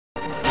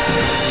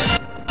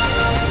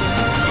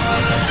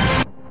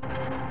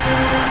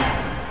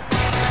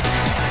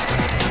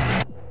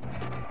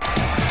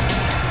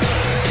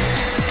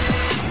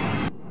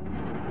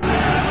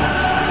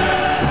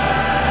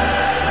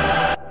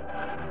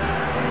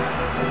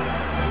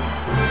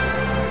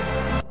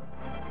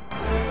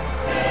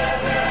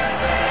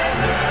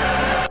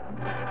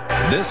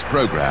This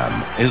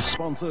program is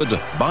sponsored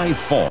by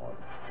Ford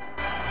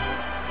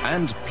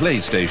and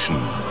PlayStation,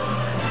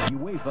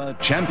 UEFA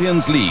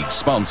Champions League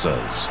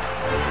sponsors.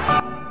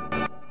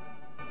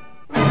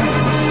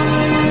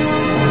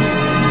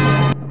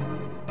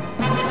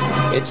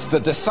 It's the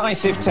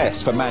decisive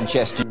test for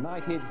Manchester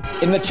United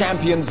in the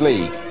Champions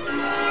League.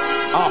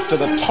 After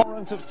the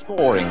torrent of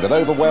scoring that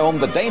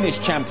overwhelmed the Danish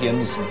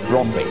champions,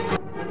 Brøndby.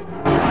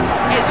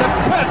 It's a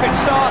perfect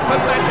start for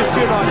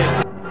Manchester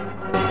United.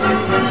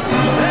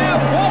 They're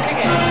walking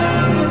it.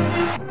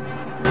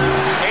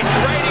 It's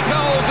raining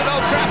goals at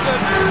Old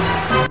Trafford.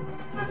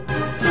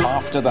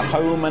 After the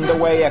home and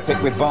away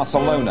epic with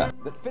Barcelona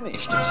that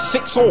finished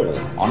 6-all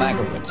on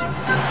aggregate.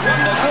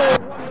 Wonderful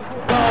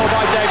goal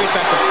by David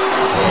Beckham.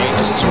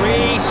 It's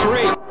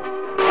 3-3.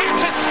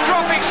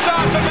 Catastrophic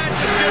start for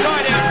Manchester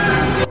United.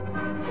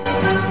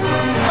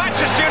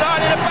 Manchester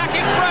United are back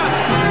in front.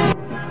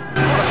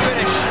 What a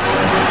finish.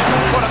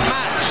 What a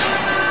match.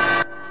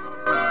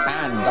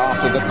 And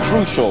after the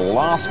crucial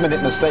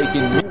last-minute mistake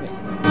in Munich,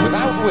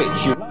 without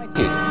which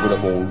United would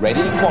have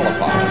already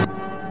qualified.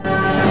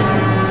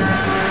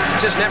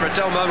 Just never a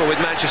dull moment with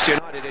Manchester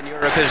United in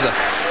Europe, is there?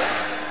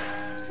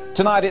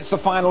 Tonight it's the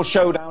final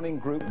showdown in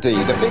Group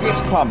D. The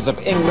biggest clubs of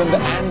England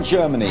and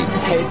Germany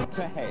head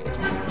to head.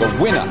 The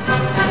winner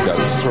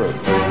goes through.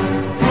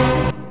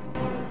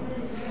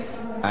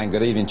 And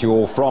good evening to you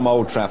all from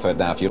Old Trafford.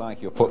 Now, if you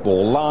like your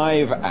football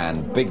live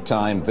and big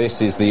time,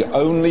 this is the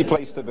only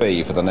place to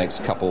be for the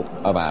next couple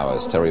of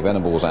hours. Terry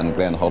Venables and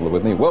Glenn Hodler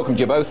with me. Welcome to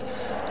you both,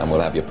 and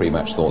we'll have your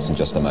pre-match thoughts in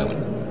just a moment.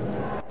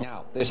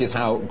 Now, this is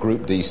how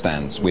Group D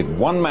stands, with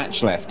one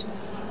match left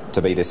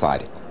to be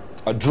decided.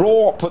 A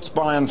draw puts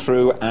Bayern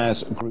through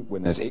as group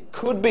winners. It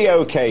could be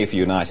okay for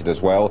United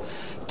as well.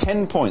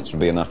 10 points would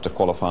be enough to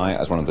qualify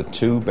as one of the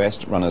two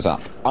best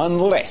runners-up,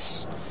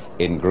 unless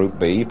in Group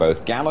B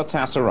both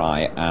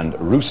Galatasaray and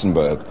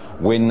Rosenborg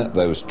win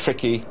those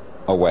tricky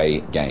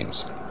away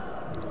games.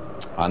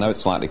 I know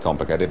it's slightly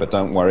complicated, but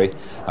don't worry.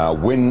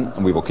 Win,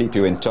 and we will keep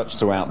you in touch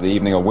throughout the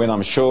evening. A win,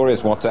 I'm sure,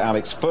 is what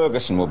Alex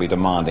Ferguson will be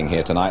demanding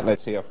here tonight.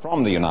 Let's hear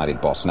from the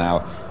United boss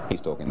now.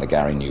 He's talking to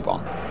Gary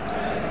Newbon.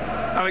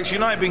 Alex,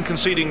 United have been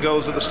conceding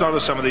goals at the start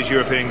of some of these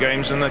European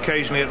games and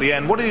occasionally at the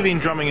end. What have you been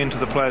drumming into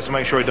the players to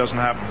make sure it doesn't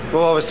happen?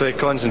 Well, obviously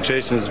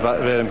concentration is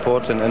very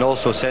important, and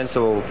also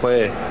sensible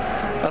play.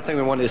 I think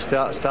we want to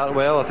start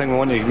well. I think we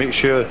want to make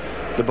sure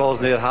the ball's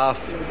near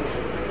half,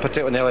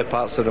 particularly in the early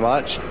parts of the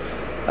match,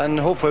 and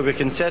hopefully we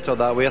can settle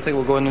that way. I think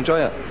we'll go and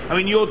enjoy it. I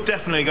mean, you're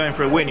definitely going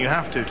for a win. You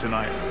have to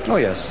tonight. Oh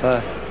yes.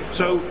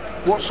 So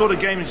what sort of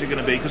game is it going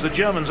to be? Because the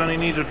Germans only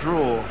need a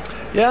draw.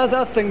 Yeah,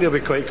 I think they'll be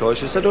quite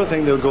cautious. I don't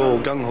think they'll go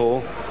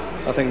gung-ho.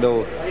 I think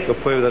they'll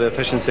play with their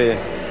efficiency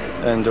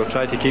and they'll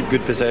try to keep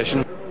good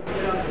possession.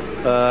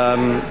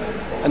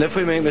 And if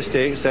we make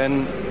mistakes,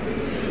 then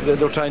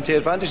they'll try and take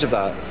advantage of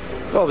that.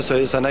 But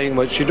obviously, it's a night in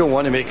which you don't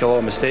want to make a lot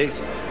of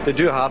mistakes. They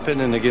do happen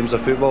in the games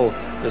of football.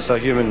 It's a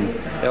human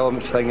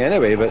element thing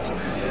anyway, but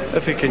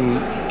if we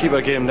can keep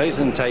our game nice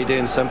and tidy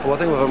and simple, I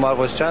think we'll have a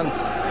marvellous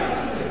chance.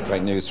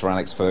 Great news for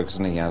Alex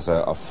Ferguson. He has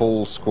a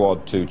full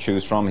squad to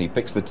choose from. He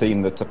picks the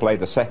team that to play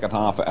the second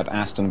half at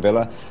Aston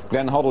Villa.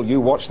 Glenn Hoddle,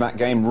 you watched that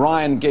game.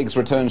 Ryan Giggs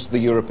returns to the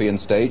European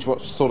stage.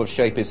 What sort of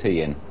shape is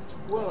he in?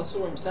 Well, I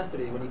saw him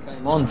Saturday when he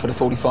came on for the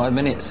 45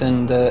 minutes,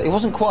 and it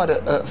wasn't quite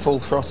at full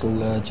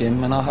throttle,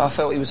 Jim, and I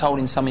felt he was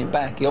holding something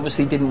back. He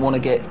obviously didn't want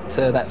to get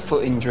that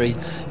foot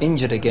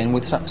injured again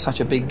with such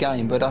a big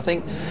game, but I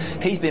think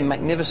he's been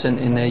magnificent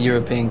in their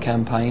European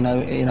campaign,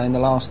 in the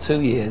last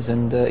 2 years,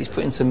 and he's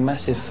put in some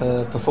massive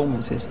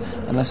performances,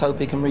 and let's hope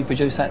he can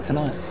reproduce that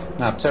tonight.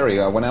 Now, Terry,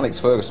 when Alex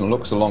Ferguson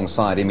looks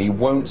alongside him, he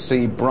won't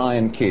see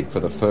Brian Kidd for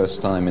the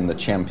first time in the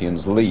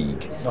Champions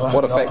League.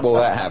 What effect will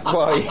that have?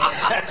 Well,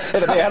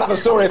 it'll be a hell of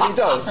a story if he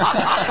does. No,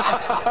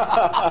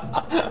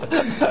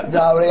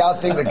 I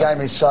think the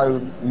game is so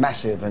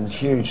massive and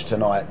huge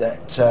tonight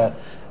that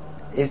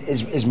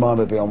his mind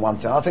will be on one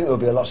thing. I think there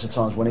will be lots of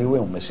times when he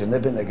will miss him.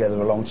 They've been together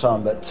a long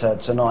time, but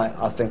tonight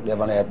I think they've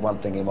only had one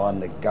thing in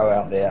mind: to go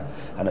out there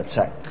and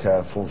attack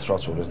full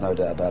throttle. There's no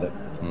doubt about it.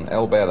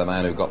 Elbear, the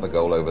man who got the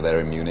goal over there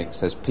in Munich,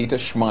 says Peter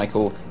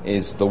Schmeichel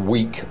is the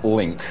weak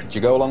link. Do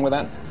you go along with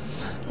that?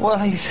 Well,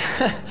 he's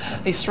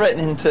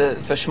threatening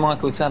for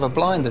Schmeichel to have a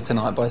blinder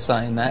tonight by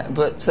saying that.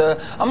 But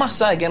I must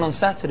say again, on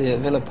Saturday at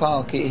Villa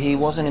Park, he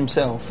wasn't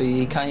himself.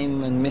 He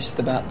came and missed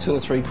about 2 or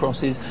 3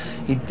 crosses.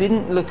 He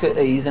didn't look at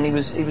ease, and he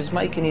was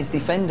making his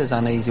defenders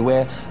uneasy.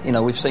 Where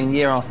we've seen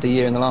year after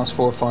year in the last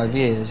 4 or 5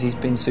 years, he's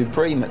been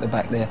supreme at the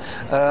back there.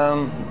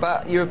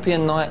 But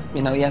European night,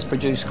 he has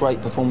produced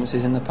great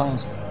performances in the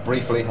past.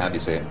 Briefly, how do you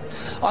see it?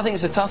 I think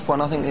it's a tough one.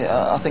 I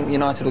think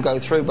United will go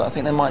through, but I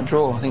think they might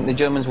draw. I think the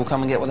Germans will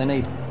come and get what they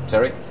need.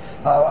 Terry?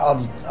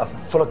 I'm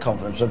full of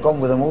confidence. I've gone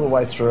with them all the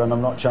way through, and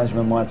I'm not changing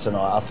my mind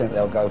tonight. I think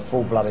they'll go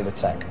full-blooded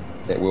attack.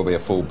 It will be a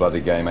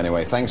full-blooded game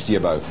anyway. Thanks to you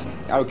both.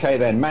 OK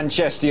then,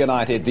 Manchester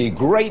United, the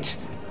great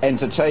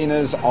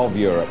entertainers of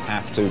Europe,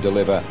 have to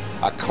deliver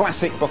a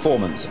classic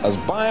performance as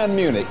Bayern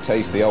Munich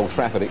taste the Old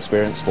Trafford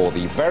experience for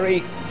the very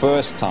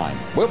first time.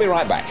 We'll be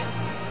right back.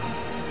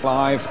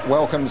 Live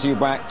welcomes you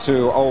back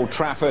to Old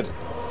Trafford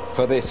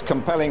for this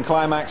compelling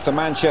climax to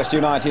Manchester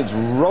United's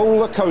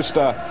roller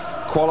coaster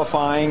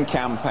qualifying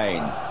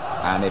campaign.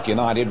 And if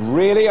United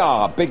really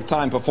are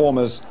big-time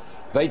performers,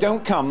 they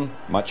don't come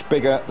much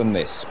bigger than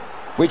this.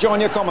 We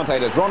join your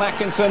commentators, Ron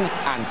Atkinson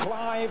and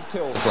Clive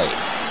Tilsley.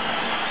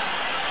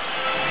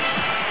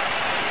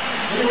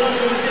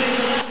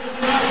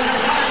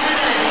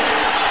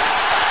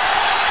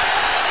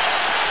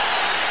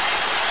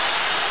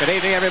 Good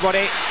evening,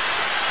 everybody.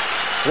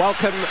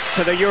 Welcome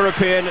to the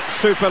European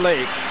Super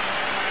League.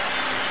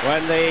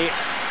 When the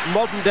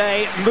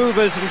modern-day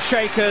movers and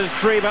shakers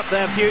dream up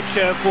their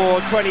future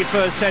for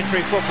 21st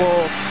century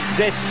football,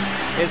 this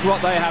is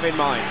what they have in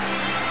mind.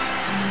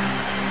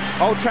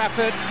 Old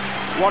Trafford,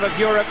 one of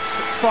Europe's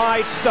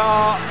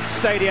five-star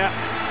stadia,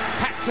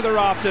 packed to the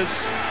rafters,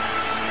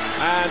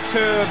 and two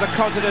of the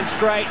continent's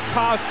great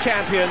past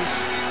champions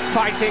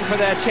fighting for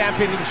their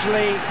Champions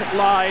League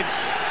lives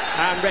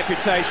and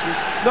reputations,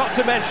 not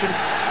to mention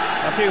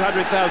a few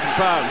 £100,000.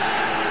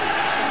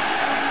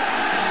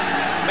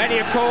 Many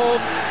are called,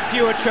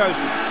 few are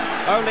chosen.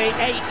 Only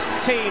 8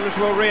 teams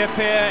will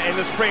reappear in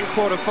the spring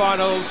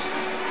quarter-finals.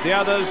 The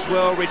others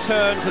will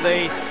return to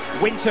the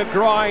winter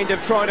grind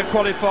of trying to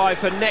qualify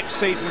for next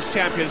season's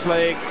Champions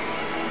League.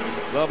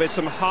 There'll be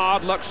some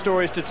hard luck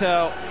stories to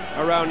tell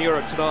around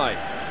Europe tonight.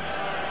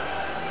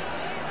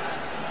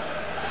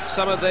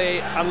 Some of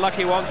the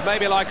unlucky ones,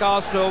 maybe like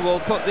Arsenal, will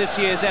put this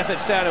year's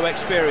efforts down to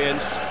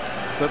experience.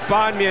 But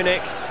Bayern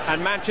Munich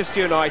and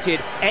Manchester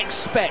United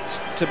expect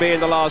to be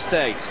in the last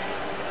 8.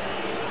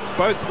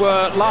 Both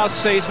were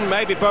last season,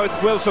 maybe both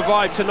will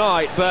survive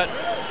tonight, but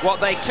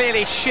what they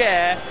clearly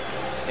share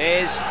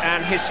is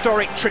an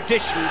historic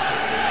tradition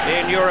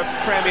in Europe's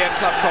Premier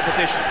Club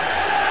competition.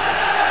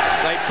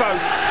 They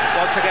both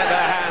want to get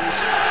their hands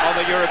on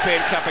the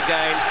European Cup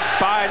again.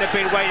 Bayern have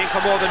been waiting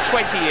for more than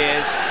 20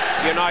 years,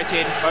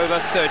 United over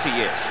 30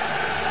 years.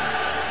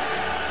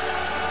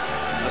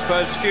 I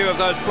suppose few of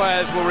those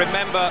players will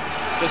remember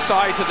the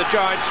sight of the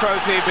giant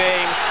trophy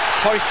being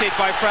hoisted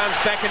by Franz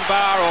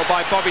Beckenbauer or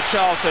by Bobby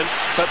Charlton,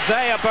 but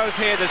they are both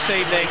here this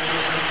evening,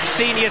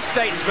 senior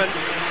statesmen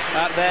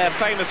at their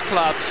famous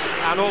clubs,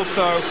 and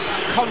also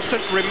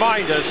constant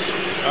reminders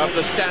of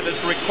the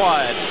standards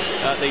required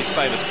at these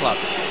famous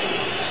clubs.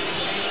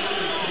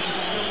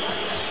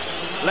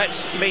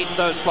 Let's meet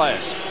those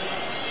players.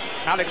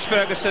 Alex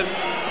Ferguson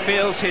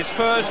fields his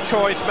first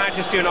choice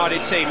Manchester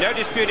United team. No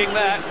disputing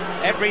that.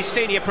 Every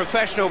senior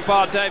professional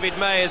bar David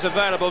May is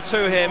available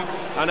to him.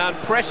 An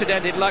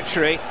unprecedented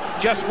luxury.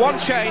 Just one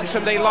change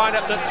from the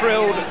lineup that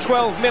thrilled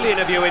 12 million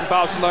of you in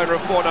Barcelona a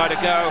fortnight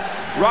ago.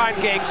 Ryan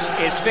Giggs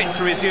is fit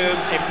to resume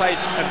in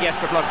place of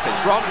Jesper Blomqvist.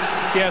 Ron?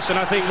 Yes,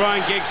 and I think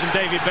Ryan Giggs and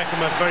David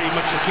Beckham are very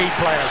much the key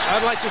players.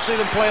 I'd like to see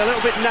them play a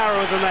little bit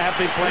narrower than they have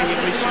been playing in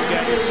recent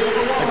games,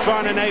 and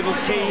try and enable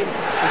Keane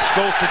and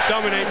Scholes to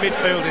dominate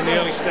midfield in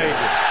the early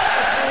stages.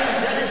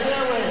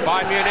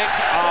 Bayern Munich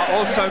are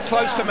also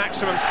close to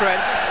maximum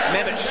strength.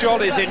 Mehmet Scholl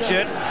is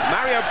injured.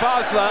 Mario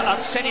Basler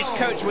upset his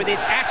coach with his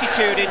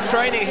attitude in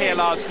training here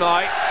last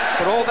night,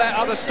 but all their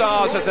other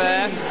stars are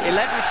there.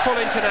 11 full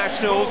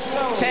internationals,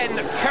 10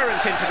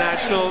 current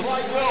internationals.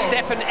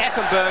 Stefan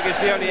Effenberg is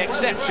the only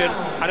exception,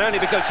 and only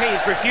because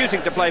he's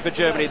refusing to play for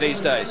Germany these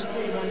days.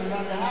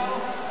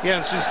 Yeah,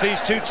 and since these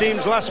two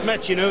teams last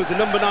met, you know, the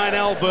number 9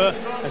 Alba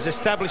has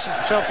established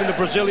himself in the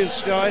Brazilian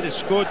side, has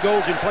scored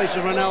goals in place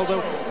of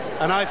Ronaldo,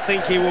 and I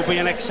think he will be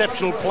an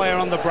exceptional player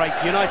on the break.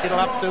 United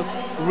will have to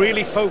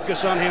really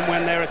focus on him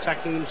when they're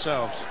attacking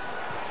themselves.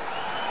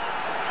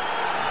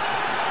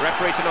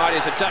 Referee tonight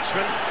is a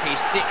Dutchman. He's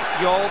Dick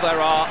Jol.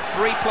 There are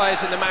 3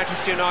 players in the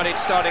Manchester United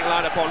starting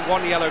lineup on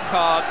 1 yellow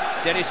card: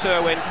 Dennis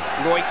Irwin,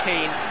 Roy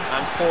Keane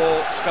and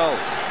Paul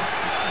Scholes.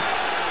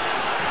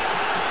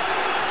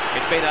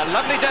 It's been a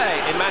lovely day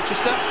in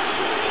Manchester.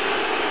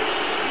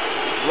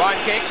 Ryan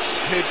Giggs,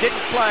 who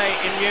didn't play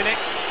in Munich,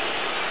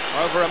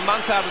 over a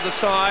month out of the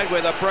side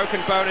with a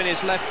broken bone in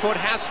his left foot,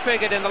 has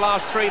figured in the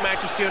last 3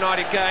 Manchester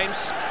United games.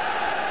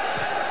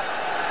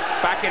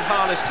 Back in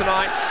harness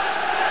tonight.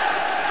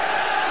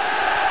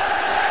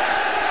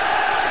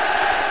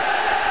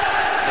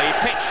 The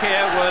pitch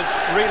here was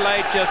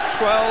relayed just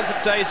 12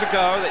 days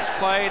ago. It's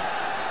played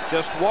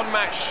just 1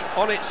 match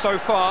on it so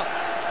far.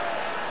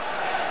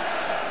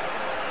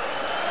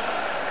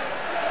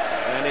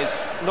 And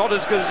is not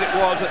as good as it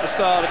was at the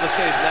start of the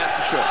season, that's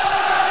for sure.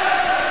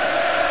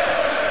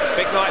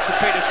 Big night for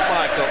Peter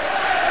Schmeichel.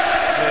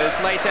 His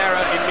late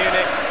error in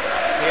Munich,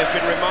 he has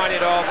been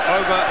reminded of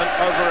over and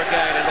over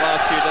again in the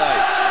last few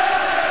days.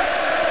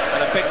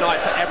 And a big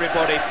night for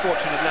everybody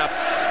fortunate enough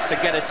to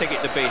get a ticket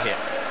to be here.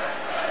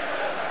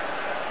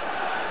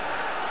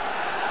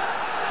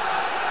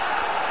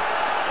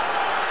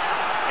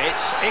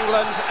 It's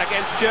England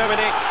against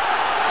Germany,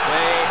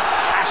 the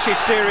Ashes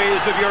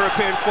series of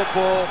European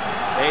football.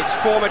 It's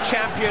former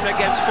champion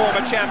against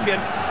former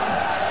champion.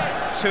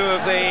 2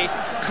 of the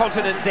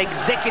continent's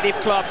executive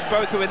clubs,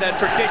 both with their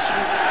tradition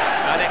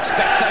and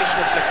expectation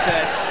of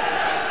success.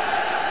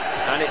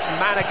 And it's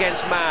man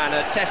against man,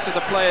 a test of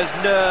the players'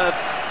 nerve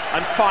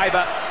and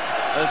fibre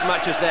as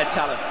much as their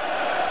talent.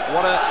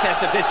 What a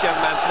test of this young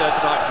man's nerve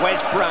tonight.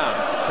 Wes Brown,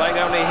 playing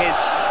only his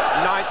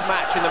 9th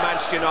match in the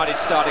Manchester United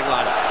starting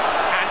lineup.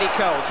 Andy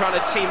Cole trying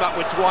to team up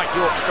with Dwight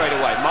York straight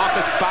away.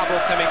 Marcus Babbel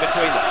coming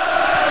between them.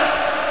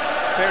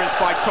 Clearance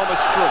by Thomas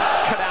Strunz,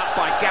 cut out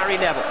by Gary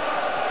Neville.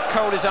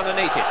 Cole is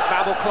underneath it.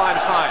 Babbel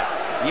climbs higher.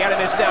 Yellow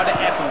is down to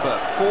Effenberg.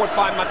 Forward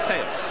by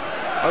Mateus.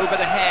 Over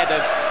the head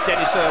of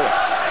Dennis Irwin.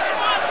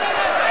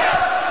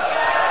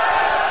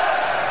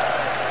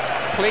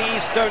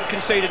 Please don't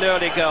concede an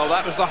early goal.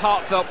 That was the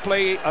heartfelt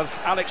plea of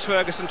Alex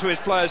Ferguson to his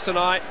players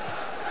tonight.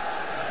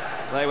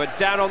 They were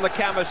down on the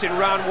canvas in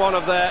round 1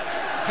 of their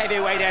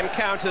heavyweight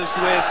encounters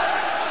with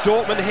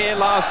Dortmund here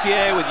last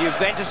year, with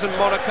Juventus and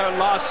Monaco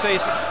last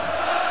season.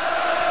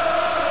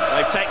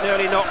 They've taken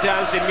early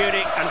knockdowns in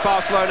Munich and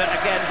Barcelona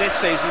again this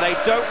season. They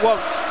don't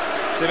want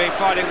to be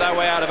fighting their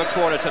way out of a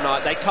corner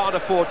tonight. They can't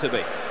afford to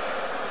be.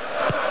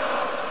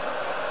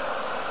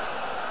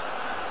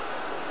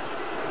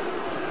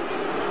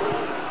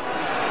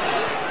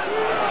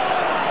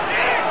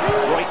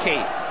 Roy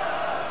Keane.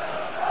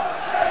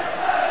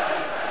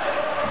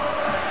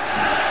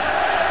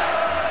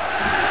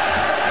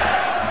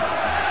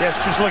 Yes,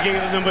 just looking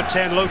at the number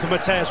 10, Lothar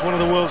Matthäus, one of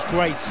the world's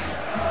greats.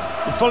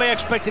 We fully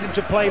expected him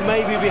to play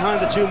maybe behind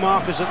the 2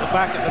 markers at the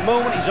back. At the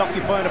moment, he's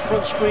occupying a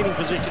front screening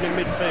position in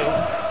midfield,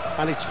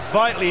 and it's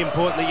vitally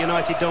important that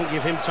United don't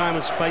give him time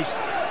and space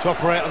to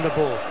operate on the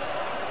ball.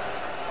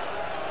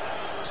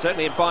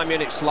 Certainly in Bayern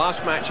Munich's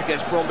last match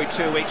against Brøndby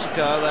 2 weeks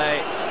ago,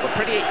 they were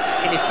pretty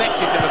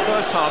ineffective in the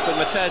first half with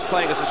Matthäus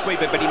playing as a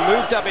sweeper, but he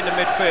moved up into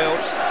midfield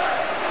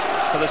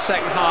for the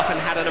second half and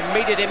had an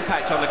immediate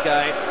impact on the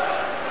game,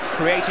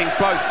 creating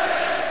both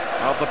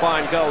of the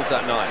Bayern goals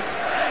that night.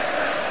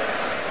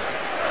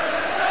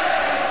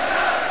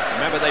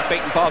 Remember, they've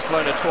beaten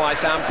Barcelona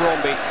twice and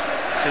Brøndby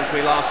since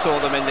we last saw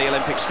them in the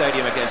Olympic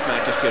Stadium against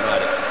Manchester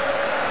United.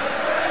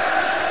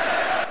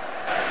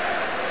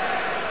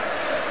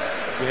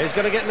 Yeah, he's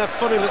going to get in that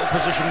funny little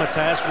position,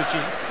 Matthäus, which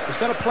is he's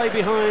got to play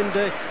behind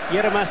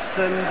Jeremas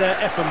and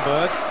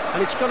Effenberg, and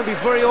it's going to be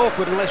very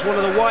awkward unless one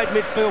of the wide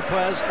midfield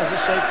players, as I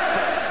say,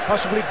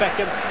 possibly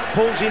Beckham,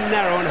 pulls in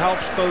narrow and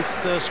helps both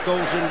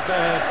Scholes and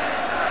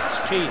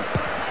Keane.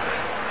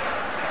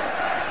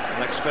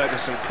 Alex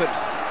Ferguson could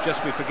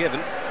just be forgiven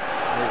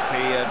if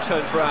he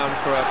turns round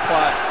for a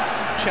quiet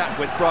chat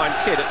with Brian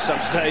Kidd at some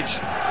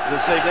stage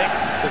this evening.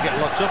 They'll get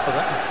locked up for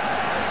that.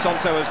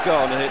 Tonto has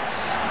gone, and it's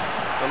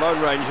the Lone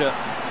Ranger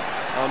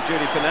on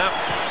duty for now.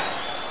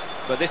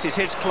 But this is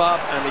his club,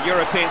 and the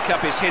European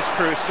Cup is his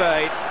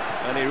crusade,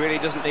 and he really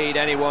doesn't need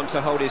anyone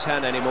to hold his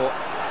hand anymore.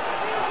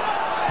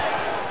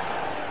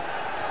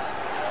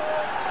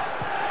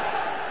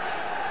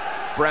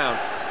 Brown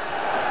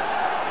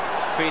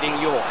feeding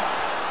York.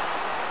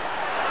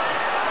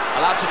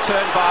 Allowed to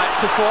turn by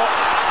Kufor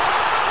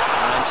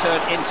and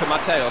turn into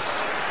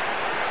Matthäus.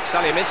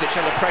 Salihamidzic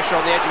under pressure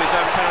on the edge of his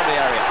own penalty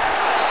area.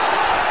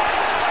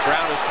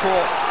 Brown has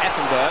caught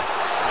Effenberg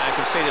and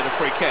conceded a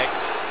free kick.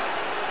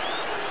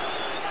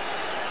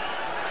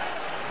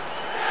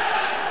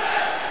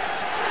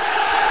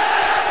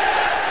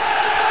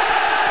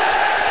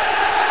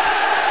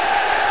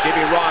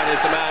 Jimmy Ryan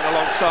is the man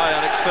alongside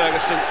Alex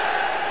Ferguson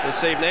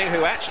this evening,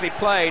 who actually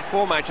played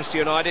for Manchester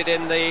United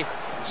in the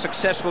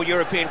successful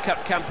European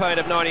Cup campaign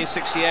of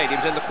 1968. He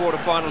was in the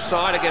quarter-final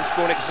side against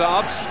Munich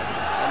Zagreb,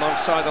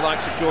 alongside the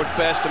likes of George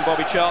Best and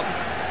Bobby Charlton,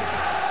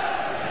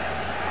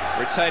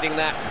 retaining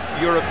that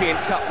European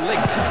Cup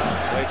link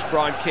which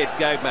Brian Kidd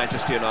gave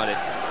Manchester United.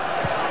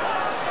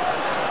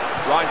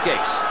 Ryan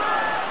Giggs,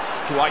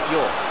 Dwight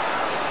York,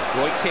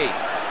 Roy Keane,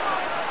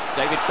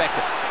 David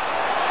Beckham,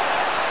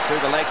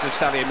 through the legs of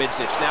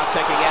Salihamidzic, now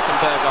taking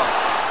Effenberg on.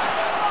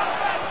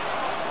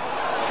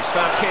 He's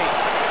found Keane.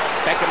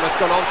 Beckham has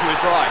gone on to his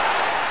right.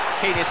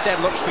 Keane instead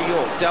looks for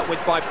York, dealt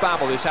with by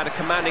Babbel, who's had a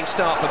commanding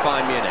start for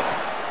Bayern Munich.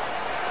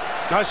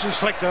 Nice and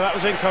slick though, that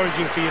was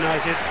encouraging for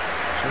United.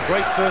 Some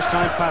great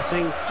first-time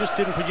passing, just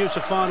didn't produce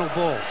a final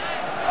ball.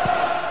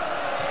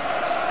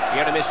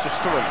 Jeremas to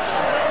Strunz.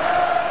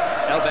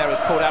 Elber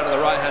has pulled out of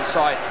the right-hand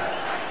side.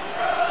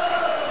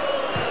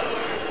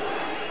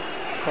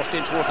 Crossed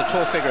in towards the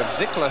tall figure of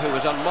Zickler, who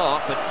was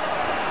unmarked, but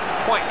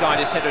quite guide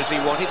his header as he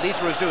wanted.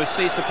 Lisa Razou has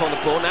seized upon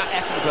the ball. Now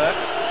Effenberg.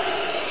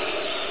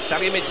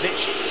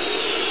 Salihamidzic.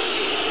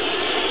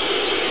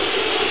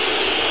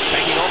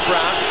 Taking on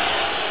Brown.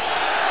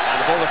 And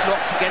the ball was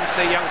knocked against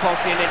the young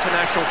Bosnian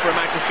international for a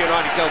Manchester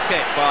United goal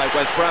kick by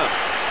Wes Brown.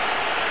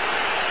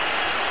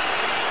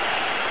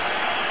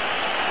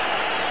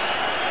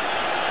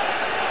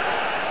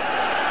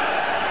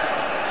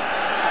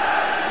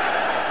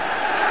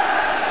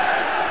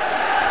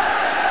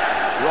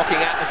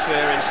 Rocking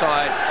atmosphere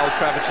inside Old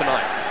Trafford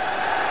tonight.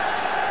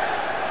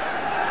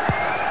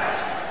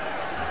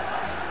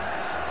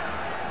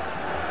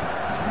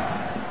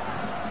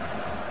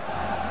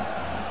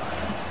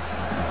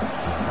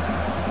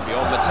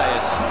 Beyond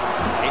Matthäus,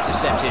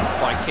 intercepted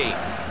by Keane.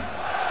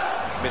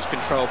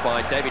 Miscontrolled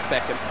by David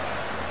Beckham.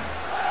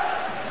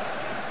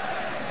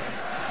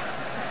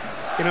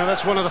 You know,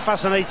 that's one of the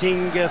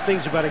fascinating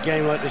things about a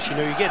game like this. You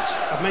know,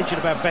 I've mentioned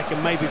about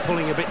Beckham maybe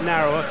pulling a bit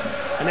narrower,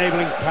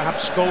 enabling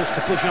perhaps Scholes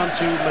to push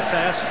onto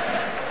Mateus.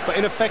 But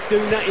in effect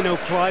doing that, you know,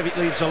 Clive, it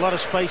leaves a lot of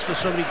space for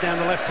somebody down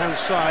the left-hand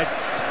side.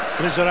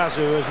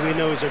 Lizarazu, as we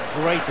know, is a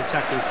great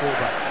attacking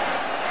fullback.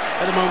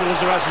 At the moment,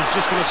 Lizarazu is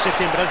just going to sit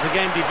in, but as the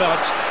game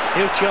develops,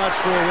 he'll charge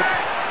forward,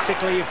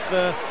 particularly if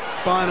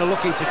Bayern are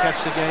looking to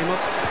catch the game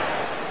up.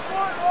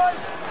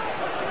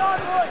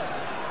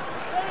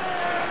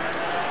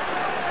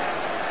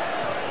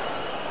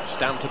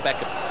 Down to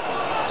Beckham.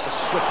 It's a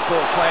swift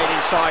ball played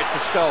inside for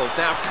Scholes.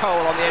 Now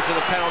Cole on the edge of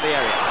the penalty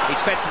area.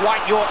 He's fed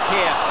Dwight York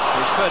here.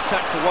 His first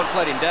touch for once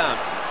let him down.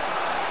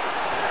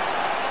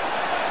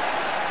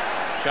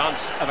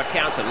 Chance of a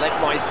counter led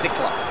by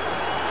Zickler.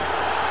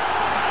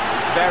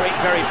 He's very,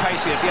 very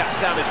pacey as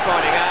Yatstam is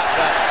finding out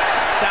that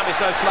Stam is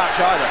no slouch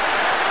either.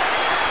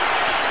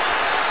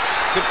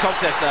 Good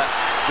contest there.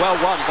 Well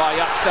won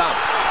by Yatstam.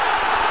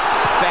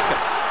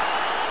 Beckham.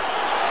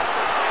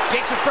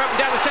 Giggs has broken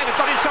down the centre,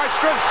 got inside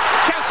Strunks.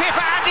 Chance here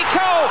for Andy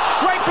Cole.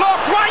 Great block,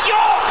 Dwight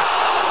York!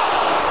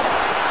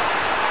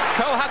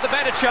 Cole had the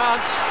better chance.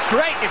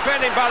 Great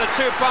defending by the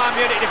two Bayern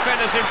Munich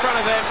defenders in front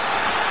of him.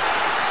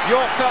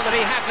 York felt that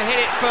he had to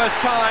hit it first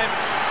time.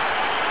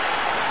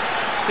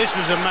 This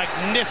was a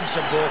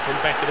magnificent ball from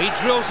Beckham. He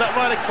drills that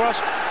right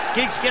across.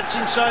 Giggs gets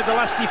inside the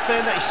last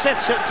defender. He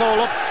sets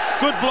Cole up.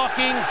 Good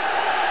blocking.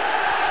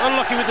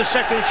 Unlucky with the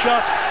second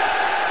shot.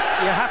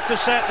 You have to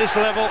say at this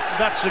level,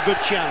 that's a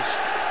good chance.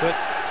 But,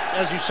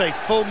 as you say,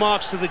 full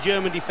marks to the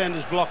German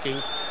defenders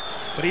blocking.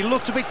 But he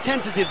looked a bit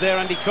tentative there,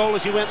 Andy Cole,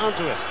 as he went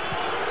onto it.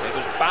 It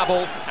was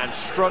Babel and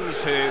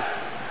Strunz who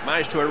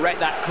managed to erect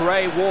that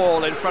grey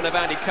wall in front of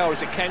Andy Cole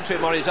as it came to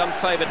him on his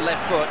unfavoured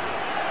left foot.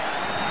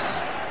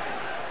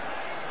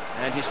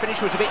 And his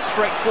finish was a bit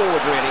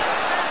straightforward, really.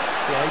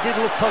 Yeah, he did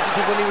look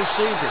positive when he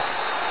received it.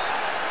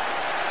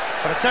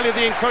 But I tell you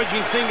the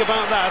encouraging thing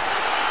about that,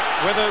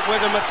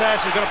 whether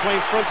Mateus is going to play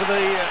in front of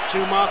the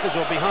two markers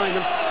or behind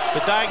them, the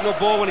diagonal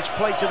ball, when it's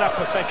played to that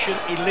perfection,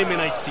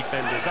 eliminates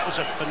defenders. That was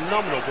a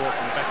phenomenal ball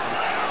from Beckham.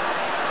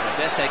 I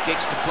dare say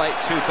Giggs could play it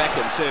to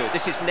Beckham too.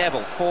 This is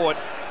Neville, forward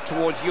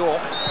towards York.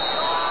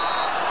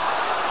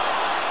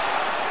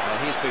 Well,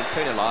 he's been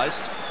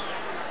penalised.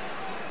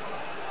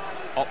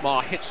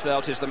 Ottmar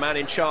Hitzfeld is the man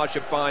in charge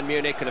of Bayern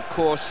Munich, and of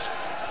course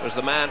was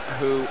the man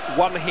who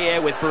won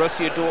here with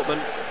Borussia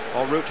Dortmund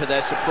en route to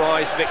their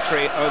surprise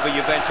victory over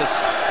Juventus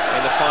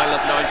in the final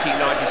of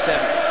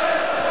 1997.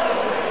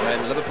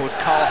 When Liverpool's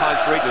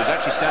Karl-Heinz Ried, who's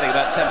actually standing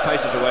about 10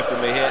 paces away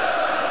from me here,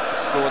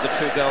 scored the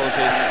 2 goals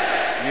in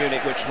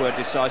Munich which were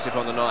decisive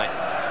on the night.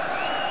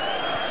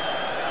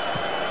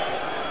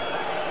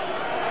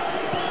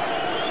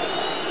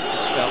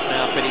 Hitzfeld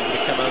now bidding to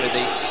become only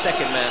the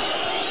second man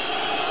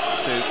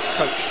to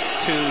coach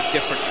 2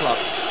 different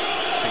clubs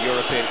to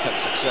European Cup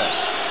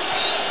success.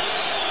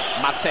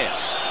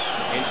 Mateus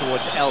in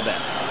towards Elber.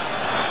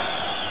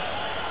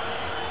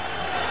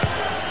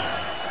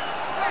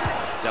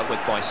 Dealt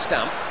with by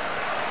Stam.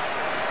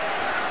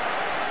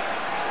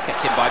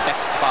 Kept in by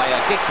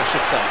Giggs, I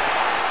should say.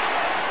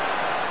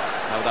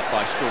 Held up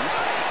by Strunz.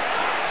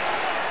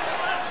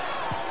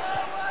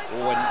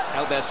 When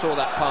Elber saw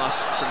that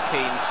pass from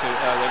Keane to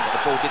Irwin, but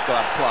the ball did go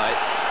out of play.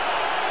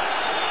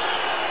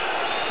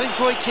 I think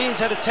Roy Keane's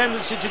had a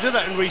tendency to do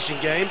that in recent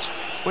games,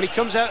 when he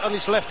comes out on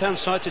his left-hand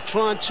side to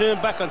try and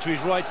turn back onto his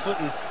right foot,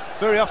 and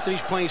very often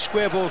he's playing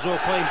square balls or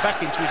playing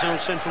back into his own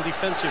central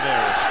defensive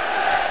areas.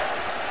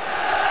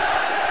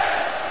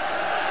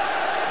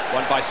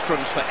 Won by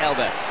Strunz for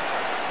Elber.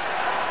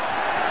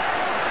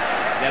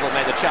 Neville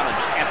made the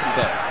challenge.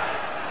 Effenberg.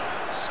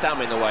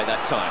 Stam in the way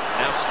that time.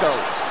 Now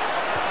Scholes.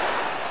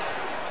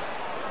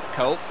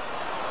 Cole.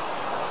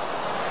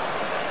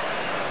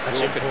 That's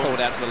important.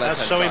 Pulled out to the left-hand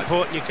That's so side.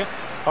 important.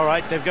 All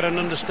right, they've got an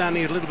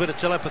understanding, a little bit of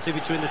telepathy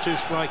between the two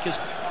strikers,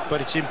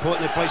 but it's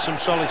important they play some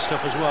solid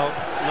stuff as well,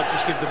 not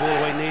just give the ball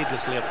away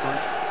needlessly up front.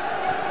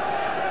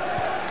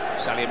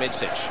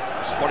 Salihamidzic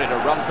spotted a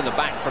run from the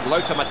back from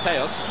Lothar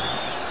Matthäus.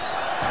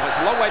 Well, it's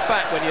a long way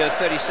back when you're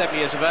 37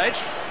 years of age.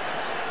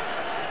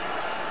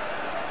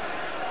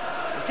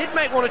 He did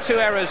make 1 or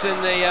 2 errors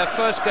in the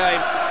first game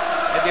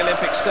at the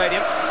Olympic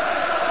Stadium.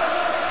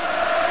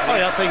 Oh,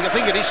 yeah, I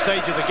think at his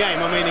stage of the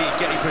game, I mean,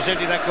 he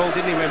presented that goal,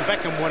 didn't he, when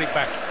Beckham won it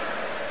back.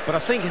 But I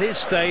think at his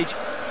stage,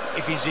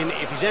 if he's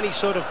any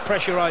sort of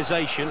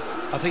pressurisation,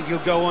 I think he'll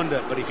go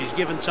under. But if he's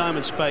given time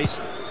and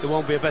space, there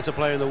won't be a better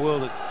player in the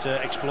world at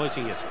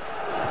exploiting it.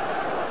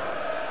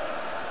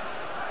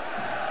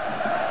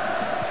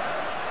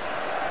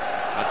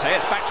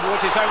 Mateus back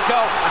towards his own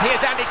goal, and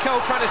here's Andy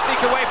Cole trying to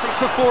sneak away from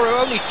Kufur, who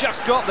only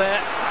just got there.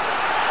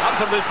 That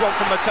was a loose one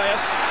from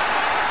Mateus.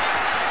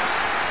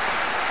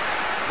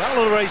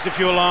 That'll have raised a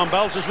few alarm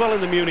bells as well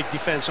in the Munich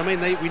defence. I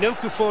mean, we know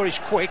Kufur is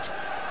quick,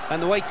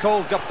 and the way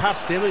Cole got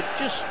past him,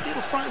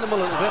 it'll frighten them a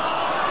little bit.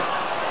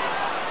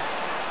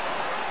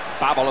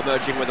 Babel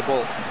emerging with the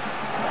ball.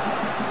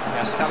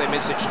 Now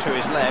Salihamidzic to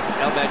his left,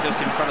 Elber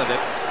just in front of him.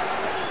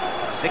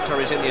 Zickler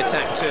is in the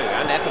attack too,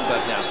 and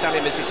Effenberg now.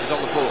 Salihamidzic is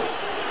on the ball.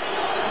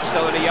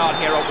 still in a yard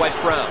here on Wes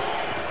Brown.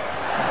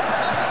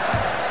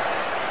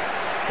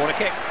 Corner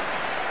kick.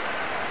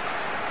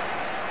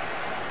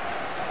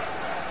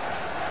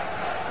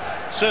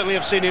 Certainly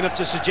I've seen enough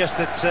to suggest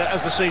that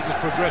as the season's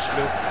progressed,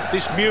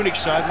 this Munich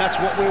side, and that's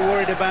what we're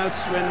worried about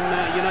when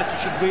United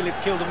should really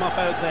have killed them off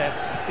out there.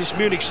 This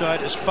Munich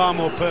side has far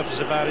more purpose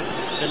about it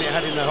than it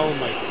had in the home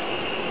leg.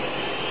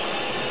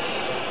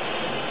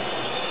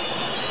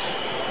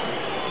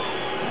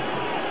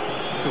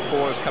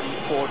 Kufor has come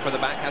forward for the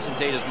back, as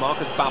indeed as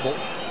Marcus Babbel.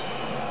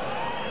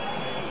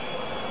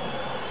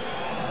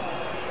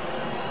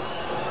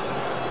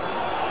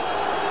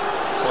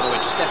 Corner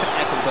which Stefan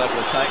Effenberg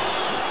will take.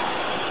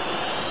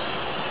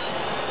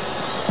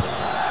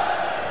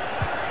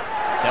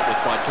 Dealt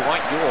with by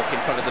Dwight York in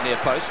front of the near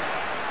post.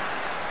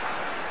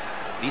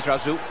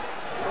 Lizrazu.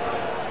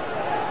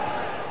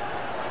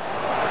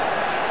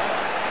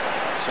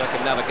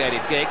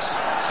 Circumnavigated Giggs.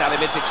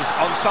 Salimidzic is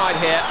onside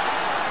here.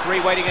 3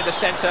 waiting in the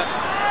centre.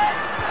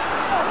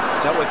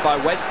 Dealt with by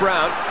Wes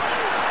Brown.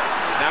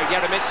 Now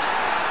Jeremis.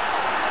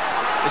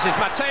 This is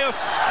Mateus.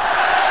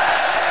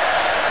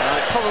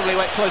 It probably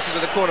went closer to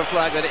the corner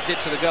flag than it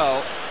did to the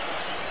goal.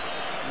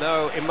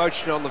 No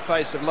emotion on the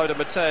face of Lothar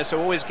Matthäus, so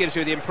always gives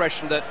you the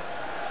impression that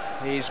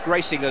he's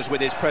gracing us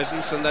with his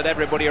presence and that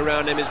everybody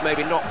around him is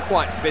maybe not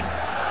quite fit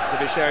to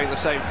be sharing the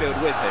same field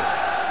with him.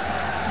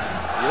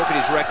 You look at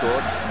his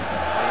record,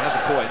 he has a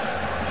point.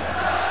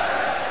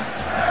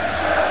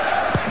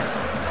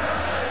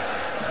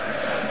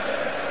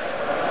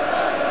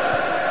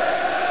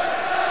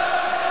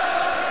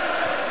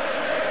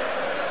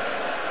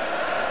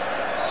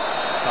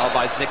 Foul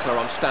by Zickler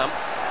on Stamp.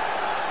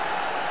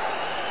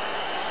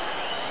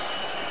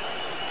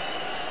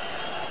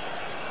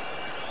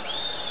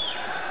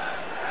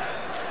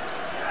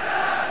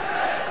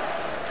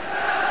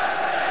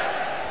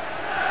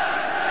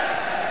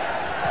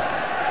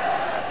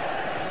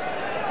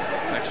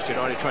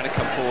 United trying to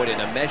come forward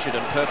in a measured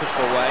and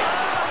purposeful way.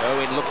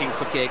 Owen looking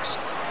for Giggs,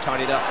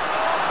 tidied up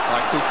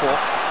by Kufor.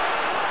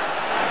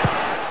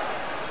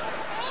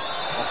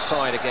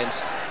 Offside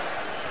against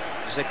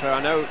Zickler.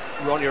 I know,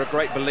 Ron, you're a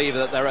great believer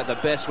that they're at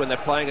their best when they're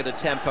playing at a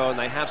tempo and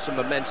they have some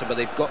momentum, but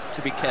they've got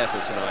to be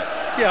careful tonight.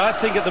 Yeah, I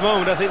think at the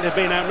moment, they've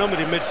been outnumbered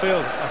in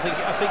midfield. I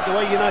think the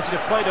way United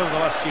have played over the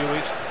last few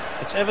weeks,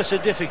 it's ever so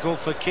difficult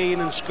for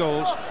Keane and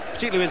Scholes,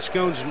 particularly when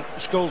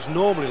Scholes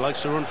normally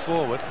likes to run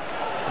forward.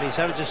 And he's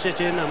having to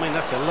sit in. I mean,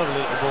 that's a lovely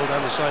little ball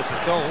down the side for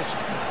Coles.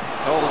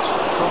 Coles'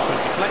 cross was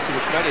deflected,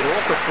 which made it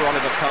awkward for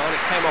Oliver Kahn.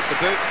 It came off the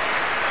boot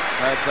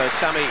of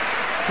Sami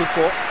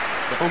Kufor.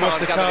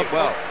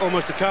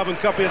 Almost a carbon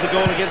copy of the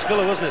goal against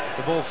Villa, wasn't it?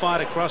 The ball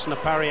fired across and a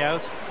parry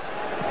out.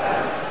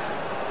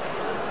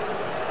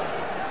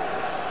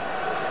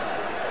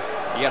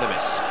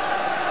 Jeremis.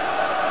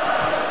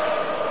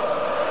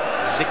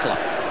 Zickler.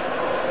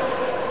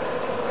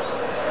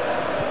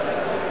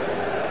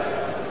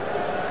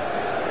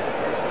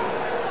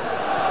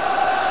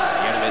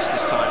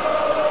 This time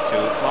to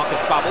Marcus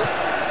Babbel.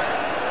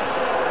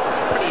 It's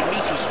a pretty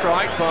meaty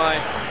strike by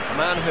a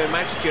man who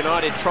Manchester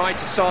United tried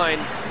to sign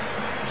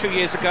 2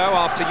 years ago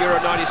after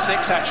Euro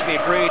 96, actually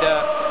agreed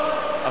a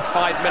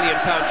 £5 million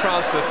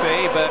transfer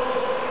fee, but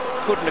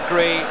couldn't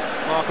agree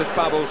Marcus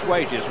Babbel's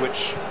wages,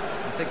 which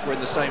I think were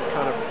in the same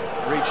kind of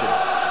region.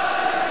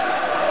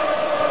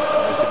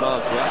 Those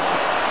demands were.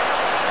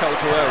 Cole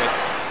to Irwin.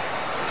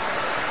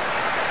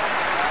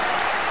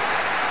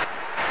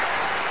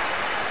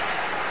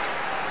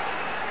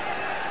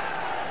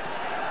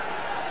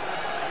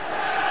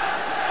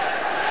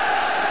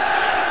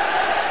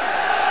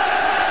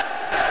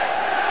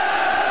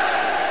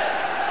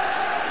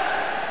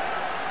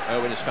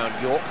 Irwin has found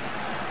York.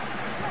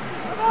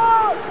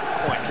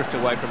 Quite drift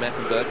away from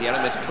Effenberg. The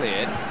element is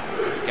cleared.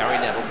 Gary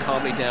Neville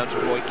calmly down to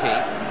Roy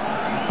Keane.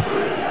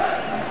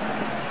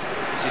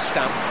 This is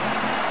Stamp.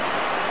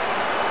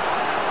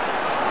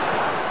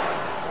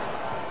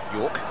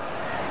 York.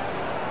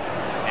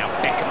 Now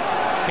Beckham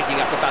picking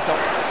up the baton.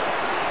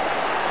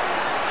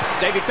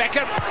 David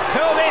Beckham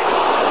hurled it.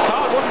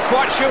 Carl wasn't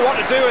quite sure what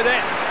to do with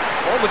it.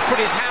 Almost put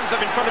his hands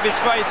up in front of his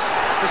face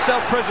for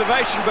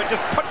self-preservation, but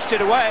just punched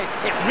it away.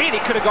 It really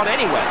could have gone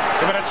anywhere.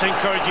 Yeah, but that's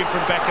encouraging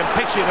from Beckham.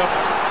 Picks it up,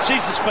 sees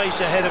the space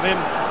ahead of him,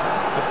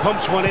 and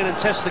pumps one in and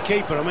tests the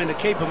keeper. I mean, the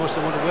keeper must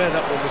have wondered where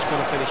that one was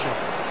going to finish up.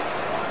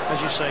 As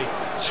you say,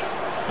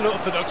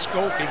 unorthodox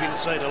goalkeeping to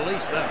say the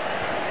least, that.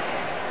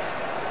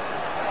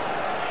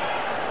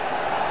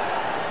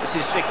 This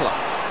is Zickler.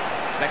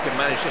 Beckham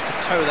managed just to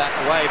toe that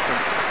away from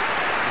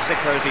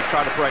Zickler as he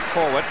tried to break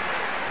forward.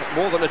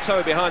 More than a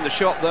toe behind the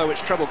shot, though,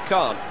 which troubled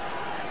Kahn.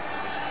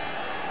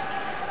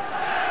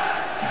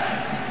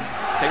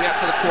 Getting out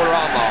to the quarter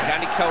hour mark.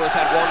 Andy Cole has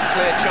had one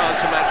clear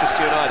chance for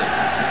Manchester United.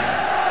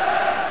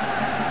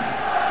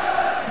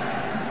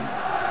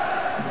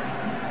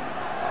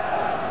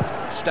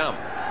 Stamp.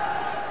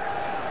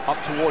 Up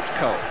towards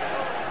Cole.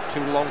 Too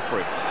long for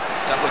him.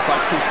 Dealt with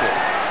by Kufor.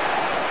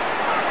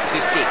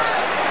 This is Giggs.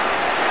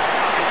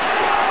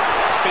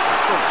 He's beaten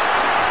Stunts.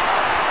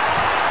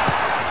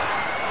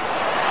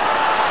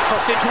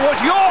 Crossed in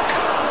towards York.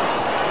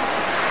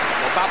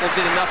 Babel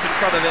did enough in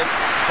front of him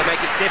to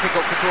make it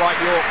difficult for Dwight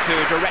York to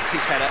direct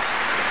his header.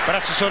 But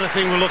that's the sort of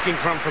thing we're looking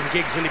from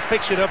Giggs, and he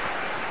picks it up,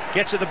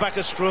 gets at the back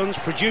of Struns,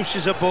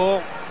 produces a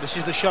ball. This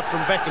is the shot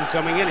from Beckham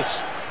coming in.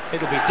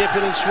 It'll be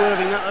dipping and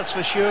swerving, that's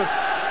for sure.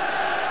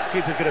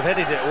 Keeper could have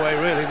headed it away,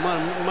 really.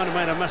 Might have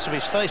made a mess of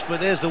his face, but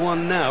there's the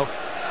one now.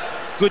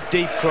 Good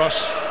deep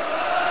cross.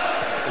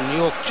 And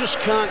York just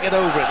can't get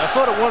over it. I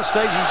thought at one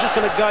stage he was just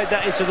going to guide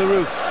that into the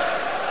roof.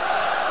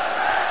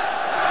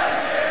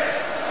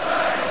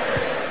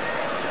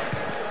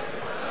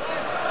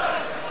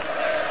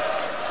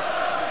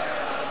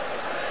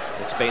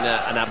 It's been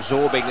an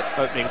absorbing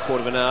opening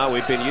quarter of an hour.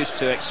 We've been used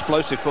to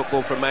explosive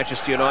football from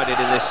Manchester United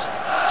in this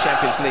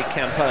Champions League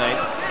campaign.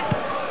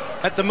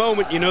 At the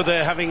moment, you know,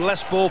 they're having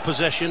less ball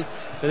possession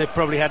than they've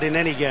probably had in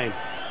any game.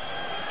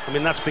 I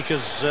mean, that's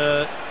because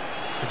the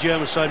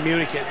German side,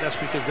 Munich, that's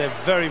because they're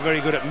very,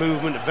 very good at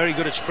movement, very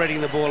good at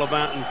spreading the ball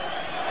about. And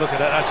look at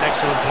that, that's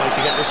excellent play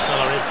to get this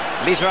fella in.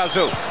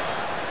 Lizarazu.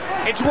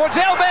 In towards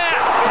Elbert.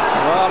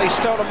 Well, he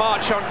stole a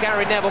march on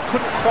Gary Neville,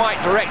 couldn't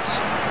quite direct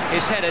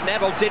his header.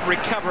 Neville did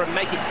recover and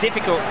make it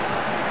difficult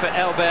for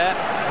Elbert,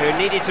 who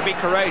needed to be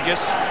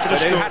courageous,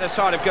 but who had a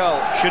side of goal.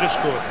 Should have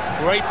scored.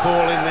 Great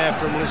ball in there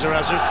from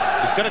Lizarazu.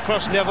 He's got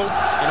across Neville,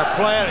 and a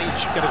player,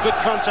 he's got a good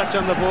contact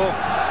on the ball.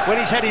 When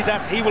he's headed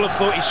that, he will have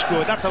thought he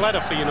scored. That's a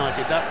ladder for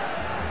United,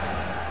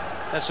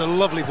 that's a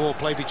lovely ball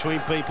play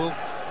between people.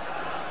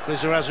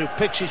 Lizarazu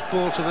picks his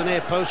ball to the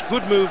near post.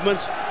 Good movement,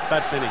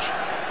 bad finish.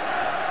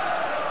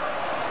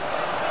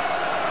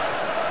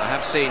 I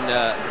have seen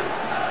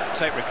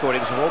tape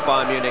recordings of all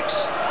Bayern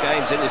Munich's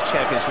games in this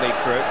Champions League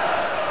group.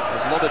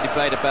 There's a lot of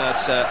debate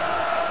about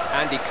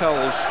Andy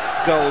Cole's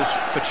goals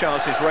for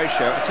chances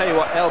ratio. I tell you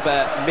what,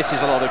 Elbert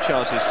misses a lot of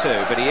chances too,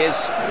 but he is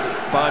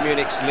Bayern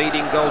Munich's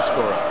leading goal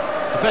scorer.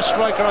 The best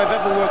striker I've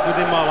ever worked with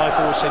in my life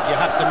always said you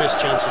have to miss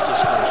chances to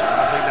score.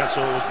 I think that's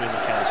always been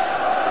the case.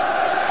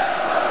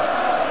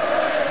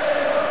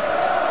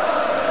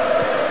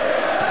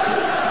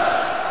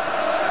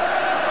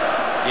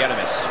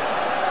 Yelemis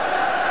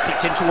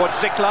kicked in towards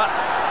Zickler.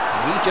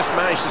 He just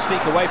managed to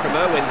sneak away from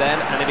Irwin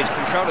then, and if his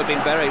control had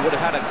been better, he would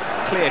have had a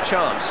clear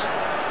chance.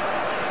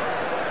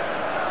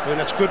 I mean,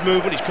 that's good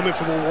movement. He's coming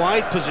from a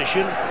wide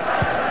position.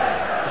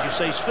 As you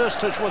say, his first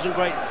touch wasn't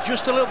great.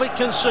 Just a little bit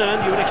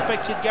concerned. You would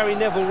expected Gary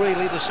Neville,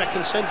 really, the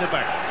second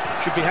centre-back,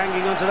 should be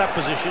hanging on to that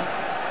position.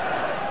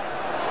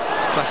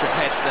 Clash of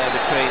heads there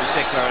between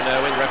Zickler and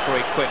Irwin.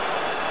 Referee quick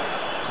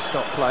to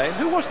stop play.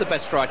 Who was the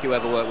best striker you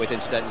ever worked with,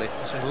 incidentally?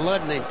 It's a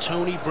lad named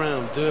Tony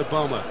Brown, Der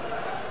Bomber.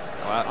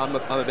 Well, I'm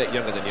a bit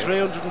younger than you.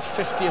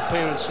 350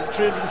 appearances,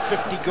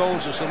 350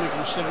 goals or something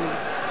from 7.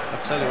 I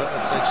tell you what,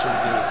 that takes some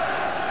doing.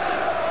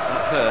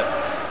 That hurt.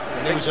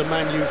 And he was a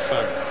Man U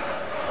fan.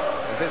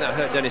 I think that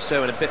hurt Dennis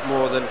Irwin a bit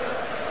more than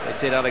it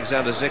did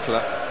Alexander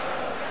Zickler.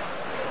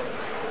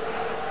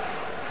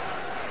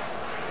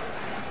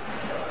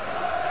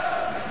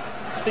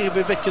 I think he'll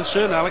be a bit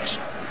concerned, Alex.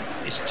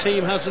 His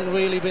team hasn't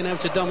really been able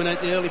to dominate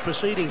the early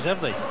proceedings,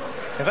 have they?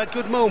 They've had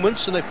good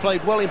moments and they've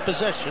played well in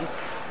possession,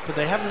 but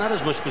they haven't had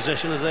as much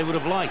possession as they would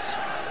have liked.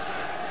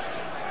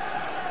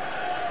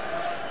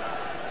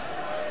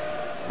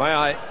 May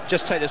I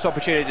just take this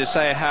opportunity to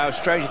say how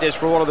strange it is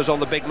for all of us on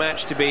the big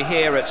match to be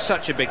here at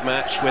such a big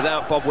match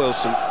without Bob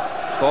Wilson.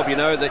 Bob, you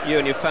know that you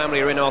and your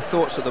family are in our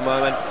thoughts at the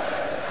moment,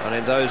 and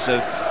in those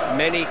of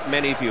many,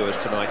 many viewers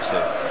tonight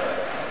too.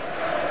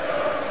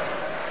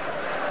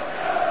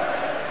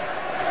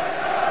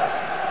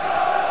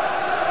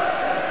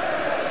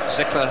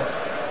 Zickler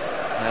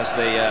has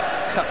the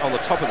cut on the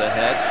top of the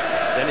head.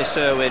 Dennis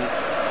Irwin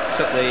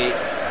took the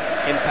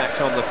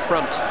impact on the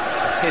front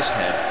of his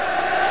head.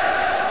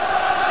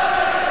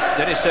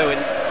 Dennis Irwin,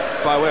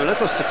 by way of a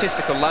little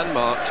statistical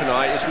landmark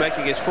tonight, is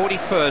making his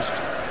 41st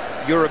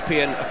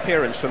European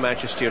appearance for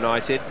Manchester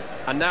United,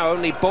 and now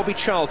only Bobby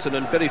Charlton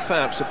and Billy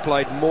Fowkes have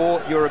played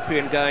more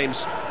European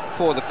games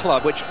for the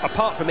club, which,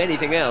 apart from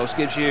anything else,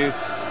 gives you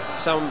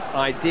some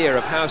idea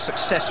of how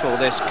successful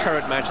this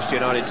current Manchester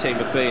United team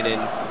have been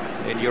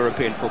in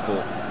European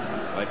football.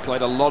 They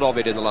played a lot of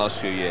it in the last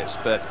few years,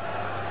 but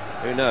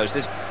who knows,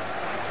 this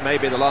may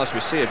be the last we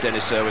see of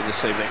Dennis Irwin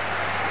this evening.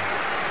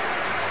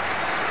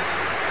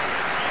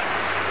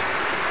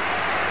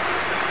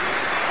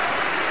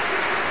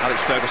 Alex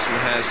Ferguson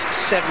has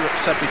 7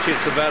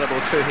 substitutes available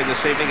to him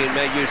this evening. He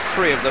may use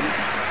 3 of them.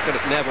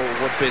 Philip Neville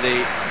would be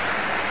the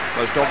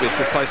most obvious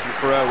replacement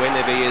for Irwin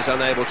if he is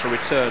unable to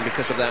return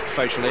because of that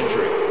facial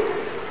injury.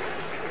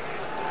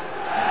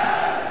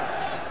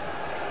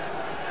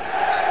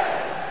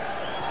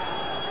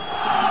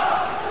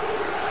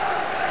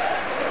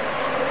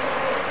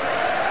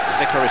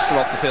 Zickler is still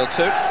off the field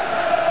too.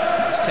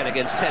 It's 10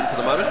 against 10 for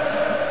the moment.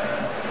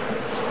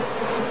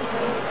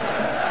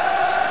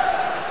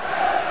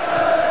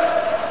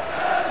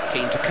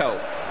 Keane to Cole.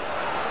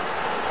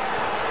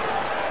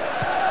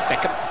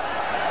 Beckham.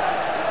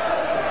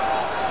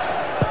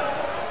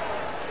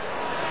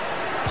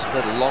 It's a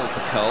little long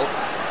for Cole.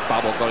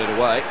 Babel got it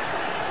away.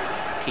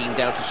 Keane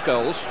down to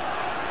Scholes.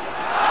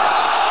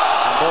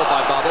 And ball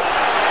by Babel.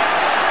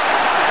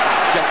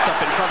 jumped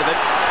up in front of him.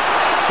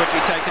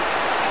 Quickly taken.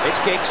 It's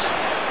Giggs.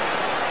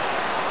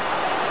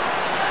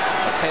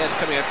 Mateus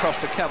coming across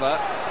to cover.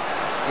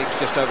 Giggs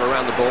just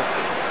overran the ball.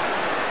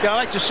 Yeah, I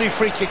like to see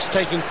free kicks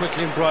taken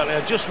quickly and brightly.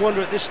 I just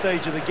wonder at this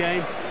stage of the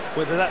game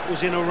whether that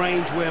was in a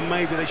range where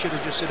maybe they should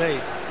have just said, hey,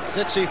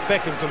 let's see if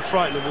Beckham can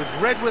frighten them.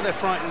 We've read where they're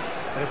frightened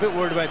and a bit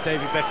worried about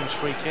David Beckham's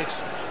free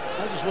kicks.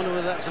 I just wonder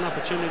whether that's an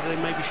opportunity they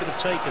maybe should have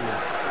taken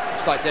there.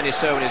 It's like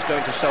Denis Owen is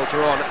going to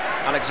soldier on.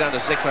 Alexander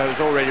Zickler has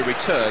already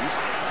returned.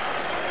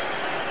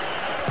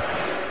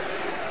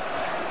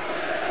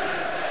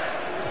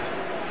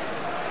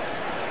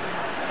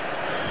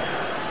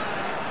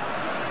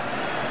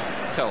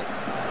 Cole.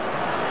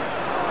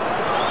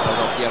 Held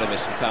off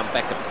Yelemis and found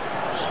Beckham.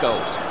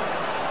 Scholes.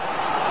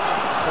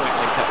 Point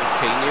link up with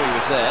Keane. Knew he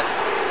was there.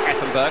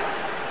 Effenberg.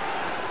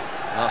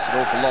 Asked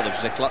an awful lot of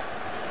Zickler.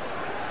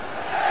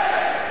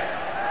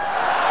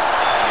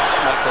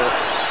 Schmeichel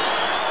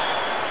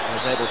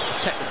was able to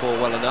protect the ball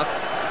well enough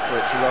for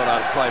it to roll out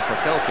of play for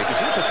a goal kick. He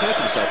seems to have hurt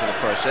himself in the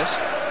process.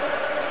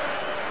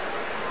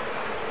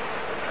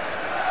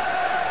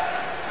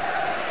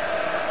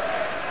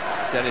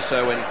 Denis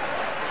Owen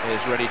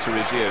is ready to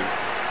resume.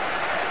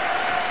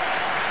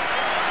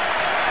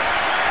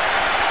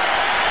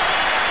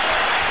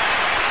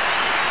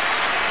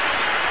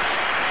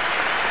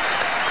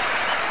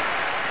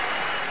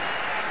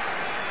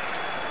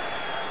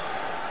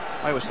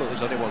 I always thought there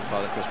was only one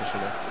Father Christmas, you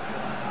know.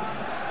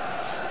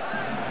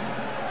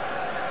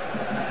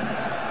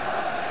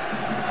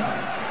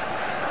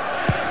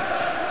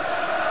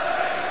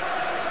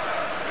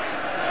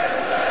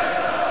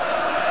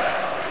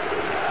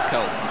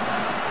 Cole.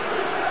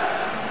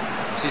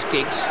 This is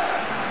Giggs.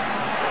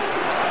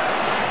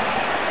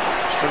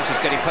 Strunz is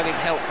getting plenty of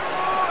help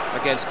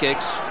against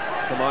Giggs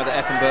from either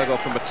Effenberg or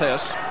from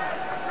Mateus.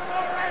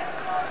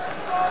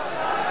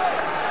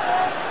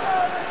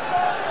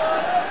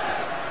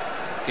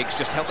 Giggs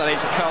just helped that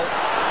into Cole.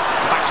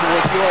 Back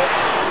towards York,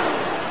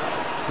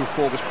 who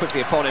forwards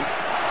quickly upon him.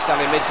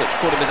 Salihamidzic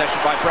caught in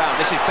possession by Brown.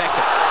 This is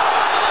Beckham.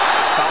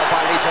 Fouled by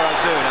Lisa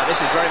Azu. Now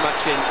this is very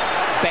much in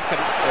Beckham,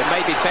 or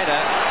maybe better,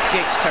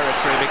 Giggs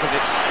territory, because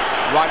it's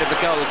right of the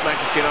goal as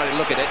Manchester United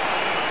look at it.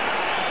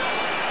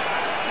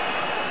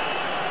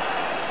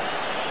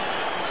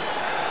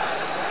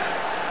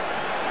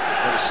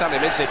 It was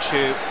Salihamidzic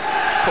who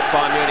put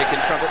Bayern Munich in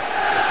trouble.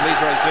 It's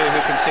Lisa Azu who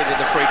conceded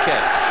the free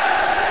kick.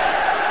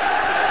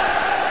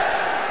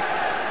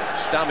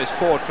 Stam is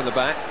forward from the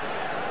back.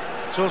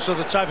 It's also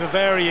the type of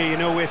area, you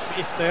know, if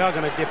they are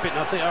going to dip it, and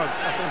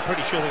I'm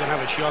pretty sure they're going to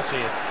have a shot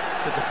here,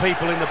 that the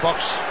people in the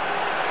box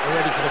are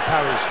ready for the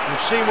parries.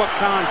 We've seen what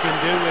Khan can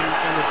do when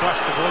we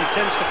blast the ball. He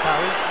tends to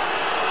parry.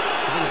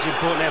 I think it's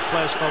important to have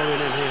players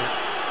following in here.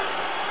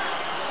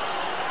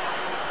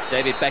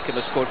 David Beckham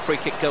has scored free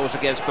kick goals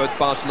against both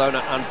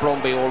Barcelona and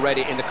Brøndby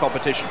already in the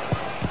competition.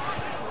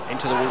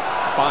 Into the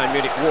Bayern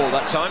Munich wall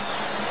that time.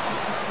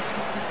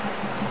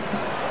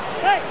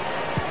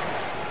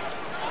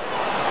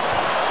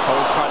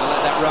 Cole trying to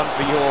let that run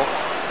for York.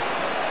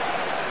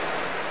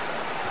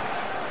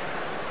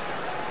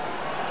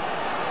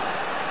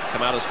 It's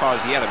come out as far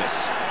as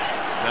Yelemis.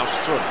 Now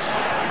Strunz.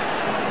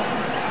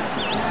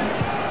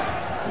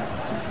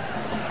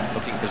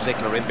 Looking for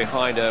Zickler in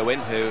behind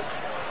Owen, who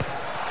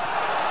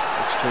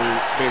looks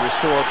to be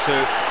restored to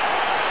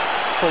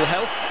full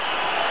health.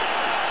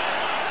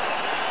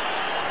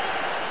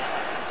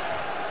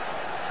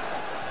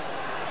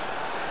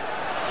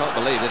 Can't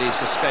believe that he's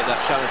escaped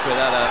that challenge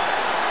without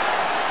a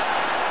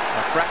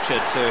fracture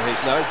to his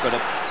nose, but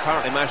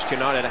apparently Manchester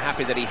United are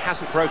happy that he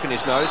hasn't broken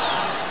his nose.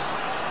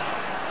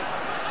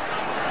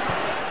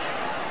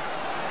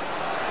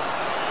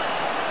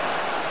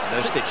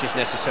 No stitches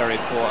necessary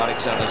for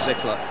Alexander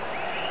Zickler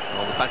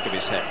on the back of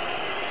his head.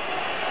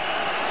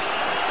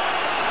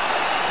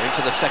 We're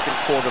into the second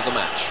quarter of the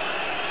match,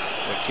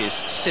 which is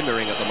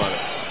simmering at the moment.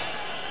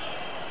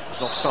 There's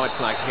an offside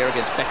flag here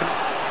against Beckham.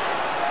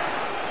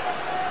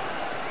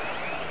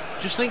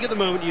 Just think at the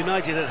moment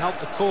United had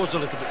helped the cause a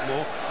little bit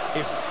more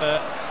if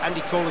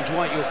Andy Cole and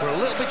Dwight York were a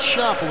little bit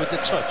sharper with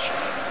the touch.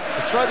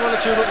 They tried one or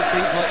two little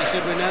things, like you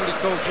said, when Andy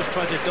Cole's just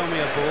tried to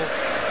dummy a ball.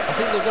 I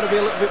think they've got to be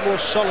a little bit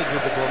more solid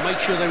with the ball, make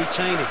sure they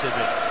retain it a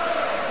bit.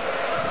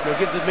 They'll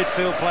give the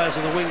midfield players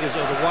and the wingers,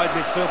 or the wide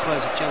midfield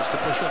players, a chance to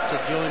push up to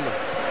join them.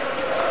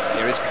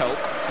 Here is Cole.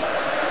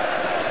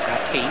 Now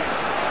Keane.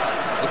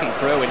 He's looking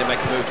for Owen to make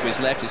a move to his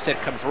left. Instead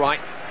comes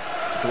right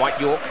to Dwight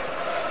York.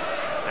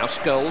 Now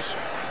Scholes.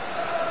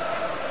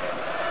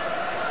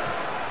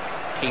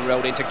 Keane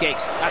rolled into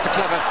Giggs. That's a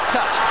clever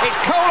touch. It's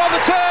Cole on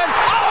the turn.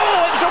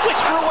 Oh, it was a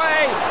whisker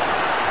away.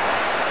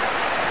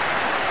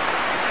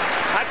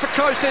 That's the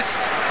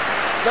closest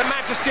that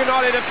Manchester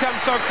United have come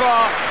so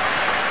far.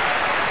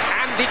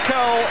 Andy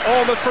Cole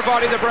almost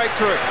providing the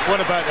breakthrough. What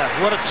about that?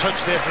 What a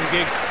touch there from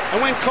Giggs. And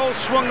when Cole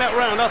swung that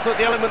round, I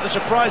thought the element of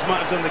surprise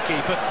might have done the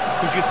keeper,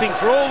 because you think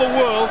for all the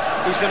world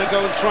he's going to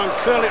go and try and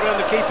curl it around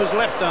the keeper's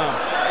left arm.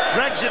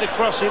 Drags it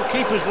across him,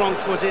 keeper's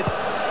wrong-footed,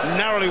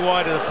 narrowly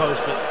wide of the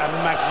post, but a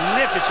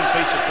magnificent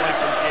piece of play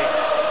from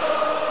Giggs.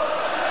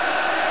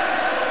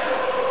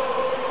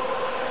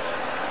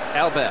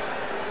 Elber.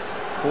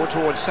 Forward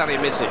towards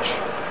Salihamidzic.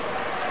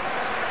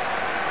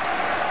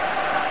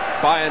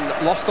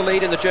 Bayern lost the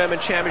lead in the German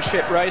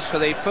championship race for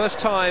the first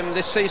time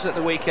this season at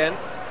the weekend,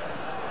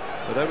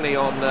 but only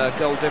on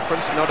goal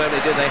difference. Not only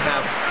do they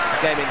have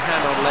a game in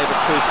hand on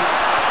Leverkusen,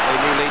 the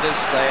new leaders,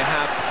 they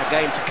have a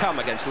game to come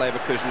against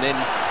Leverkusen in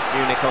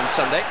Munich on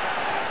Sunday.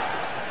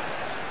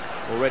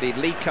 Already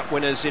League Cup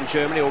winners in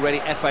Germany, already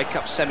FA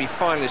Cup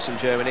semi-finalists in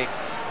Germany.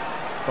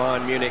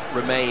 Bayern Munich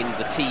remain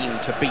the team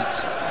to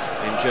beat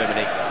in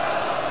Germany.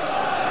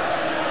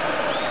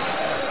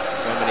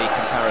 So many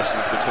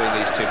comparisons between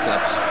these two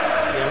clubs.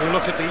 Yeah, we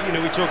look at the,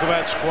 we talk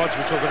about squads,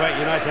 we talk about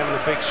United having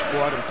a big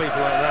squad and people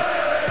like that.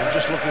 I'm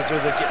just looking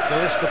through the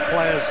list of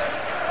players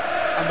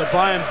and the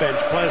Bayern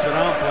bench, players that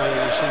aren't playing,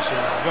 you see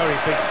some very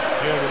big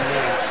German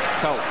names.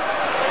 Cole,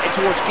 in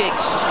towards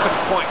Giggs, just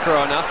couldn't quite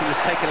grow enough. He was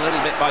taken a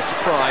little bit by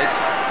surprise.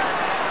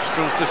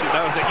 Struz doesn't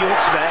know that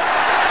York's there.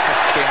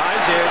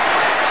 Behind you.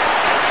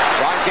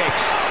 Ryan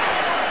Giggs.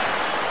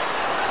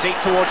 Deep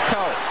towards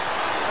Cole.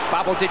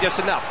 Babel did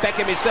just enough.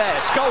 Beckham is there.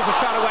 Scholes has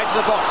found a way to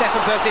the box.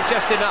 Effenberg did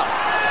just enough.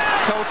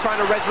 Cole trying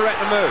to resurrect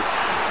the move.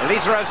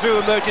 Lisa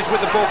Azou emerges with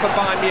the ball for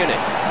Bayern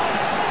Munich.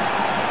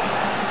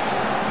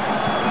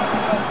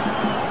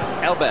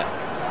 Elber.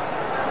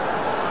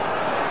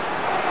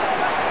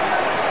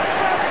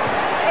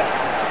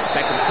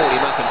 Beckham caught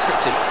him up and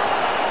tripped him.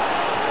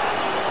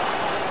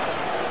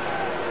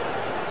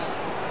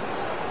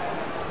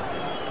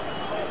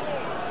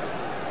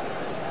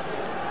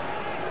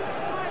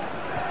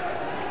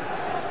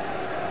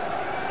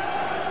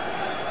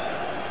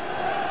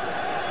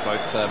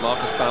 Both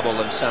Marcus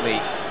Babel and Sami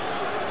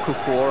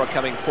Kuffour are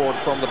coming forward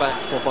from the back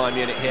for Bayern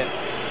Munich here.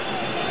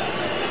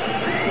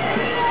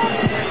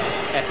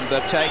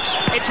 Effenberg takes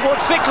it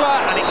towards Ziegler,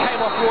 and it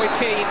came off Roy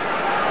Keane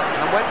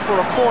and went for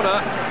a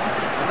corner,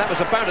 and that was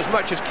about as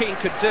much as Keane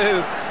could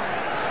do,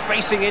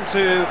 facing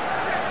into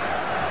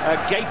a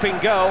gaping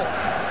goal.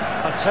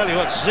 I'll tell you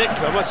what,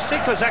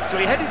 Ziegler's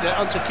actually headed that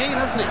onto Keane,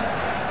 hasn't he?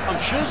 I'm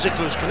sure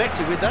Ziegler was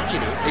connected with that,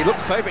 He looked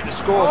favourite to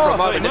score for a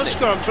moment, didn't he?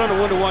 Score. I'm trying to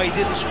wonder why he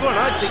didn't score, and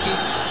I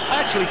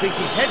actually think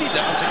he's headed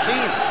that onto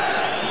Keane.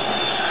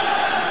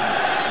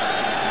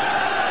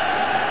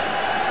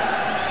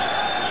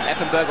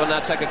 Effenberg will now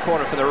take a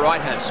corner for the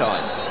right-hand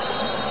side.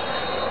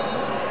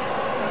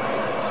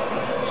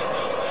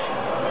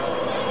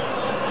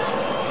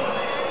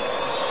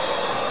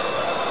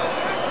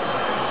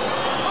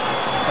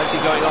 Plenty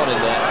going on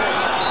in there.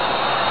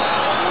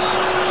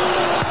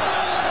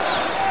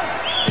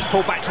 It's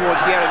pulled back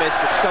towards Yeremis,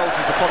 but Scholes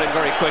is upon him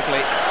very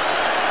quickly.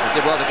 He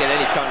did well to get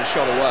any kind of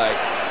shot away.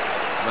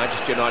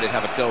 Manchester United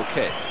have a goal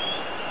kick.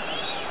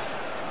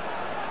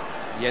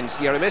 Jens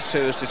Yeremis, who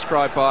is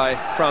described by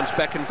Franz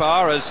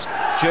Beckenbauer as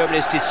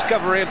Germany's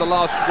discovery of the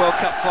last World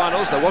Cup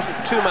finals. There wasn't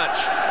too much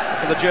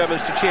for the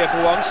Germans to cheer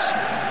for once.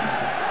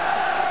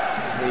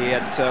 He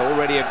had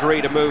already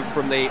agreed a move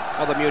from the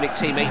other Munich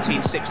team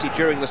 1860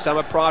 during the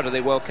summer, prior to the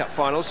World Cup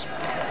finals.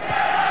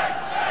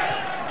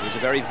 He's a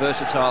very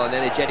versatile and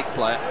energetic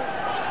player.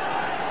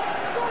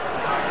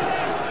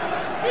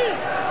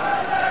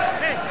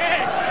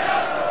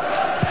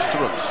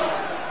 Strutz.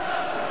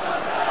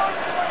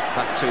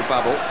 Back to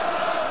Babel.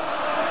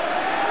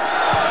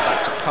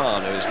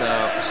 Kahn, who is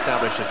now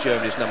established as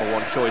Germany's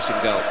 #1 choice in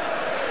goal.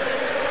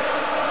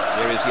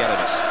 Here is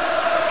Yeremis.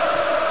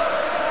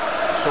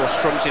 Saw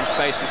Strums in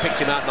space and picked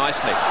him out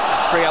nicely.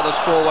 3 others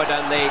forward,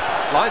 and the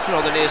linesman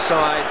on the near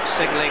side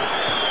signalling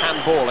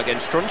handball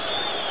against Strums.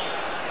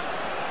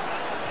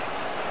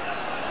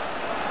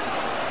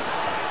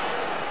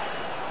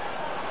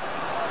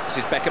 This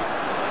is Beckham,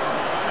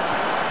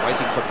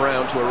 waiting for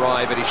Brown to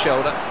arrive at his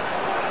shoulder.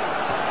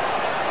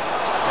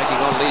 Taking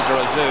on Lisa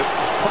Azou.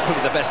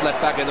 Probably the best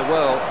left back in the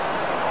world,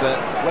 but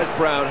Wes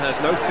Brown has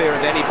no fear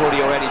of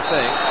anybody or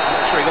anything. I'm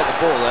not sure he got the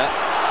ball there.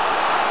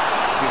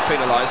 He's been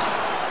penalised.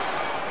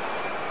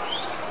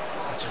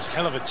 That's a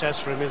hell of a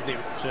test for him, isn't it,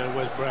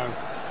 Wes Brown?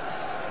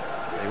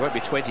 He won't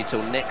be 20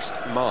 till next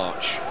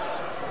March.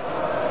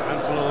 A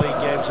handful of league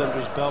games under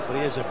his belt, but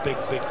he is a big,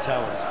 big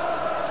talent.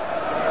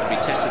 He'll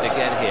be tested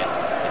again here.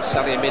 It's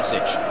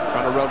Salihamidzic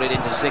trying to roll it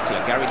into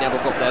Ziegler. Gary Neville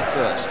got there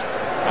first.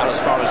 Out as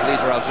far as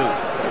Lisa Azou.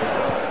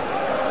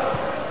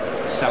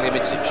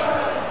 Salihamidzic.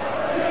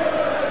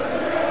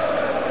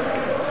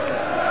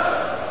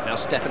 Now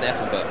Stefan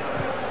Effenberg.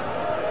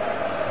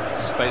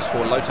 Space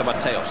for Lothar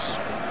Matthäus.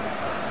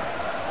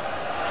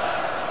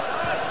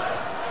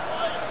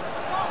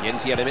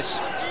 Jens Yeremis.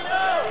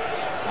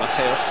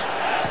 Matthäus.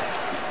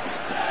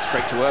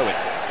 Straight to Irwin.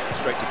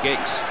 Straight to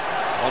Giggs.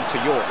 On to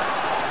York.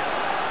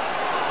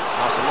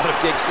 Lost a lot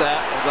of Giggs there,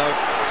 although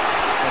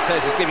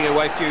Matthäus is giving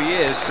away a few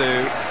years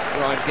to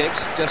Ryan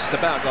Giggs. Just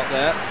about got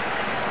there.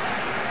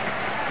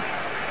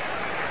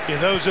 Yeah,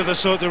 those are the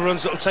sort of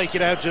runs that will take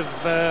it out of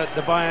the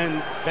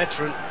Bayern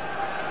veteran.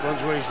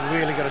 Runs where he's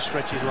really got to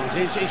stretch his lungs.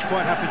 He's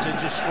quite happy to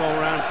just stroll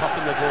around,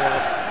 popping the ball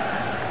off.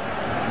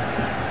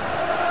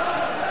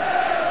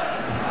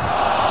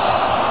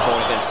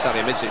 Ball against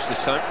Salihamidzic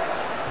this time.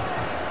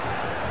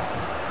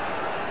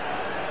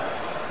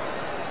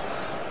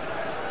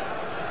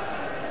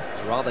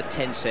 There's a rather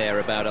tense air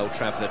about Old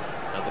Trafford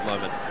at the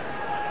moment.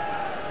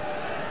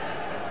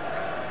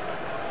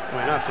 I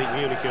mean, I think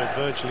Munich are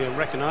virtually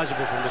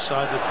unrecognisable from the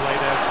side that played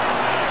out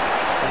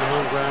on the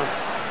home ground.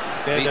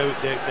 They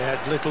had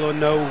little or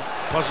no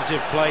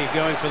positive play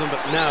going for them,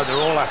 but now they're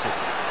all at it.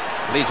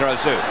 Lisa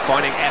Azu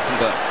finding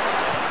Effenberg.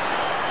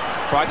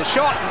 Tried the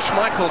shot, and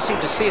Schmeichel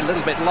seemed to see it a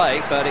little bit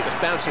late, but it was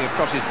bouncing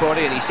across his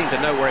body, and he seemed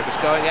to know where it was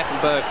going.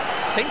 Effenberg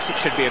thinks it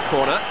should be a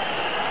corner.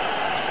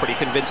 It's pretty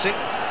convincing.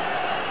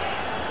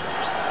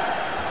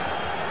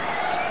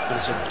 But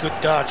it's a good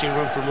darting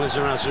run from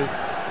Lisa Azu.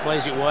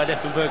 Plays it wide,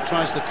 Effenberg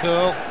tries the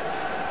curl.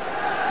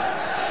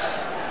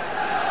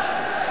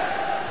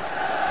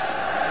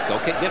 Goal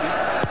kick given.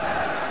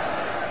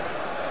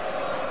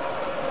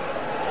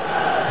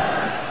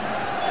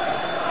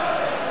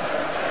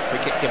 Free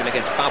kick given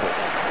against Babel.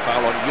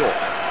 Foul on York.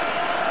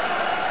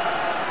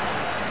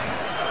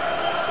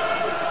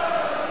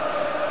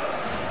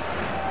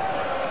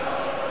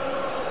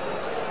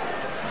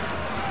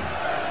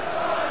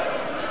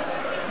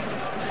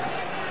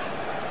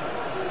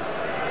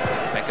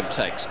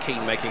 Takes.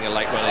 Keane making a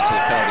late run into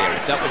the penalty area.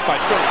 Dealt with by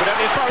Strunz, but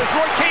only as far as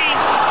Roy Keane.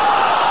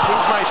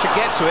 Strunz managed to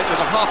get to it. There was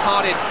a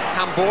half-hearted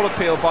handball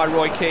appeal by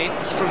Roy Keane.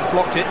 Strunz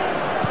blocked it.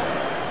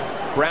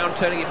 Brown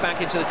turning it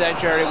back into the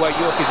danger area where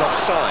York is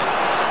offside.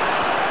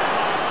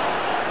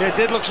 Yeah, it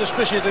did look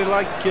suspiciously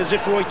like as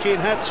if Roy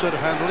Keane had sort of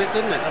handled it,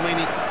 didn't it? I mean,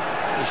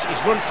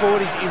 he's run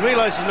forward, he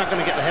realises he's not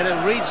going to get the header,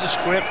 reads the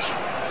script.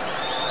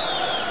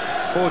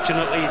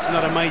 Fortunately, it's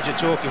not a major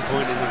talking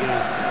point in the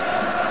game.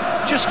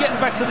 Just getting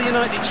back to the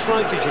United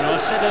strikers, you know,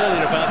 I said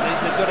earlier about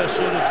they've got to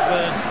sort of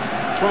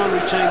try and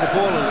retain the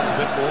ball a little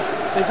bit more.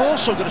 They've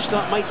also got to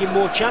start making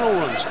more channel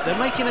runs. They're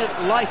making it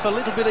life a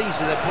little bit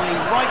easier. They're playing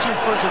right in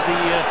front of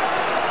the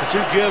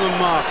two German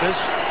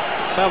markers,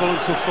 Babel and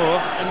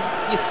Kufur, and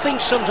you think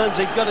sometimes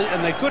they've got it,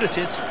 and they're good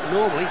at it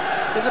normally,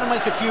 they've got to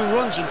make a few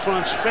runs and try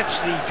and stretch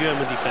the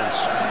German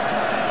defence.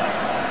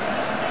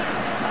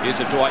 Here's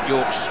a Dwight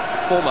York's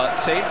former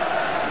team.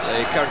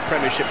 The current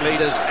Premiership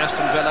leaders,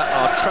 Aston Villa,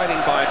 are trailing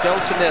by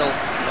 1-0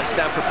 at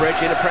Stamford Bridge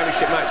in a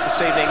Premiership match this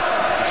evening.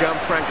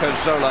 Gianfranco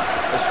Zola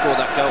has scored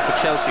that goal for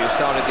Chelsea, who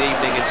started the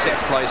evening in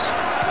 6th place,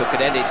 but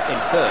could end it in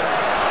 3rd.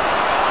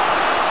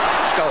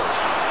 Scholes.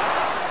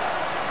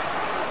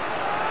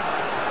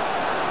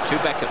 To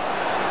Beckham.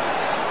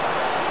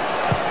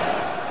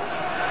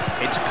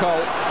 Into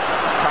Cole,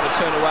 trying to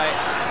turn away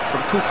from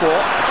Kufur,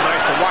 who's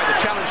managed to wide the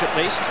challenge at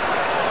least.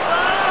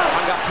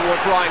 Hung up towards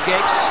Ryan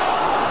Giggs.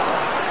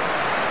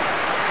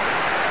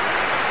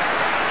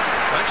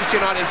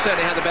 Manchester United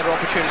certainly had the better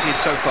opportunities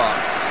so far.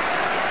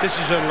 This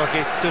is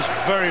unlucky. Does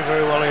very,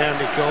 very well in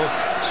Andy Cole.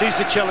 Sees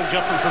the challenge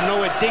off and from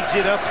nowhere digs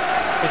it up.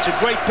 It's a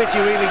great pity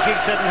really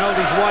Giggs hadn't held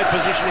his wide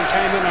position and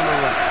came in on a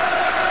run.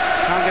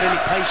 Can't get any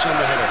pace on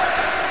the header.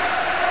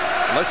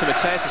 Lothar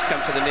Matthäus has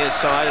come to the near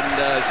side and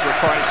is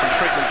requiring some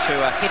treatment to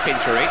a hip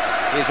injury.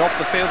 He is off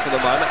the field for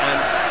the moment and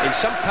in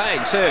some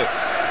pain too.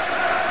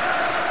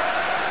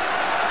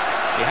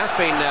 He has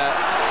been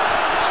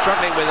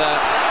struggling with a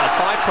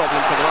thigh problem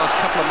for the last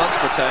couple of months,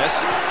 Matthäus.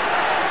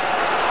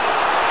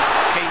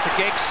 Keane to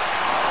Giggs.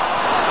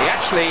 He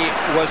actually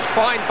was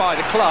fined by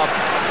the club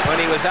when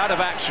he was out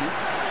of action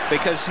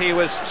because he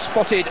was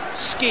spotted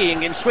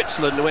skiing in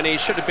Switzerland when he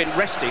should have been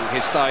resting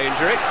his thigh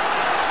injury.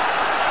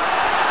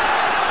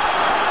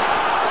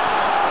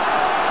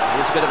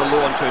 He's a bit of a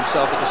law unto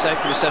himself, but the same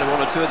can be said of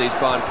one or two of these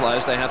Bayern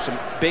players. They have some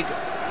big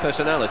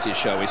personalities,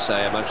 shall we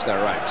say, amongst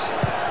their ranks.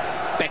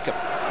 Beckham.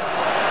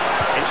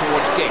 In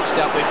towards Giggs,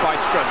 dealt with by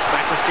Strunz.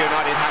 Manchester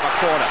United have a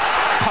corner,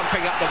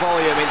 pumping up the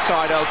volume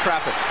inside Old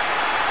Trafford.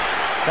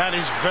 That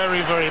is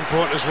very, very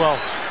important as well.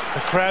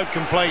 The crowd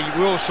can play.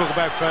 We always talk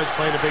about crowds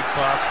playing a big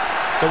part.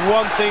 The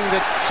one thing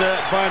that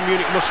Bayern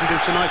Munich mustn't do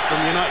tonight from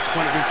United's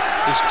point of view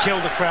is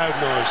kill the crowd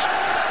noise.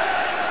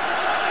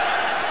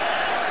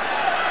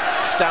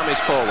 Stam is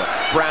forward,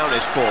 Brown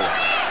is forward.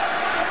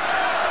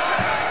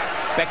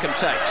 Beckham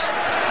takes.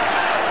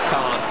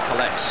 Khan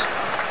collects.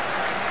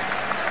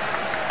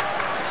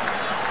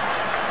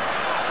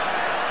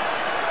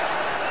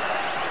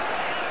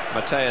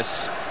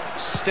 Matthäus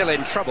still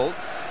in trouble.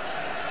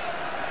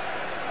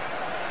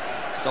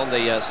 Just on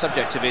the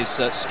subject of his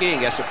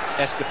skiing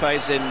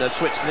escapades in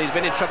Switzerland, he's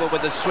been in trouble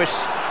with the Swiss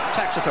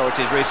tax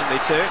authorities recently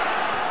too,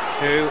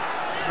 who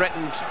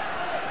threatened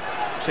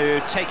to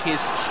take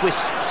his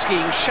Swiss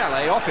skiing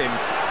chalet off him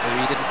if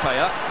he didn't pay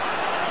up.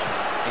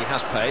 He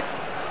has paid.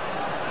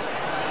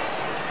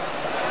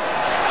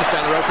 Just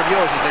down the road from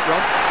yours, isn't it,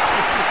 Ron?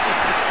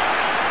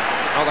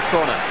 Oh, the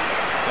corner.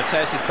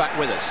 Matthäus is back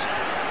with us.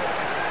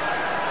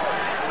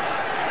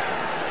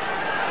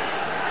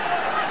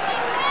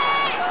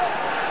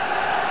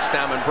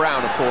 Stam and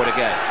Brown are forward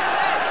again.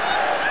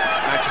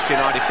 Manchester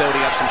United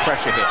building up some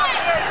pressure here.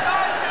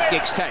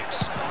 Giggs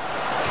takes.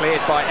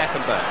 Cleared by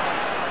Effenberg.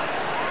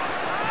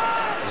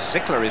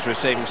 Zickler is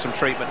receiving some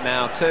treatment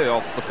now too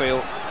off the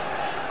field.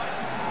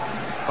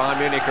 Bayern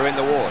Munich are in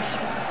the wars.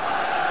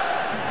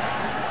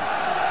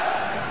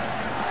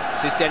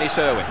 This is Dennis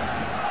Irwin.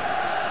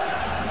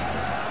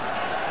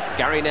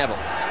 Gary Neville.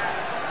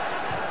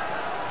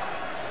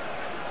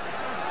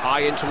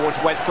 High in towards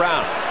Wes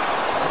Brown.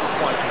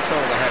 Quite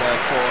control the header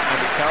for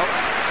Andy Cole.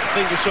 I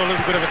think you saw a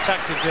little bit of a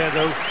tactic there,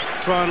 though.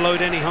 Try and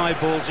load any high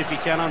balls if you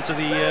can onto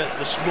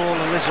the small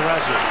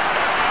Lizarazu.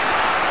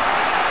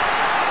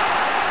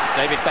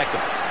 David Beckham.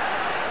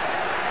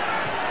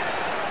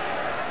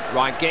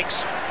 Ryan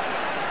Giggs.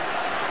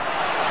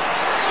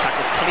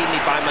 Tackled cleanly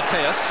by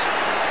Mateus.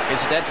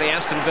 Incidentally,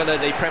 Aston Villa,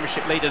 the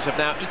Premiership leaders, have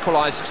now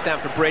equalised at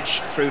Stamford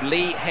Bridge through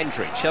Lee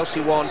Hendry.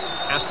 Chelsea 1,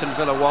 Aston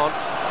Villa 1.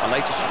 A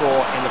later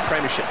score in the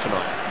Premiership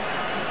tonight.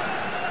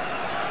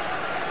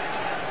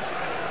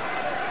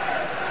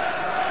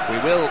 We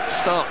will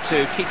start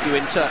to keep you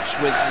in touch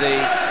with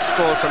the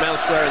scores from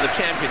elsewhere in the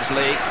Champions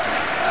League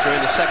during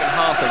the second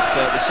half of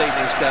this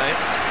evening's game.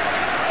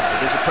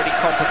 It is a pretty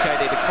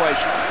complicated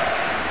equation,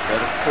 but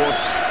of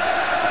course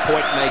a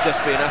point may just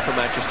be enough for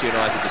Manchester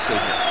United this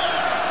evening.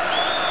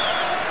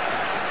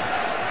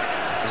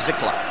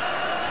 Zickler,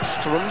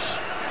 Strums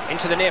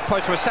into the near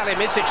post where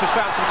Salihamidzic has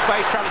found some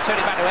space, trying to turn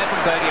it back to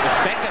Effenberg. It was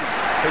Beckham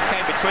who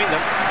came between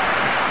them.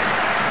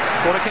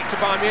 Corner kick to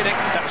Bayern Munich.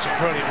 That was a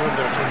brilliant run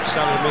there from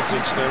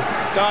Salihamidzic, though.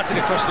 Darted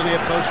across the near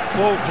post,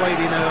 ball played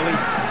in early,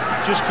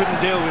 just couldn't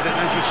deal with it.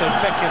 And as you said,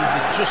 Beckham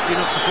did just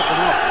enough to put them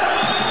off.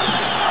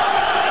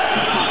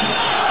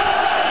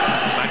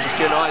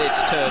 Manchester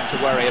United's turn to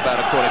worry about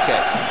a corner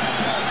kick.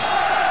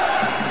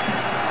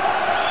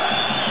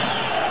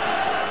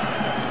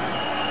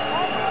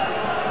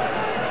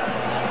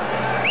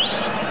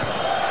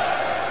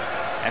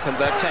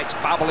 Effenberg takes,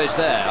 Babel is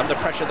there, under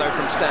pressure though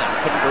from Stam,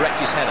 couldn't direct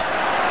his header.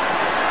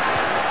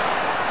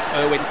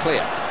 Irwin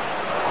clear.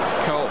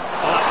 Cole,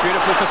 oh that's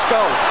beautiful for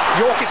Scholes.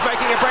 York is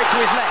making a break to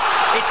his left.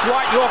 It's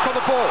Dwight York on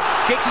the ball.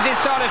 Giggs is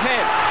inside of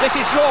him. This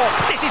is York,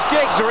 this is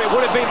Giggs, or it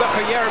would have been but for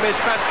Jeremy's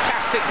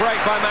fantastic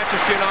break by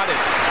Manchester United.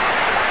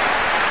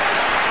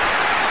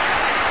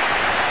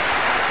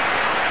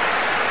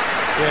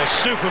 Yeah,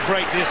 super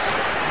break this.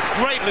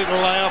 Great little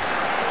layoff.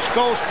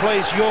 Scholes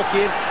plays York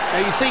in.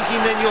 Now you're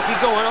thinking then York, you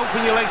go on,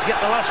 open your legs, get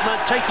the last man,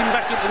 take him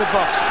back into the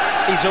box.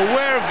 He's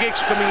aware of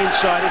Giggs coming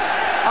inside him.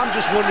 I'm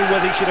just wondering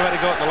whether he should have had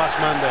a go at the last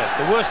man there.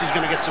 The worst he's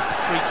going to get is a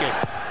free kick.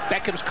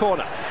 Beckham's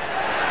corner.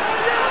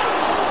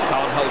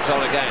 Khan holds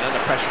on again under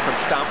pressure from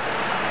Stump.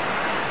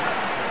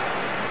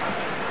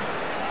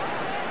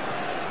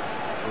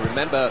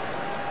 Remember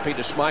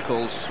Peter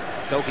Schmeichel's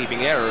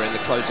goalkeeping error in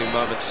the closing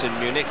moments in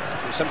Munich.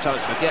 We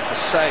sometimes forget the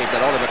save that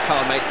Oliver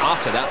Kahn made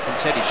after that from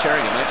Teddy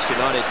Sheringham. Manchester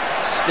United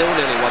still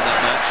nearly won that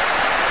match.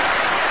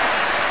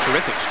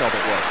 Terrific stop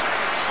it was.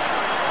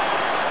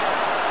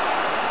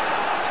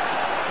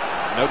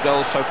 No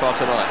goals so far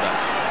tonight, though.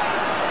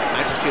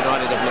 Manchester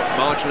United have looked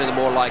marginally the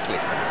more likely.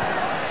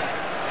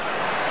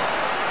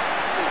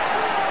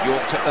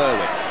 York to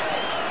Irwin.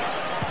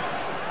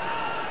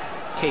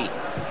 Keane.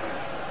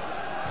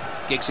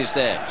 Giggs is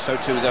there, so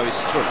too though is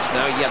Strunz.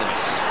 Now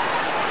Yelemis.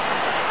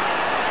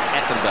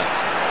 Effenberg.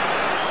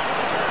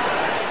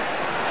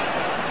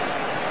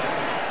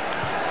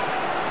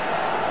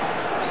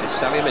 This is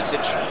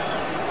Salihamidzic.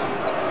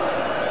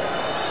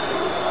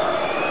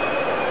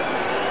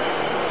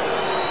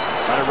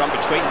 Trying to run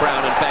between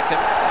Brown and Beckham.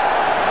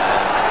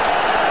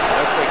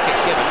 No free kick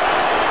given.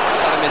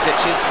 Salihamidzic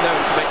is known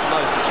to make the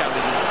most of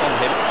challenges on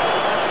him.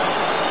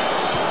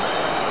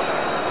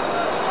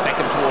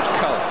 Beckham towards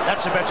Cole.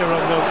 That's a better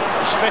run though.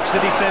 He's stretched the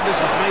defenders,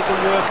 he's made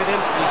them work at him,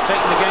 he's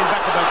taken the game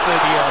back about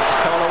 30 yards.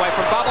 Cole away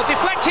from Babel,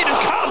 deflected, and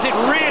Cole did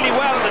really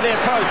well at the near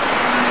post.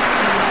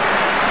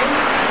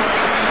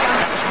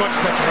 That was much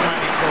better from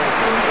Andy Cole.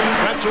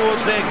 Ran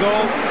towards their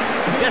goal,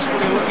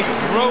 desperately looking,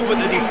 drove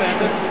at the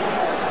defender.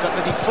 Got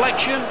the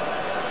deflection.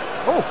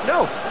 Oh,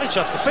 no. It's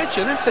off the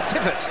pitch, isn't it? It's a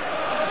divot.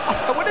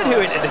 I wondered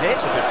who it had hit.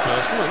 It's a bit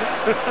personal, isn't it?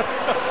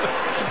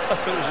 I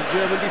thought it was a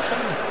German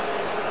defender.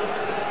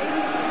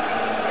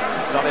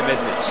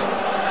 Salihamidzic.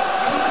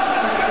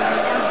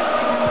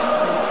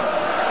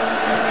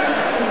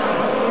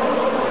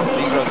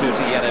 Lizarazu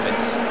to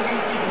Yelemis.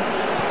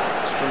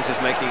 Strunz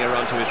is making a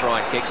run to his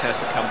right. Giggs has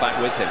to come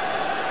back with him.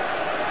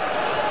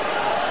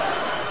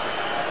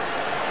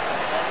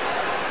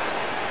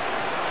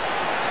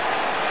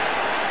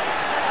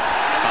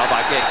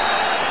 By Giggs.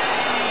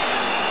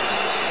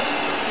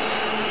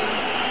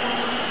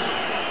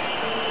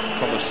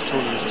 Thomas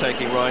Strunz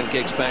taking Ryan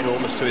Giggs back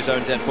almost to his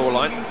own dead ball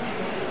line.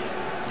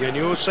 Yeah, and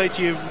you always say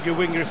to your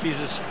winger, if he's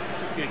as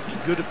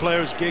good a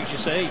player as Giggs, you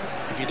say, hey,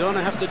 if you don't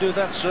have to do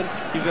that, son,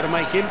 you've got to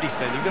make him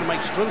defend. You've got to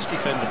make Strunz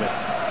defend a bit.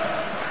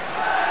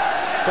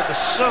 But there's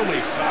so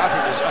many, I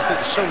think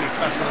there's so many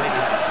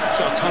fascinating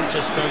sort of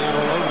contests going on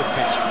all over the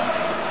pitch.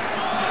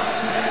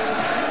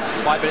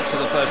 5 minutes of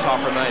the first half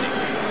remaining.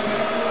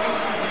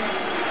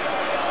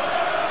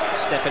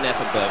 Stefan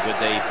Effenberg with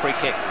the free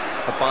kick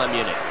for Bayern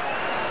Munich.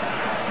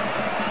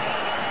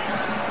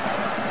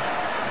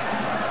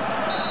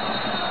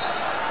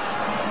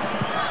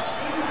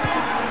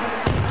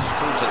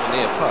 Strunz at the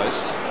near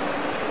post.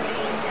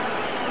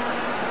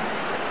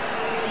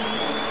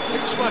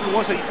 Schmeichel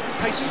was a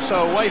pace or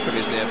so away from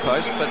his near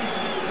post, but I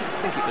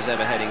think it was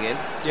ever heading in.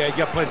 Yeah, he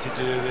got plenty to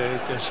do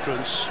there,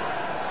 Strunz.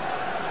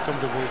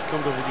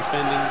 comfortable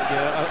defending.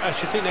 I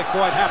should think they're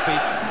quite happy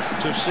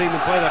to have seen them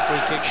play that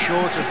free kick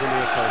short of the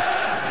near post.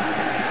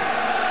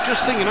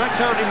 Just thinking, I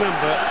can't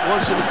remember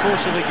once in the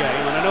course of a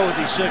game, and I know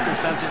the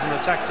circumstances and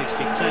the tactics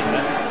dictate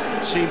that,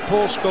 seeing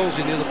Paul Scholes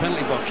in the other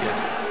penalty box yet,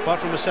 apart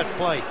from a set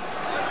play.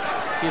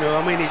 You know,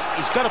 I mean,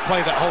 he's got to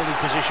play that holding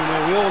position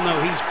where we all know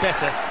he's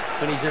better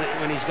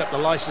when he's got the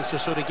licence to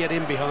sort of get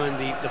in behind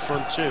the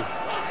front two.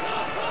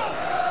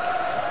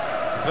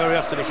 Very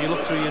often, if you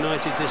look through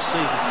United this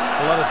season,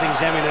 a lot of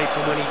things emanate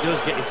from when he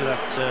does get into that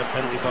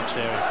penalty box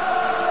area.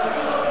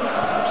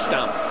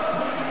 Stump.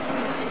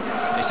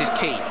 This is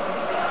Keane.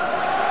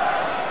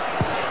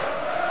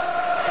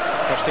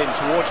 Crossed in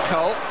towards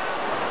Cole.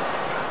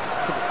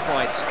 Couldn't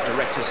quite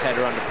direct his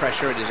header under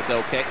pressure. It is a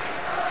goal kick.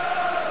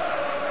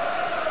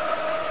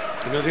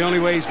 You know, the only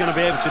way he's going to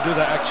be able to do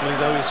that, actually,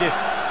 though, is if,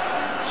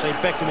 say,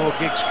 Beckham or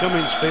Giggs come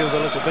in field a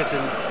little bit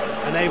and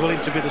enable him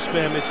to be the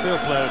spare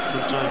midfield player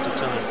from time to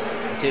time.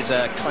 It is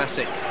a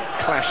classic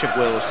clash of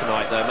wills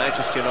tonight, though.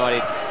 Manchester United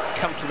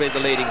comfortably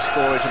the leading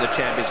scorers in the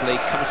Champions League,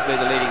 comfortably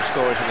the leading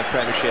scorers in the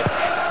Premiership.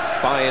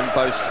 Bayern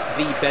boast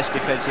the best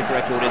defensive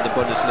record in the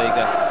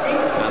Bundesliga.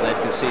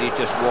 They've conceded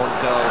just 1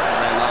 goal in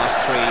their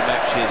last 3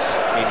 matches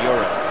in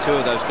Europe. 2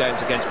 of those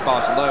games against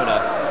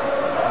Barcelona,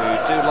 who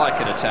do like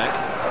an attack.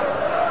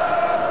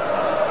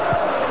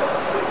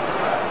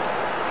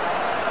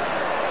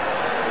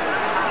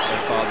 So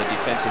far, the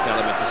defensive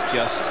element has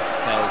just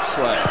held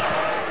sway.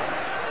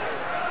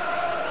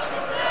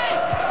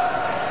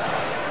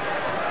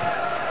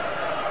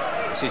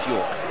 This is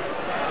York.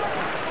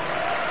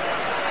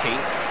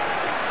 Keane.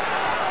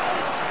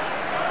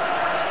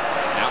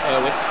 Now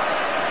Irwin.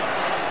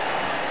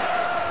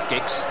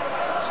 Giggs.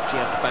 Just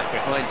jumped back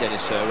behind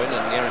Dennis Irwin,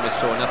 and Jeremy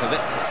saw enough of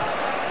it.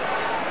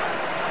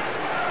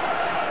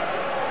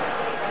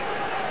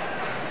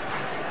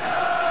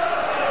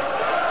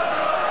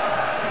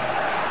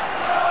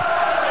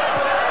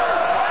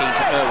 Keane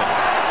to Irwin.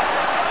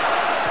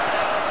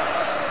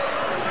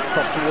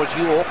 Cross towards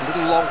York, a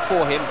little long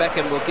for him.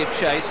 Beckham will give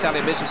chase.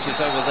 Salihamidzic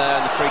is over there,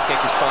 and the free kick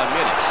is Bayern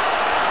Munich.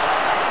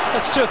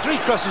 That's 2 or 3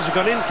 crosses have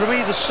gone in from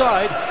either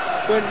side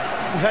when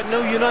we've had no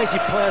United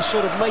players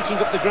sort of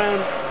making up the ground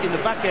in the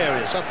back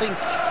areas. I think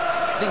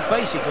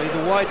basically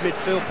the wide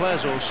midfield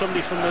players or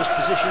somebody from those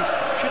positions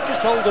should just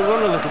hold the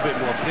run a little bit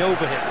more for the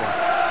overhit one.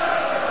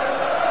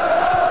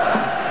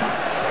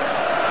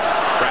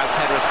 Brown's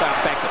header has found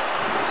Beckham.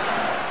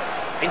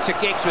 Into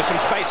Giggs with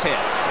some space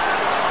here.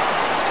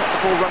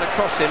 Ball run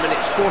across him, and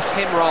it's forced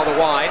him rather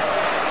wide.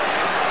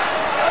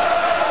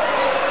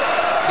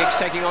 Giggs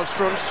taking on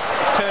Strunz,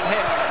 turn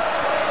him.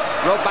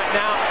 Rolled back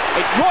now,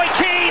 it's Roy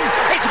Keane,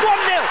 it's 1-0!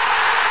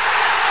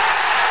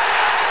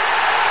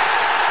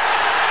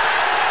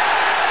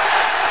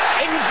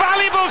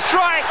 Invaluable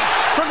strike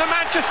from the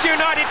Manchester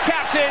United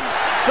captain.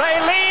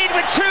 They lead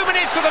with 2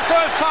 minutes of the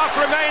first half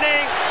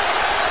remaining,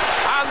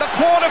 and the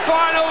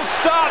quarter-finals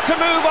start to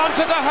move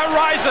onto the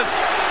horizon.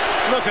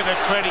 Look at the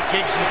credit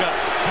Giggs has got.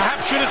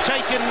 Perhaps should have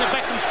taken the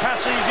Beckham's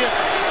pass easier.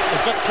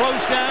 Has got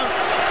closed down.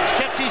 He's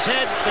kept his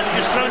head instead of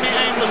just throwing it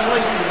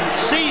aimlessly.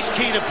 Sees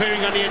Keane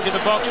appearing on the edge of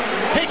the box.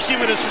 Picks him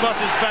with a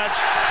spotter's badge.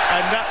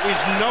 And that is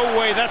no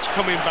way that's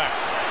coming back.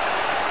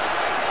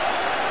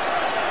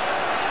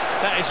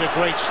 That is a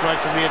great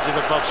strike from the edge of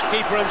the box.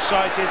 Keeper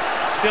unsighted.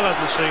 Still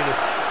hasn't seen it.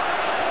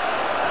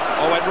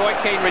 Well, when Roy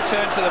Keane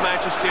returned to the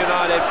Manchester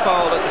United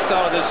fold at the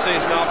start of this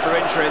season after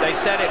injury, they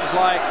said it was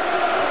like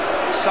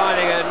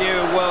signing a new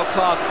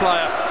world-class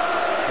player.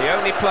 He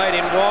only played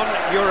in 1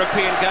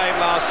 European game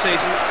last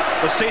season.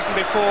 The season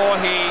before,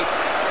 he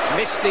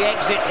missed the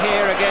exit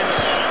here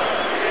against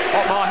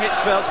Ottmar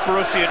Hitzfeld's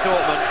Borussia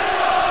Dortmund,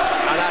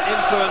 and that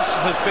influence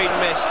has been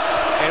missed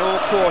in all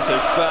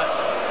quarters. But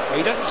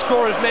he doesn't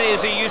score as many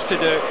as he used to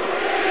do,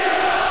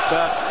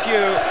 but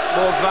few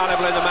more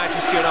valuable in the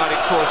Manchester United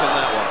cause than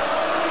that one.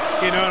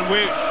 You know,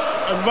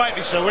 and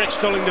rightly so, we're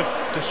extolling the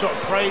sort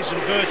of praise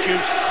and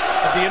virtues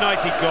of the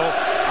United goal.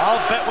 I'll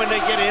bet when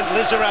they get in,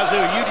 Lizarazu,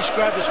 who you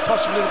described as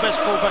possibly the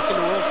best fullback in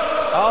the world,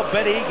 I'll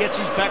bet he gets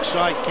his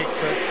backside kick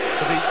for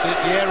the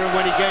error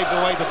when he gave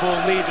away the ball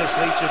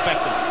needlessly to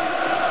Beckham.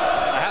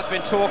 There has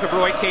been talk of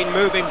Roy Keane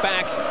moving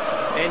back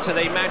into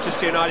the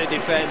Manchester United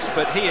defence,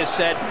 but he has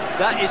said,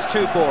 that is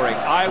too boring.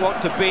 I want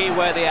to be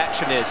where the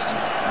action is.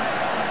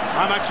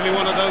 I'm actually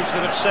one of those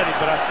that have said it,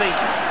 but I think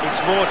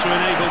it's more to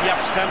enable Jaap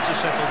Stam to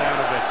settle down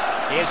a bit.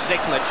 Here's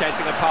Ziegler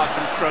chasing a pass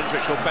from Strunz,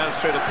 which will bounce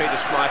through to Peter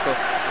Schmeichel.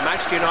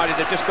 Manchester United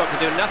have just got to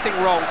do nothing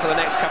wrong for the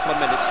next couple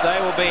of minutes. They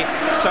will be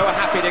so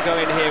happy to go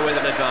in here with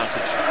an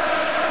advantage.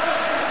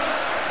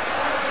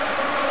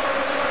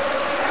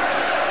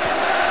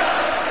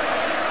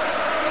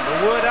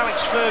 The word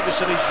Alex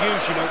Ferguson has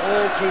used, you know,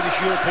 all through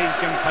this European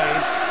campaign,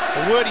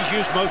 the word he's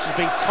used most has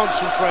been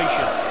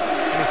concentration.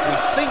 And if we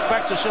think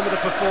back to some of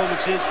the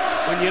performances,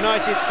 when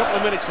United, a couple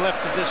of minutes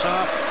left of this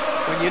half,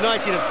 when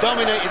United have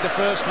dominated the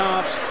first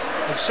halves,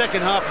 and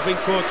second half have been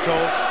caught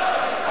cold,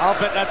 I'll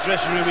bet that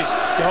dressing room is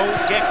don't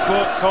get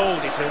caught cold.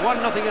 If they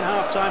want nothing at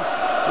half-time,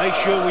 make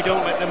sure we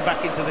don't let them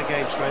back into the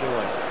game straight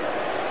away.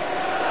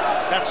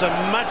 That's a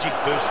magic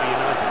boost for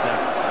United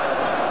there.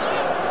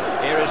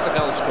 Here is the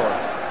goal scorer.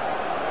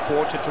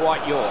 Forward to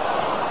Dwight York.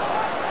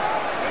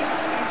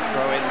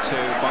 Throw into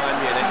Bayern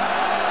Munich.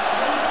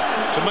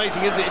 It's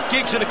amazing, isn't it? If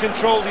Giggs had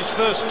controlled his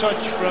first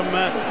touch from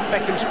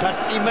Beckham's pass,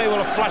 he may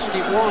well have flashed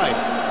it wide.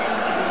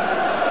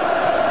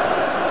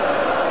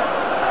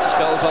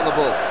 Scholes on the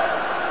ball.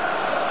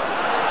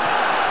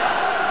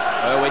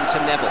 Owen to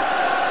Neville.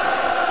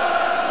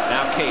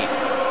 Now Keane.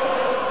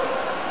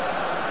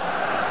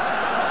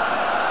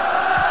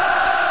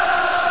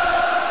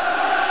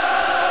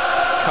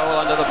 Cole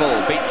under the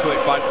ball, beat to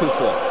it by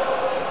Kufor.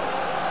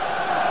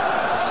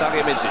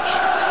 Salihamidzic.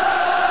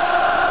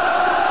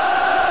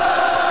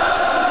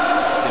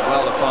 Did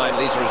well to find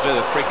Lisa Rizou.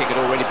 The free kick had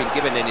already been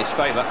given in his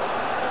favour.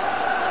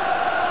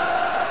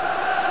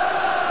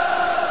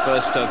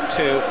 First of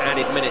 2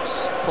 added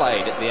minutes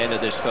played at the end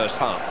of this first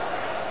half.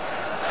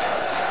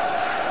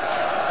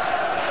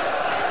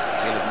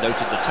 You'll have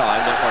noted the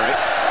time, don't worry.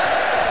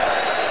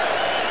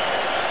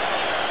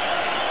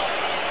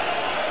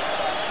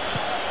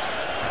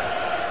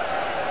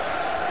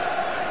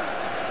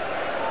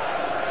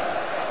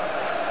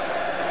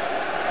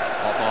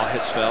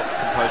 Hitzfeld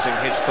composing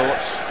his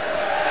thoughts.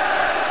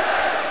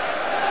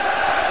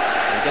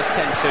 He does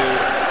tend to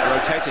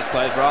rotate his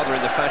players rather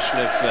in the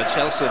fashion of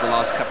Chelsea the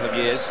last couple of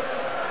years.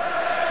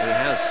 He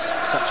has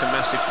such a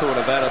massive pool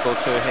available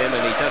to him,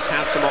 and he does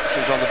have some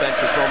options on the bench,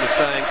 as Ron was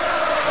saying.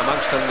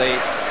 Amongst them the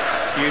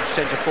huge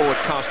centre-forward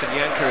Carsten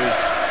Janker,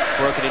 who's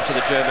broken into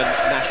the German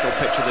national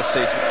picture this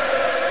season.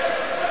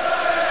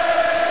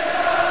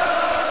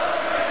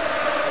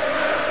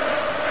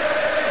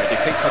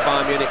 Think for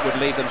Bayern Munich would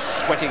leave them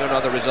sweating on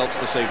other results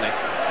this evening.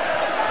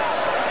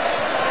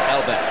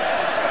 Elbeck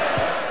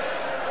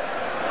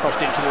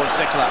crossed in towards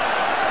Zickler.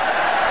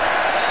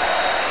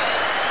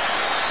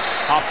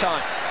 Half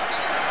time.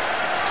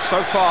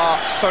 So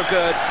far, so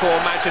good for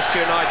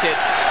Manchester United.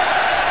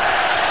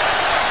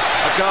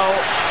 A goal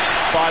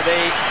by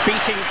the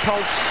beating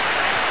pulse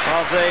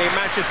of the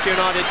Manchester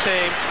United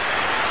team.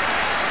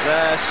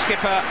 The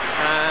skipper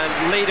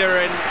and leader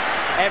in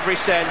every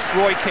sense,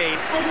 Roy Keane,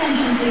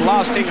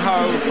 blasting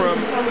home from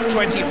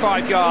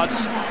 25 yards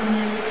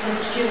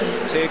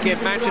to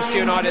give Manchester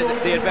United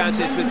the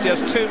advantage with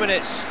just 2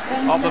 minutes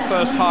of the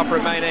first half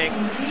remaining.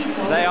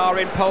 They are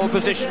in pole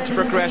position to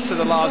progress to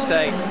the last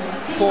 8,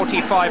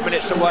 45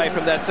 minutes away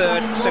from their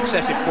 3rd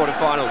successive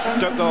quarter-finals.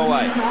 Don't go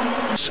away.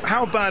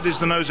 How bad is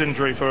the nose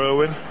injury for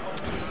Owen?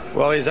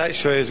 Well, he's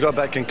got a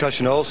bit of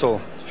concussion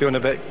also, feeling a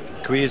bit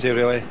queasy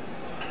really,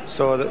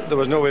 so there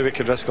was no way we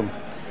could risk him.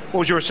 What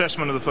was your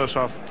assessment of the first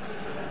half?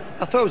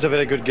 I thought it was a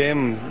very good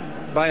game.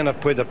 Bayern have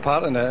played their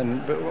part in it,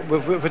 and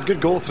we've had good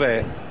goal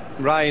threat.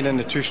 Ryan and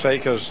the 2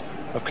 strikers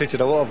have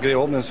created a lot of great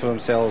openings for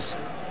themselves.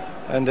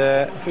 And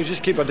if we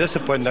just keep our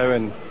discipline now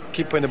and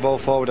keep putting the ball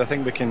forward, I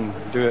think we can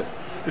do it.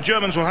 The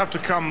Germans will have to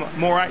come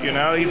more at you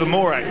now, even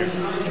more at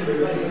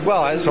you.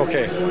 Well, it's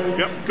okay.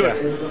 Yep, good.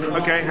 Yeah.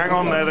 Okay, hang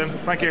on there then.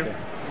 Thank you.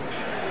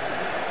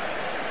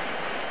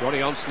 Ronnie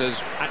Johnson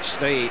has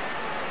actually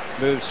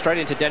moved straight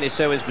into Dennis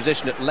Irwin's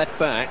position at left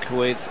back,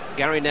 with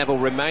Gary Neville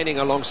remaining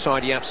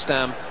alongside Jaap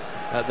Stam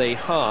at the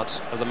heart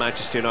of the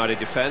Manchester United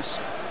defence.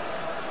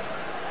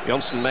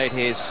 Johnson made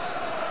his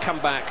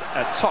comeback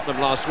at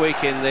Tottenham last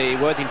week in the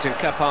Worthington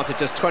Cup after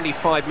just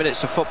 25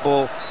 minutes of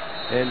football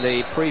in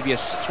the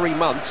previous 3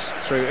 months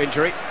through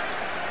injury.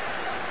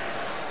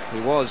 He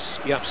was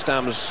Jaap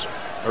Stam's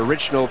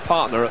original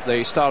partner at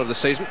the start of the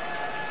season,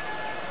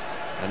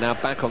 and now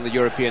back on the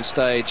European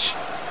stage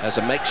as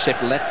a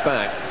makeshift left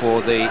back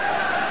for the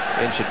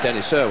injured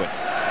Dennis Irwin.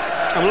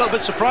 I'm a little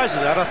bit surprised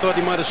at that. I thought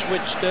he might have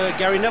switched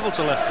Gary Neville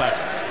to left back,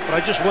 but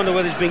I just wonder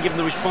whether he's been given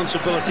the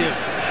responsibility of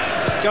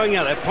going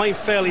out there, playing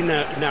fairly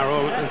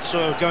narrow, and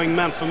sort of going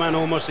man for man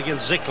almost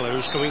against Zickler,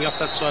 who's coming off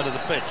that side of the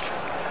pitch.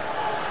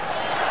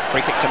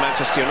 Free kick to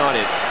Manchester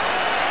United.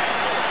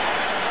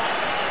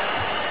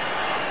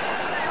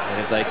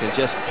 And if they can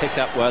just pick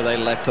up where they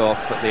left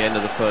off at the end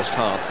of the first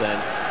half, then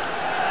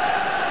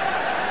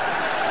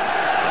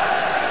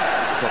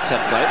it's not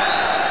template.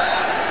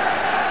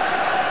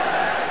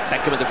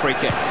 Beckham with the free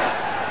kick.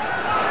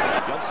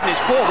 Johnson is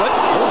forward,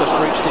 almost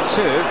reached it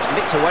too,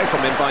 nicked away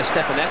from him by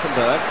Stefan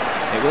Effenberg.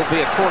 It will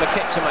be a corner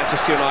kick to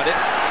Manchester United.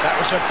 That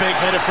was a big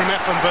header from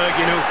Effenberg,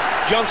 you know.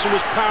 Johnson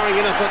was powering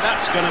in. I thought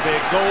that's going to be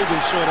a golden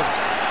sort of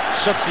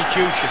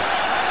substitution.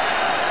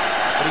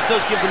 But he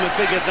does give them a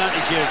big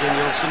advantage here again,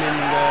 Johnson, in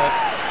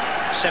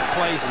set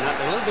plays and that.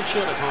 They're a little bit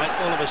short of height.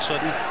 All of a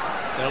sudden,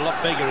 they're a lot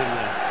bigger in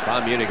there.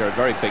 Bayern Munich are a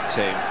very big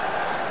team.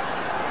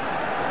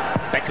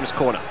 Beckham's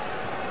corner.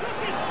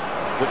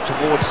 Whipped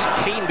towards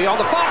Keane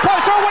beyond the far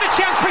post. Oh, what a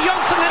chance for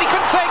Johnson, and he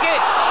couldn't take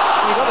it.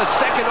 He got a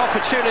second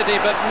opportunity,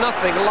 but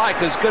nothing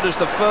like as good as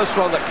the first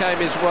one that came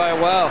his way.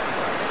 Well,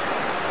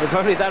 if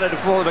only that had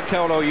fallen to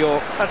Colo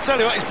York. I tell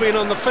you what, he's been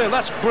on the field.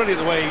 That's brilliant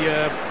the way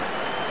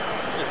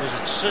there's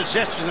a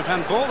suggestion of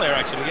handball there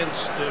actually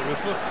against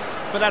Rufu,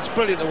 but that's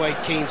brilliant the way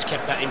Keane's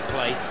kept that in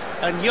play.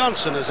 And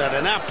Johnson has had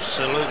an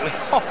absolutely,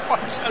 I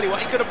tell you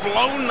what, he could have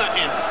blown that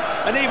in.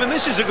 And even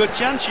this is a good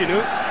chance, you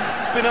know.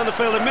 been on the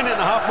field a minute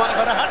and a half, might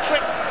have had a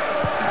hat-trick.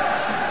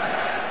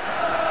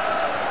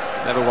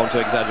 Never want to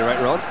exaggerate,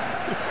 Ron.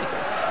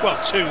 Well,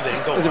 2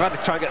 then, go on. They've had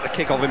to try and get the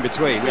kick off in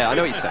between. Yeah, I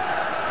know what you're saying.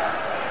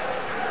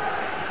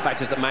 The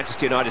fact is that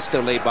Manchester United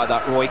still lead by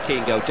that Roy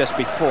Keane goal just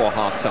before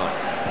half-time.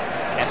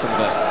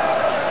 Effenberg.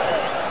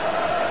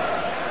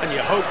 And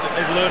you hope that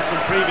they've learned from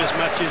previous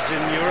matches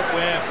in Europe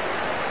where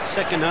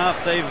second half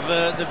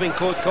they've been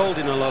caught cold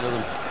in a lot of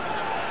them.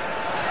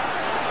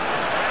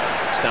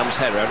 Stam's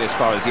header only as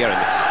far as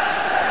Yeremis.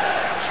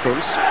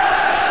 Strunz.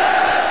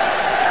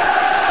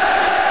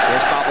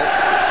 Here's Babel.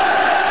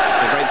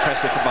 They're very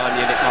impressive for Bayern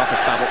Munich, Marcus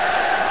Babel.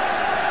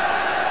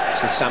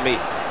 This is Sami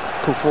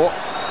Kufur.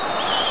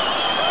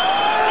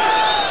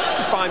 This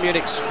is Bayern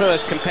Munich's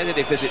first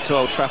competitive visit to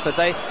Old Trafford.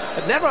 They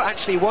had never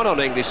actually won on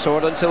English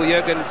soil until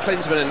Jurgen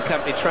Klinsmann and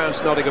company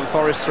trounced Nottingham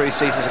Forest 3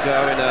 seasons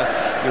ago in a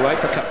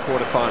UEFA Cup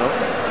quarter-final.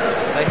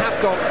 They have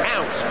gone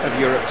out of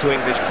Europe to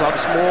English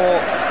clubs more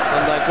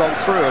than they've gone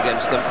through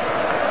against them.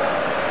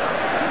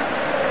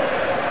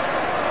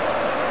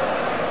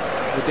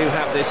 We do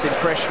have this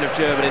impression of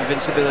German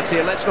invincibility,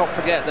 and let's not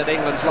forget that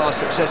England's last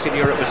success in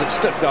Europe was at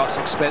Stuttgart's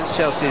expense.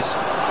 Chelsea's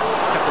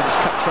Captain's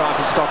Cup triumph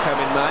in Stockholm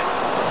in May,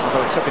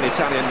 although it took an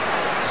Italian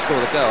to score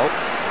the goal.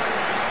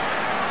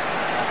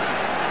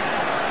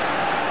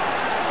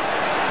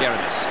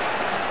 Yeremis.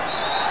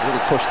 A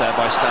little push there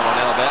by Stam on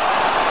Elbert.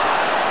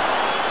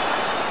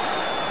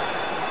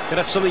 Yeah,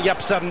 that's something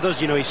Jaap Stam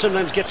does, you know. He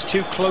sometimes gets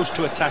too close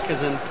to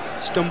attackers and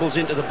stumbles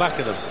into the back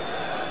of them.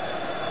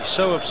 He's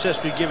so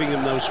obsessed with giving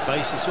them those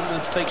space, he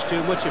sometimes takes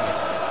too much of it.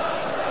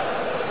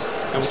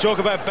 And we talk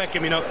about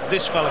Beckham, you know,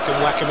 this fella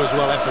can whack him as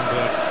well,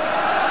 Effenberg.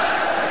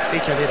 He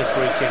can hit a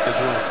free kick as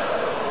well.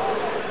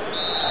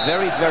 It's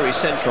very, very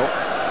central.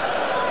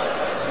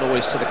 And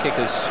always to the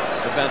kicker's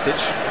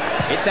advantage.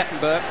 It's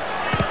Effenberg.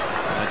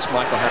 And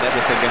Schmeichel had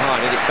everything behind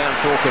it. It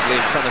bounced awkwardly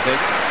in front of him.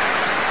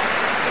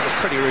 It was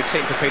pretty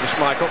routine for Peter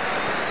Schmeichel.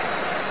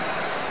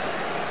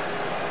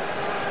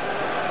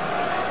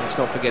 Let's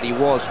not forget he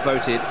was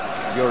voted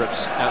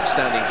Europe's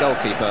outstanding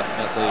goalkeeper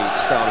at the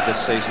start of this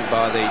season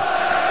by the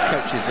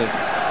coaches of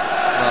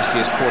last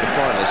year's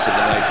quarter-finalists in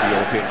the major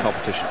European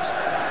competitions.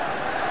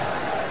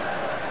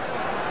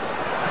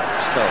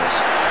 Scholes,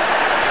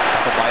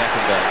 tackled by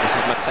Effenberg. This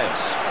is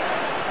Matthäus.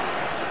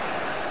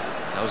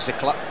 Now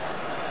Zickler.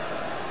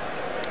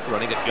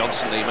 Running at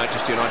Johnson, the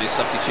Manchester United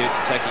substitute,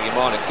 taking him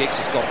on, and Giggs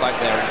has got back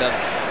there and done,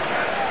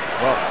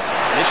 well,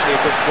 initially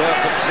a good work,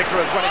 but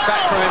Zickler was running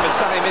back from him, and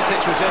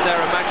Salihamidzic was in there,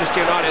 and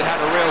Manchester United had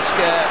a real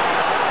scare.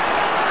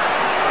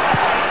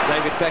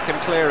 David Beckham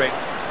clearing.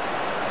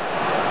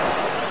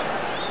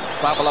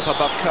 Babel up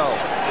above Cole.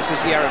 This is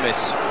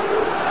Yeremis.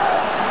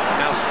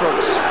 Now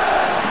Strunz.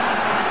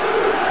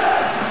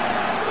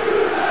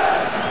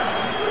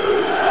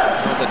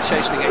 Well, the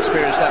chastening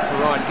experience that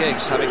for Ryan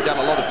Giggs, having done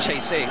a lot of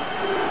chasing.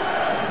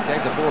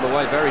 Gave the ball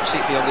away very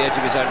cheaply on the edge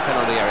of his own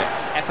penalty area.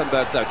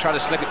 Effenberg, though, trying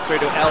to slip it through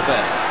to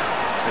Elbert,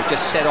 who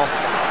just set off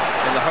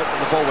in the hope that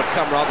the ball would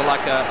come, rather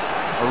like a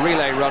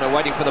relay runner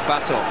waiting for the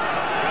baton.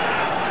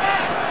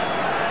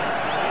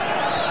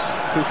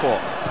 Kufur.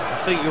 I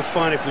think you'll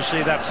find if we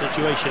see that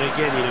situation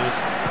again, you know,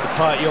 the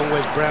part young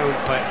Wes Brown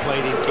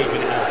played in keeping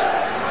it out.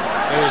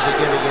 There is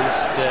again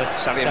against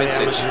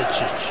Salihamidzic.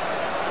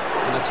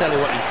 And I tell you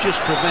what, he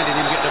just prevented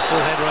him getting a full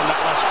header on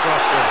that last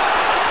cross there.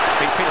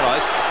 Being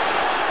penalised.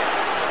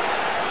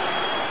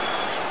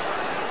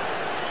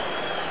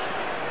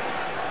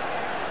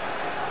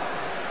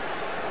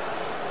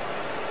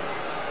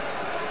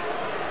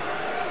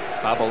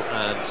 Babel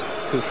and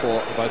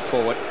Kufur are both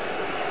forward.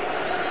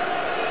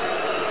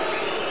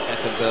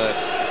 Effenberg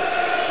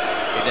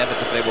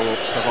inevitably will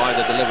provide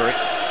the delivery.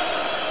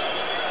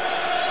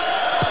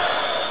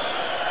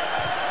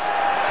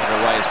 And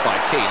away is by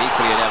Keane,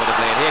 equally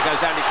inevitably. And here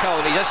goes Andy Cole,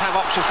 and he does have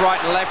options right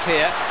and left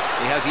here.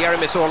 He has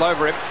Yeremis all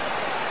over him.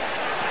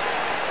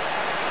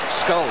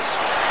 Scholes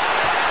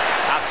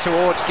out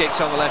towards Giggs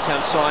on the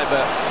left-hand side,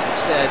 but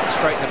instead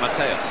straight to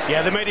Matthäus.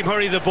 Yeah, they made him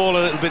hurry the ball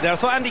a little bit there. I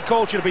thought Andy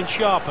Cole should have been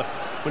sharper.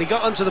 When he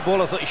got onto the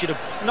ball, I thought he should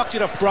have knocked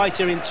it off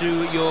brighter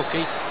into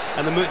Yorkie,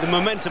 and the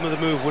momentum of the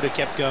move would have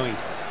kept going.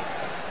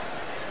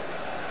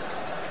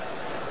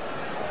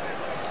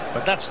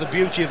 But that's the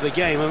beauty of the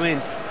game. I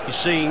mean, you're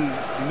seeing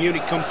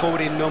Munich come forward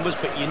in numbers,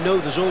 but you know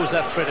there's always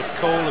that threat of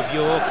Cole, of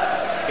York,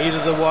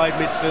 either the wide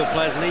midfield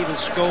players, and even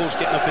Scholes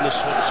getting up in a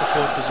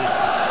support position.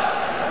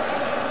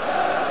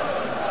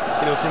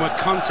 You know, from a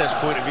contest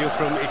point of view,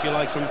 from, if you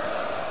like, from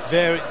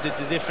the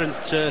different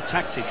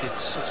tactics,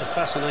 it's a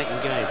fascinating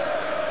game.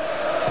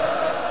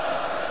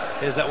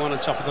 There's that one on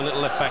top of the little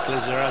left-back,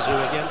 Lizarazu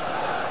again.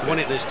 Won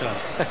it this time.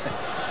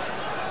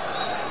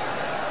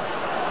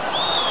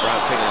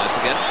 Brown penalised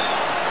again.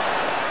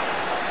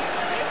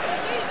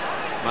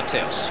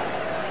 Matthäus.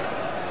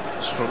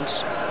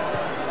 Strunz.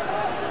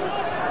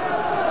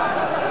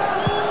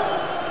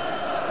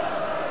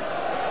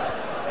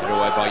 Put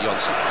away by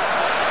Johnson.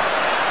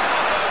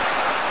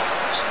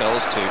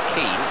 Scholes to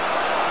Keane.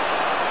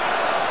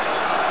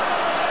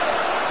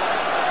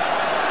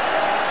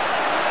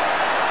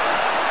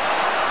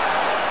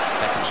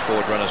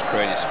 forward runners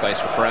created space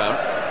for Brown.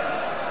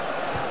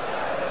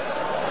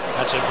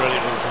 That's a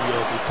brilliant run from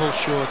York. He pulled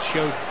short,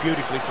 showed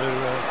beautifully for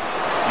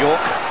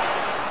York.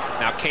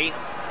 Now Keane.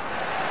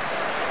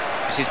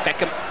 This is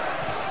Beckham.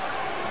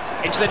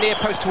 Into the near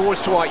post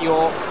towards Dwight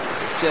York.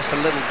 Just a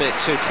little bit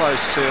too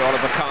close to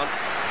Oliver Kahn.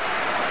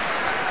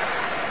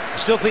 I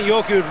still think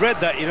Yorkie had read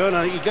that, you know,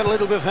 and he got a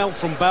little bit of help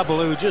from Babel,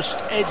 who just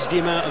edged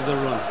him out of the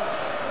run.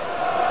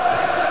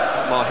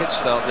 Mark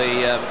Hitzfeld,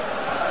 the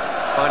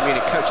Bayern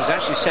Munich coach, has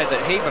actually said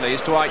that he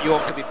believes Dwight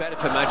York could be better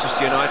for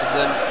Manchester United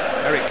than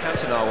Eric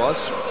Cantona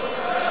was.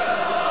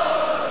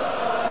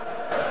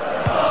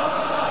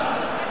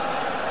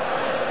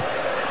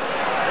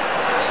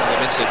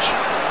 Salihamidzic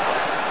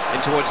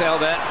in towards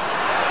Elbert,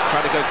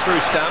 trying to go through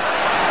Stam.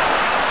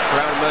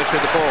 Brown emerged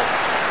with the ball.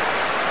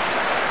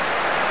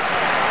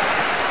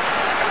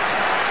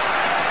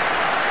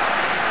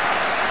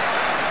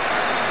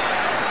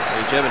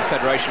 The German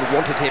Federation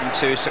wanted him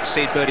to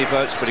succeed Bertie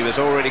Vogts, but he was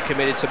already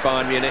committed to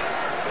Bayern Munich.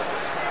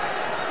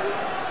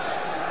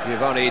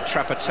 Giovanni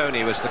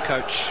Trapattoni was the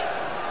coach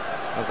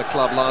of the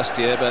club last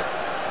year, but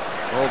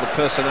all the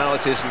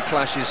personalities and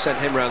clashes sent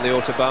him round the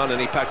Autobahn,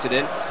 and he packed it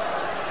in. And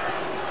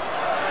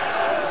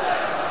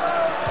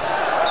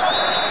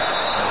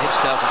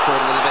Hitzfeld has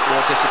brought a little bit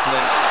more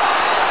discipline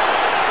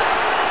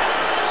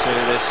to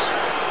this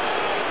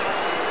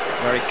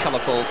very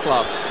colourful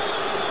club.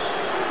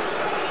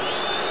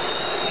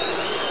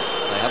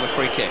 They have a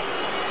free kick,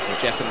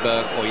 which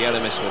Effenberg or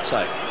Yelemis will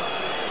take.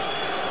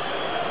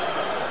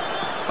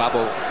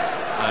 Babel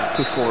and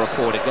Kufor are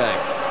forward again.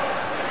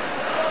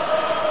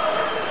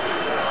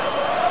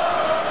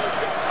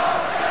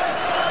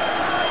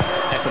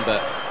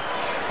 Effenberg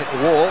hit the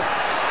wall,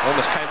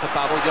 almost came for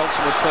Babel.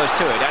 Johnson was first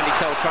to it. Andy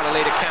Cole trying to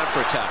lead a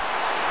counter-attack.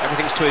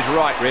 Everything's to his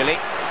right, really.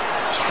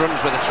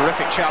 Strums with a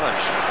terrific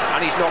challenge,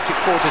 and he's knocked it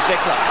forward to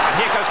Zickler. And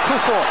here goes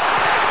Kufor.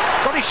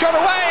 Got his shot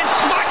away, and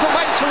Schmeichel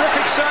made a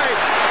terrific save.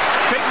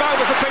 Big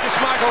moment for Peter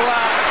Schmeichel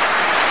there.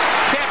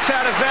 Kept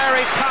out a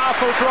very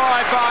powerful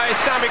drive by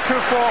Sami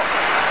Kufor.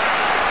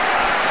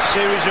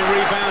 Series of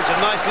rebounds, a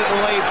nice little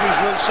lay through his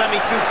run.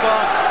 Sami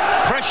Kufor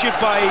pressured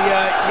by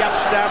Jaap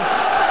Stam.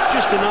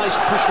 Just a nice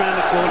push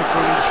round the corner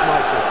from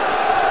Schmeichel.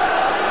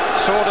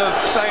 Sort of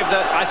save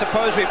that I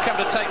suppose we've come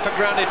to take for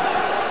granted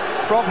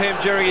from him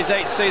during his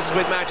 8 seasons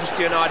with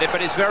Manchester United,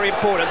 but it's very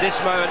important this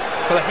moment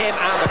for him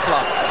and the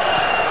club.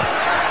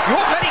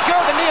 York let it go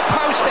at the near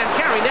post, and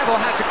Gary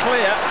Neville had to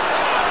clear.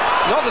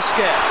 Not the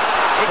scare.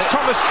 It's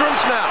Thomas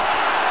Strunz now.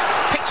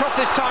 Picked off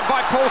this time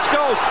by Paul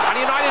Scholes, and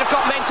United have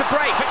got men to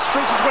break, but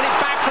Strunz has run it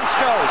back from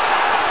Scholes.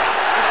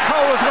 And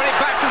Cole has run it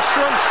back from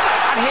Strunz,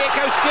 and here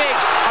goes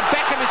Giggs, and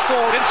Beckham is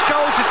forward, and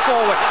Scholes is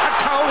forward, and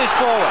Cole is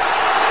forward.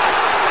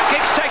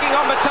 Giggs taking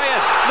on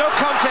Mateus, no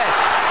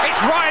contest.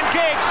 It's Ryan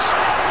Giggs.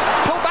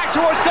 Pulled back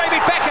towards David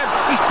Beckham.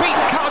 He's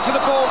beaten Cole to the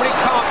ball, but he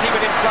can't keep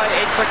it in play.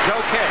 It's a goal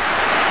kick.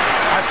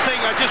 I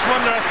just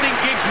wonder, I think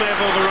Giggs may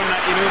have overrun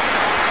that, you know.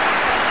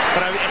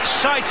 But an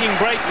exciting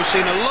break. We've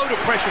seen a load of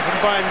pressure from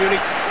Bayern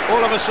Munich.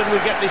 All of a sudden we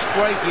get this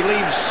break. He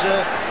leaves.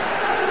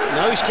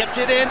 No, he's kept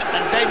it in,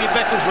 and David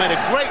Beckham's made a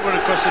great run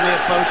across the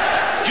near post.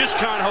 Just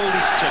can't hold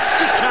his touch.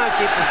 Just can't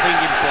keep the thing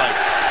in play.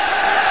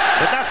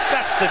 But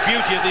that's the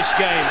beauty of this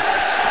game.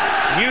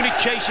 Munich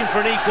chasing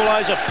for an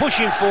equaliser,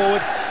 pushing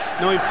forward,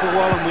 knowing full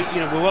well, and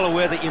we're well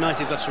aware that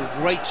United got some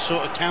great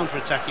sort of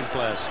counter-attacking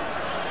players.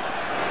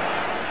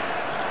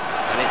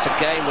 And it's a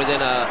game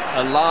within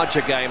a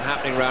larger game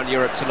happening around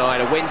Europe tonight.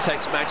 A win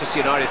takes Manchester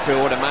United through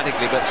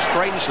automatically, but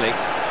strangely,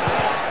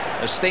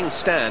 as things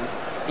stand,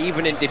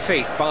 even in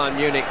defeat, Bayern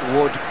Munich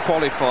would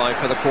qualify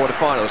for the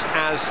quarter-finals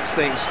as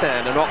things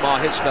stand, and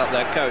Ottmar Hitzfeld,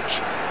 their coach,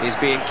 is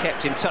being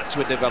kept in touch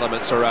with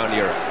developments around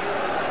Europe.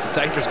 It's a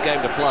dangerous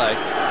game to play.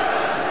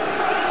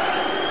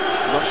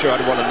 I'm not sure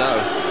I'd want to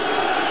know.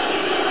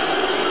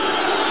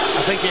 I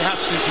think he has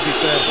to be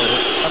fair, but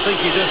I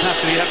think he does have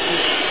to. He has to,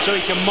 so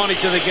he can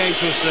monitor the game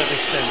to a certain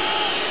extent.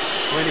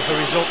 When if a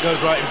result goes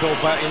right in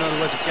Bilbao, in other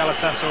words, if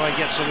Galatasaray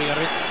gets something out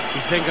of it,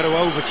 he's then got to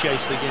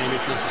overchase the game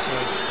if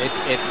necessary. If.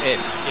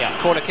 Yeah.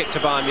 Corner kick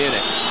to Bayern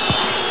Munich.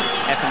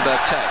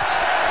 Effenberg takes.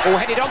 All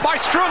headed on by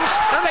Strunz,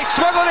 and they've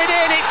smuggled it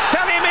in. It's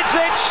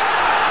Salihamidzic.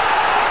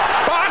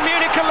 Bayern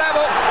Munich are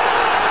level.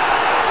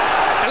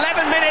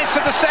 11 minutes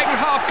of the second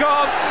half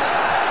gone,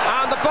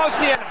 and the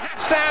Bosnian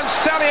Hasan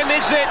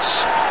Salihamidzic,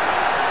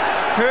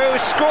 who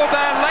scored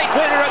their late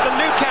winner at the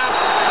Nou Camp,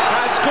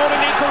 has scored an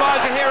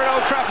equaliser here at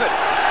Old Trafford.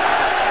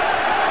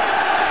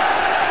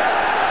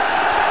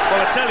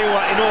 Well, I tell you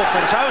what, in all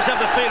fairness, I always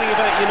have the feeling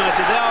about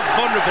United, they are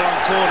vulnerable on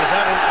corners.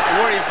 I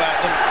don't worry about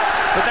them,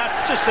 but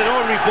that's just an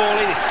ordinary ball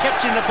in. It's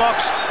kept in the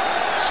box.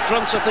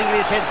 Strunz, I think,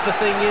 his head's the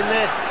thing in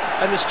there,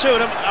 and there's two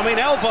of them. I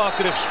mean, Elbar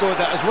could have scored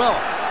that as well.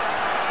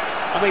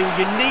 I mean,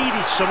 you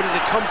needed somebody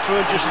to come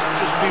through and just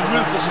be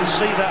ruthless and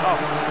see that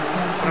off.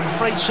 But I'm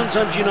afraid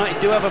sometimes United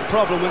do have a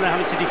problem when they're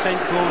having to defend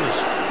corners.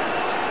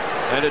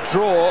 And a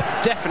draw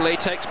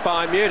definitely takes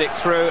Bayern Munich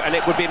through, and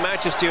it would be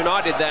Manchester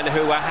United then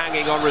who are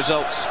hanging on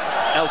results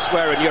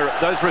elsewhere in Europe.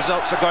 Those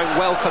results are going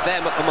well for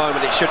them at the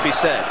moment, it should be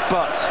said.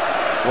 But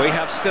We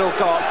have still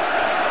got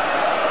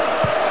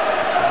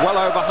well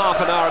over half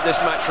an hour of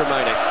this match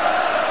remaining.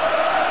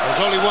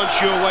 There's only one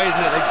sure way, isn't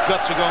it? They've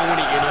got to go and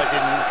win it,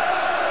 United.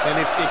 And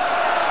if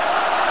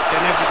then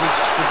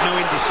there's no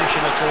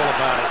indecision at all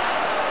about it.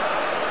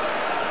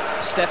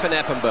 Stefan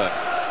Effenberg.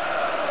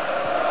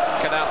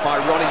 Cut out by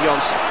Ronnie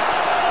Johnson.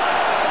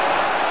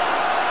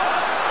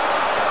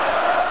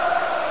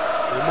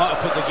 We might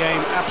have put the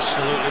game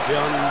absolutely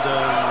beyond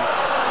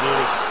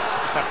Munich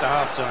just after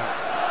half-time.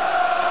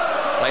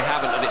 They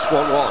haven't, and it's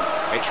 1-1.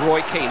 It's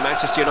Roy Keane,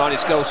 Manchester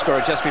United's goal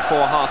scorer, just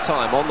before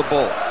half-time, on the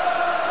ball.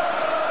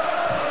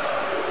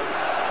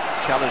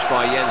 Challenged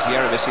by Jens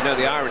Jeremis. You know,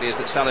 the irony is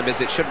that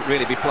Salihamidzic shouldn't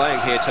really be playing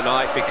here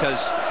tonight,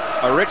 because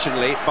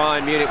originally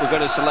Bayern Munich were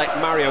going to select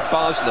Mario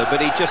Basler, but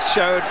he just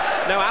showed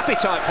no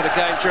appetite for the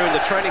game during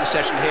the training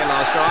session here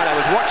last night. I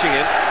was watching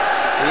him.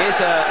 He is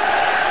a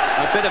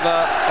bit of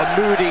a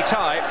moody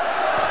type,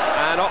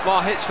 and Ottmar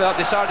Hitzfeld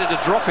decided to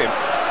drop him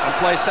and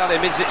play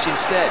Salihamidzic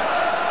instead.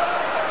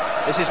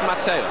 This is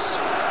Matthäus.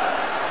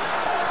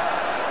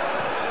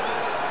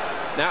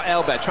 Now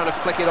Elber trying to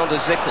flick it onto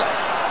Zickler.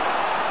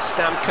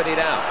 Stam cut it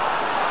out.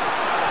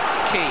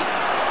 Keane.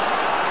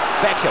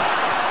 Beckham.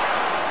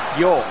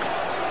 York.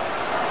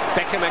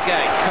 Beckham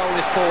again. Cole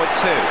is forward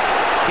too.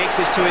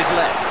 Giggs is to his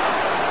left.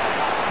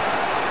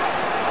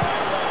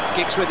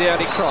 Giggs with the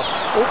early cross.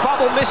 Oh,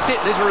 Bubble missed it.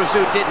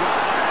 Lizarazu didn't.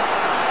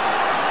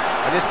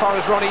 And as far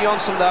as Ronnie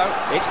Johnson, though,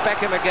 it's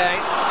Beckham again.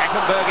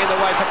 Effenberg in the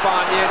way for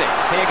Bayern Munich.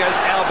 Here goes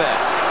Elber.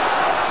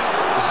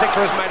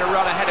 Zickler has made a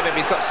run ahead of him.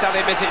 He's got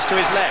Salihamidzic to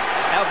his left.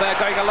 Elber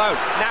going alone.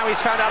 Now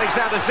he's found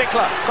Alexander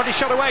Zickler. Got his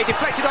shot away.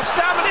 Deflected off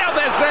Stam, and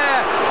Elber's there.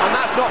 And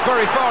that's not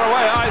very far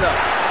away either.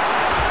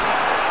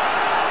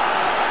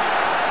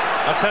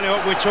 I'll tell you what,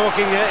 we're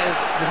talking,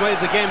 the way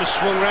the game has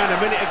swung around. A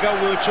minute ago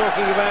we were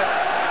talking about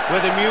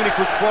whether Munich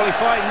would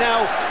qualify.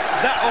 Now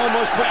that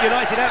almost put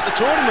United out the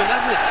tournament,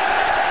 hasn't it?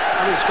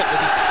 I mean, it's got the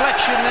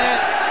deflection there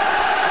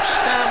of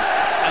Stam,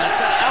 and I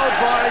tell you,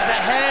 Elber is a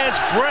hair's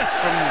breadth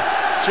from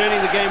turning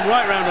the game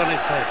right round on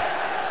its head.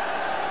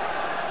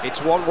 It's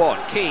 1-1.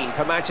 Keane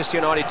for Manchester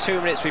United 2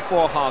 minutes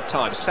before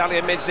half-time.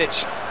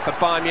 Salihamidzic for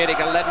Bayern Munich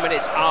 11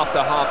 minutes after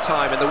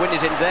half-time, and the wind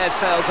is in their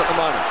sails at the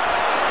moment.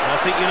 I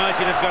think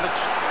United have got to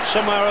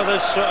somehow or other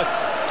sort of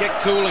get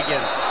cool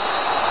again.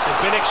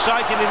 They've been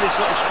exciting in this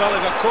little spell. They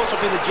got caught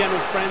up in the general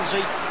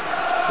frenzy.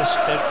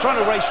 They're trying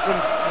to race from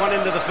one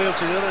end of the field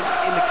to the other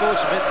in the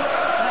course of it.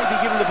 Maybe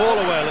giving the ball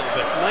away a little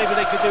bit. Maybe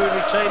they could do with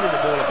retaining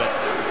the ball a bit.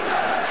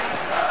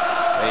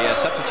 The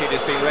substitute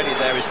is being ready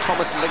there is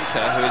Thomas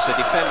Linker, who is a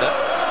defender.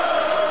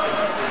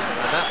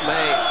 And that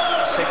may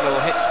signal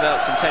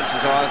Hitzfeldt's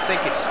intentions, or I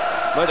think it's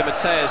Lothar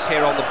Matthäus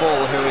here on the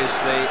ball who is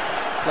the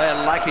player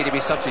likely to be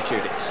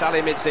substituted.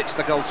 Salihamidzic,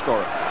 the goal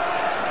scorer.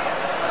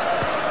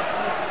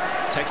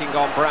 Taking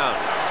on Brown.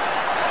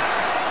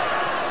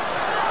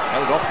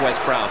 Held off Wes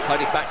Brown,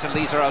 played it back to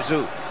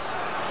Lizarazu.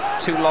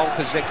 Too long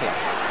for Zickler.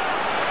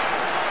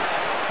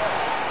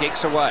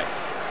 Giggs away.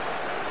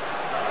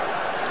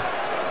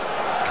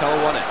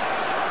 Cole won it.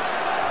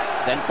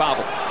 Then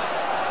Babel.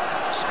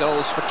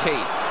 Scholes for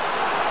Keane.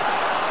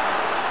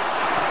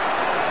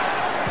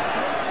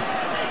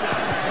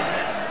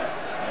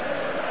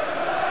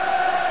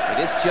 It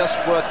is just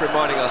worth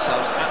reminding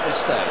ourselves at this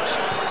stage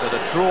that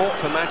a draw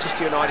for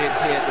Manchester United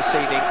here this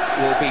evening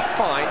will be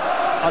fine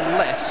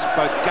unless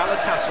both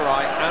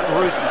Galatasaray and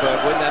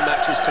Rosenborg win their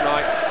matches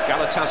tonight.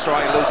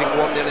 Galatasaray are losing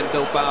 1-0 in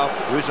Bilbao.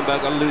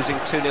 Rosenborg are losing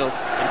 2-0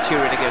 in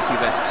Turin against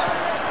Juventus.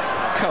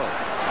 Cole.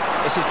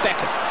 This is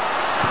Beckham.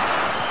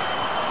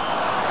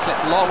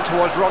 Clipped long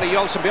towards Ronnie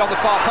Johnson beyond the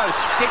far post.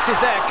 Giggs is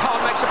there.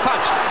 Khan makes a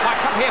punch. Might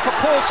come here for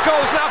Paul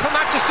Scholes now for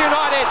Manchester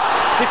United.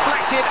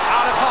 Deflected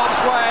out of harm's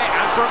way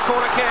and for a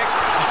corner kick.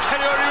 I tell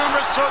you what,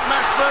 remember us talking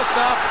about first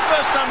half.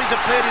 First time he's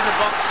appeared in the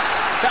box.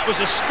 That was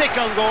a stick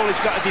on goal.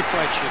 He's got a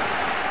deflection.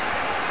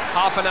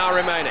 Half an hour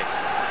remaining.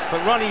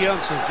 But Ronnie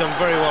Johnson's done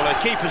very well. The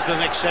keeper's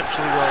done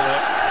exceptionally well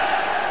there.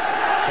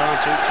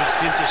 Trying to just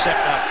intercept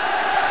that.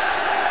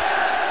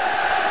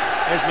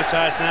 Here's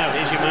Matthäus now,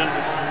 here's your man.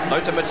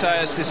 Lothar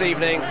Matthäus this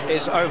evening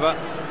is over.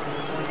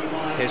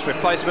 His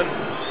replacement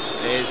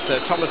is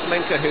Thomas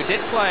Linker, who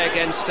did play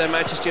against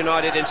Manchester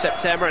United in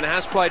September and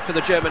has played for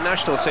the German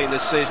national team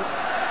this season.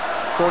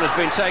 Corner's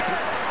been taken.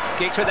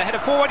 Giggs with the header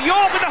forward.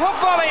 York with the hook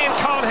volley, and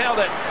Khan held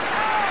it.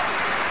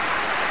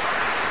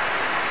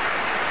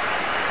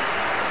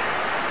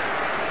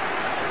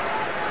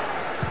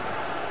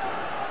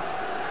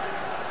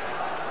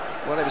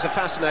 Well, it was a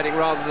fascinating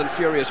rather than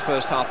furious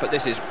first half, but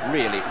this is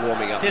really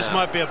warming up. This now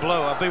might be a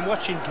blow. I've been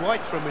watching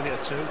Dwight for a minute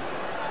or two.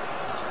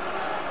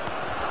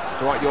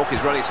 Dwight York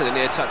is running to the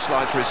near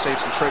touchline to receive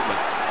some treatment.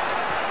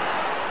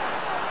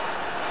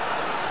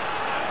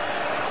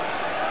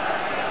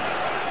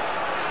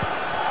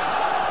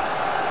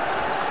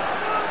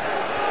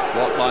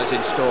 What lies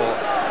in store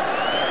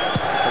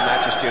for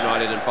Manchester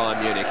United and Bayern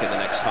Munich in the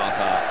next half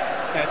hour?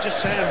 Yeah, just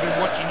saying, I've been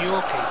watching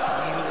Yorkie.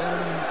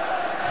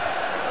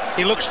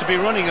 He looks to be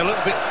running a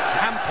little bit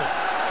hampered.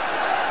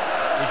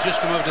 He's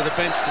just come over to the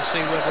bench to see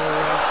whether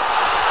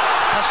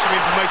pass some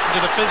information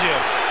to the physio.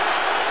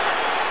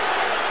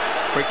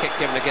 Free kick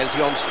given against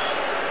Johnson.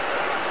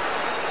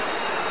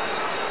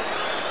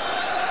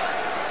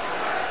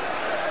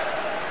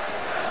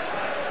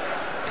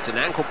 It's an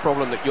ankle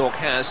problem that York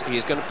has. He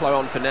is going to play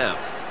on for now.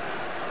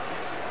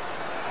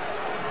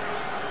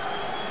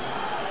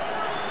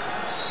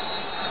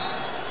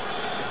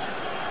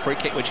 Free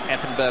kick which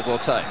Effenberg will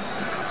take.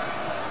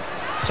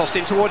 Tossed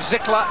in towards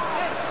Zickler.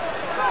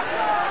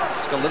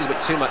 It's got a little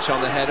bit too much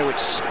on the header, which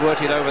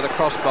squirted over the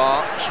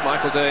crossbar.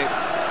 Schmeichel doing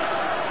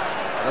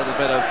a little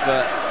bit of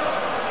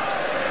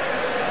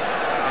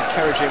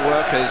encouraging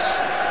work as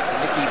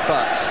Nicky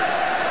Butt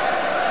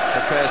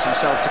prepares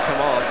himself to come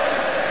on.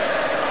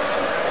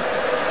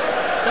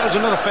 That was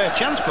another fair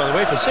chance, by the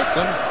way, for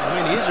Zickler. I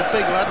mean, he is a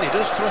big lad and he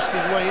does thrust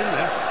his way in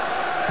there.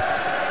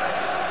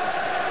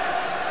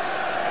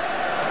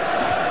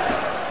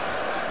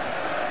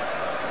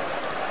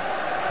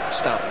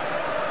 Stop.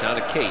 Down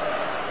to Key.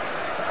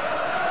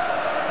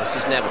 This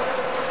is Neville.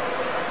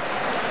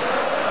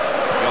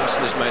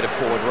 Johnson has made a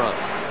forward run.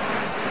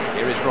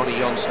 Here is Ronnie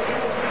Johnson.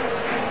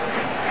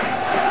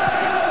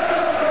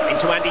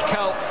 Into Andy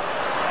Cole.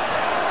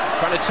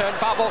 Trying to turn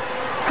Bubble.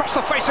 Across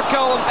the face of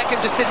goal, and Beckham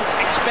just didn't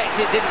expect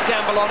it, didn't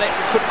gamble on it,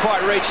 and couldn't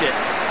quite reach it.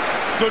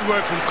 Good work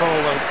from Cole,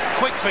 though.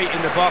 Quick feet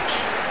in the box.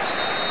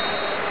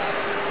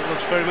 It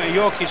looks very much...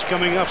 Yorkie's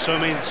coming up, so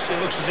I mean, it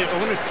looks as if... I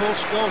wonder if Paul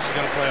Scholes is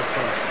going to play up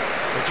front,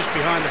 or just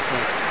behind the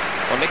front.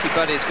 Well, Nicky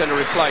Butt is going to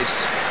replace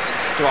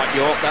Dwight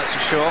York, that's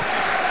for sure.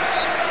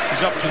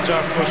 His options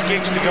are, of course,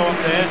 Giggs to go up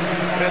there.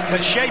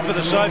 The shape of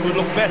the side would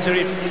look better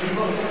if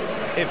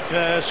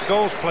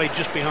Scholes played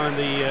just behind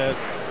the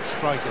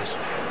strikers.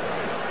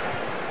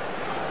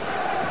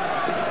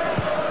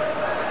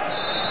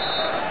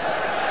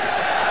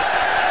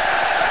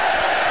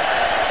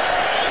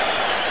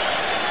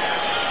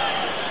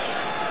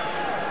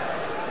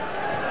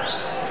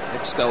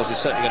 Scholes is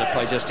certainly going to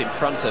play just in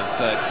front of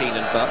Keane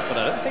and Butt, but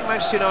I don't think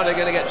Manchester United are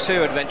going to get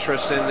too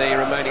adventurous in the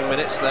remaining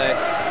minutes. They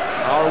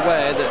are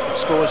aware that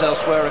scores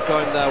elsewhere are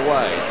going their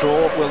way.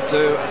 Draw will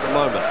do at the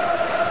moment.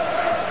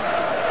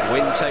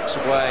 Win takes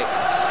away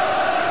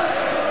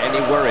any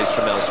worries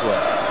from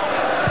elsewhere.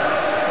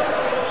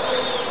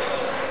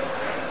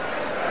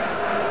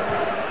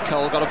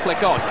 Cole got a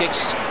flick on.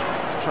 Giggs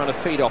trying to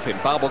feed off him.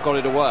 Babel got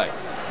it away.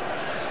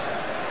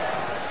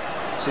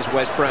 This is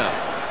Wes Brown.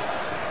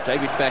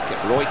 David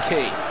Beckham, Roy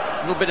Keane.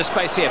 A little bit of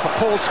space here for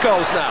Paul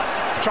Scholes now.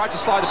 Tried to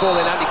slide the ball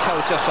in, Andy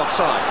Cole's just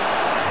offside.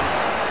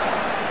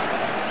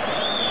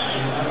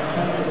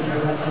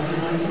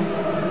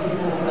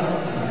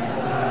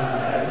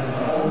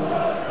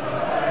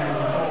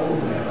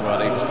 Well,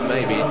 he was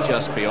maybe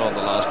just beyond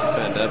the last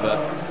defender, but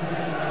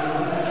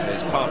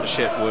his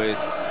partnership with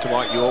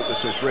Dwight York,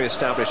 which was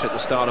re-established at the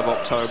start of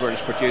October and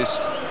has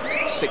produced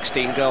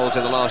 16 goals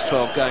in the last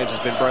 12 games,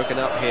 has been broken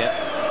up here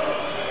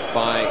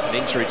by an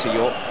injury to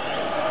York.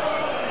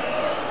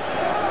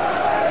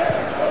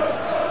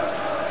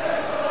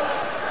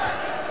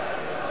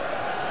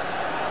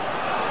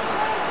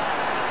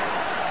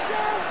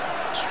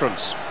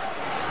 Strunz.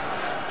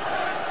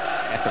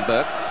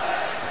 Effenberg.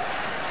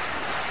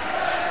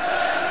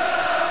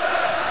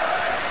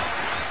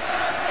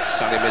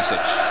 Salihamidzic.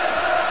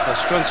 Well,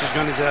 Strunz has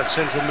gone into that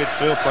central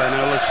midfield play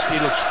now. He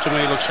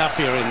looks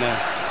happier in there.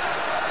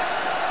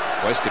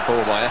 Wasted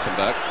ball by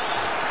Effenberg.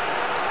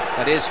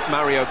 That is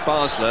Mario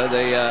Basler,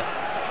 the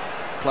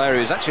player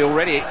who's actually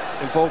already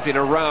involved in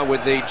a row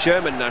with the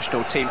German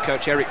national team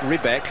coach Eric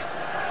Ribbeck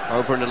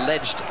over an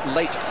alleged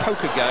late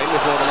poker game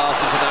before the last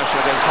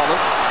international against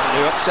Holland,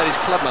 who upset his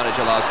club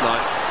manager last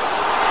night.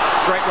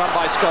 Great run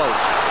by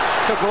Scholes.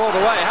 Could go all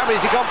the way. How many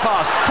has he gone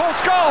past? Paul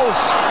Scholes!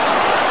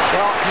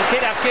 Well, he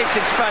did have Giggs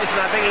in space,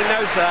 and I think he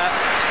knows that.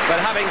 But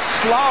having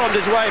slalomed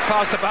his way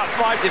past about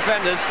 5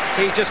 defenders,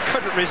 he just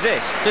couldn't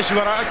resist. This is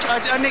what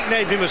I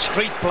nicknamed him a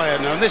street player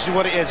now, and this is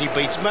what it is. He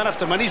beats man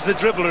after man. He's the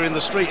dribbler in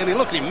the street, and he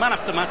look at him, man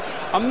after man.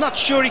 I'm not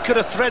sure he could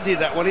have threaded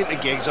that one into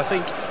Giggs. I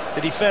think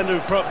the defender,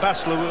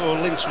 Basler or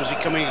Lynch, was he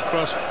coming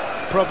across,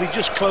 probably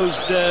just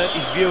closed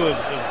his view of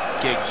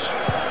Giggs.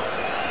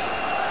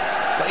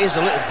 But here's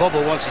a little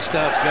bubble once he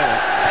starts going.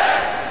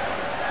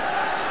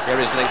 Here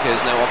is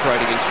Linkers now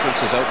operating in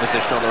Strunz's own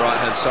position on the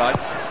right-hand side.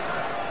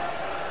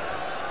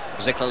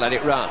 Zickler let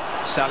it run.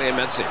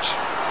 Salihamidzic.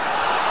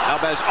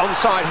 Elbows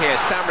onside here.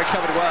 Stam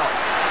recovered well.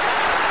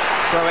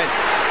 Throw in.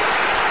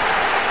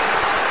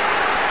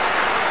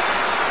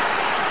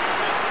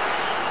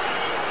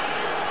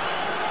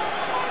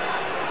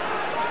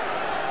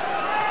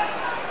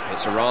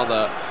 It's a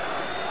rather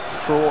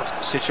fraught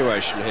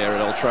situation here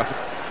at Old Trafford.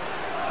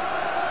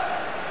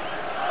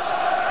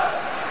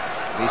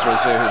 Lisa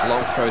whose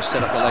long throw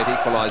set up the late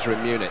equaliser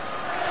in Munich.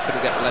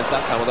 Couldn't get the length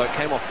that time, although it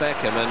came off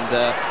Beckham,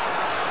 and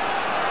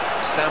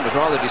Stam was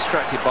rather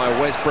distracted by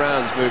Wes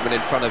Brown's movement in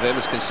front of him,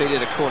 has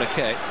conceded a corner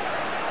kick.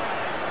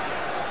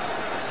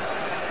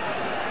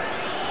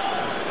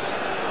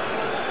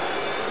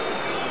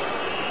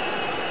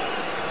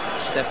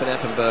 Stefan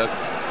Effenberg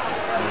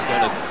is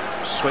going to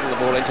swing the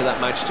ball into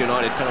that Manchester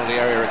United penalty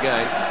area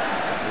again,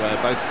 where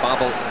both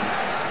Babel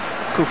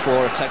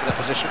Kufor have taken that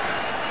position.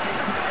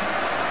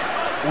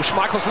 Oh,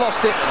 Schmeichel's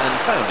lost it and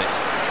found it.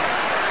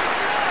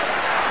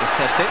 He's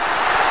testing.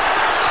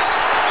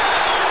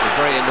 He's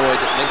very annoyed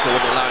that Linker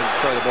wouldn't allow him to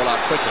throw the ball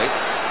out quickly.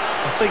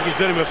 I think he's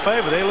done him a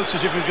favour there. It looks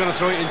as if he's going to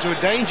throw it into a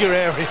danger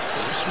area.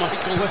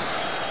 Schmeichel there.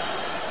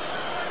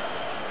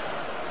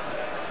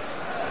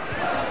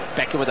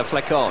 Beckham with a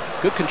flick on.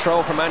 Good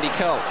control from Andy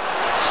Cole.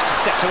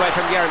 Stepped away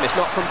from Jeremis,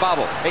 not from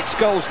Babel. It's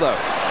Scholes though.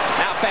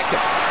 Now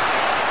Beckham.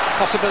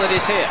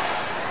 Possibilities here.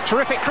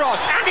 Terrific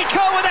cross. Andy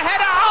Cole with a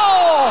header.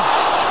 Oh!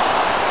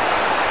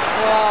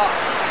 Well,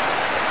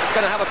 it's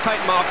going to have a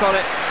paint mark on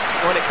it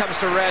when it comes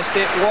to rest.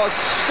 It was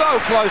so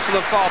close to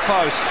the far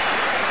post.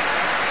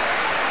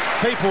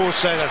 People will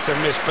say that's a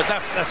miss, but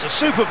that's a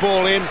super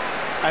ball in.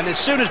 And as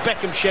soon as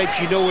Beckham shapes,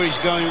 you know where he's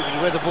going,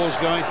 where the ball's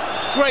going.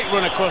 Great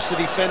run across the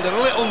defender,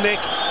 a little nick,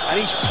 and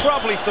he's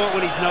probably thought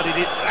when he's nodded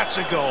it, that's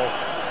a goal.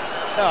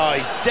 Oh,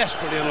 he's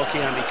desperately unlucky,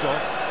 Andy Cole.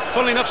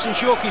 Funnily enough,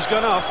 since Yorkie's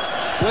gone off,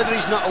 whether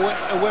he's not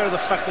aware of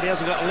the fact that he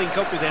hasn't got to link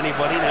up with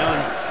anybody now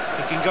and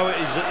he can go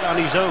on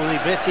his own a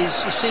bit, he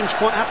seems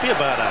quite happy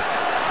about that.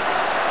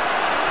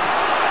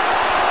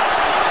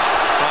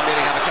 Bayern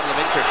Munich have a couple of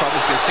injury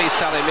problems. You can see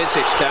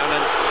Salihamidzic down,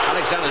 and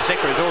Alexander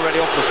Zickler is already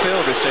off the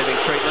field receiving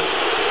treatment.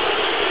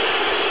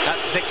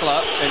 That's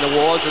Zickler in the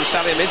wards, and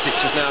Salihamidzic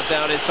is now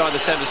down inside the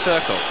centre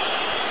circle.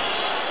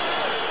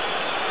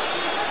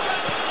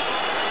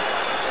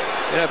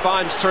 You know,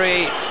 Bayern's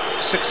 3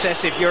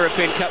 successive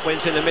European Cup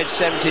wins in the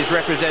mid-70s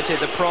represented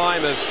the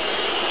prime of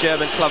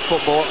German club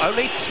football.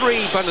 Only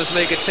 3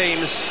 Bundesliga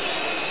teams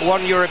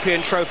won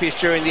European trophies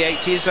during the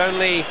 80s.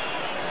 Only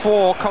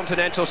 4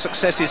 continental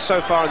successes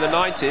so far in the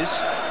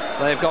 90s.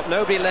 They've got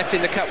nobody left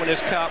in the Cup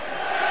Winners' Cup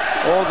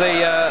or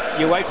the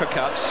UEFA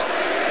Cups.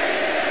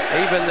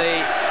 Even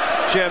the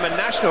German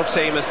national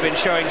team has been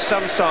showing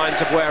some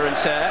signs of wear and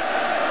tear.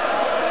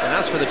 And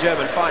as for the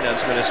German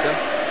finance minister...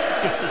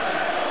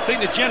 I think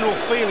the general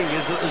feeling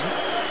is that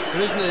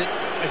there isn't a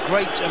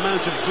great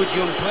amount of good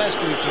young players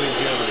coming through in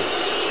Germany.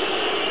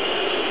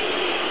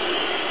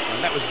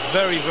 And that was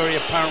very, very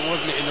apparent,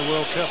 wasn't it, in the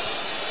World Cup?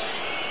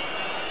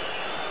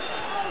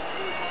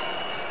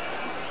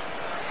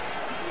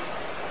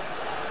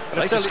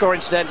 Later score,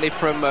 incidentally,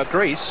 from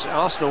Greece.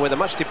 Arsenal, with a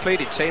much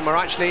depleted team, are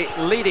actually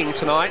leading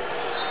tonight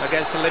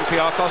against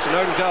Olympiacos. An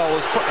own goal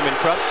has put them in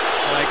front.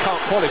 They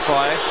can't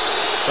qualify,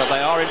 but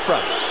they are in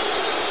front.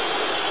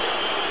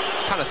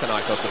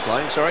 Panathinaikos they're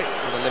playing, sorry,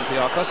 with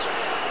Olympiacos.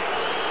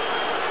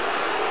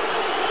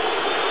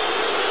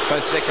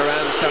 Both Zickler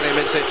and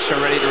Salihamidzic are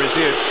ready to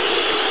resume.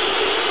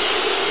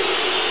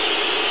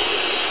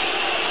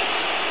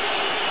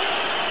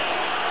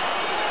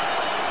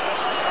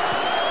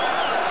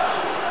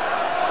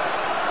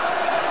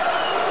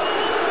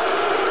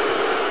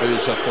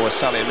 Who's for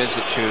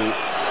Salihamidzic, who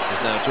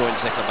has now joined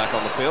Zickler back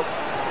on the field.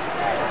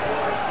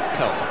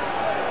 Cole.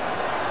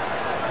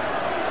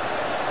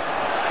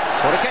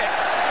 Corner kick.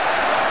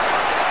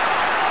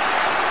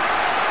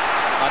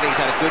 I think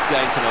he's had a good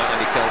game tonight,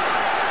 Andy Cole.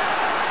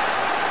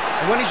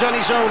 And when he's on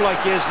his own like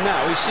he is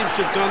now, he seems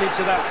to have gone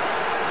into that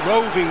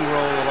roving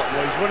role a lot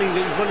more. He's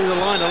running the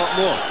line a lot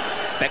more.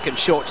 Beckham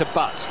short to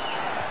Butt.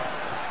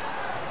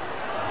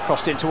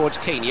 Crossed in towards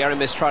Keane.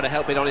 Jeremis trying to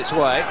help it on its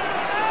way.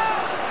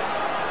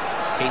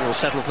 Keane will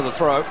settle for the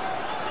throw.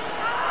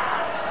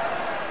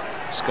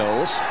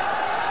 Scholes.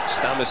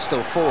 Stam is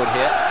still forward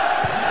here.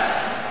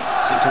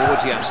 It's in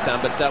towards Jan Stam,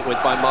 but dealt with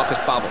by Marcus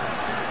Babel.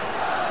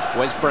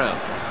 Wes Brown.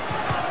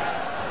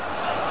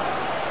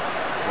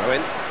 Throw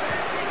in.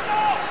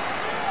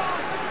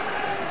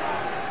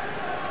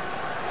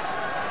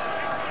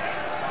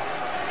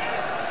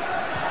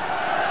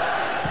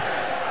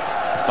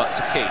 Butt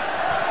to Keane.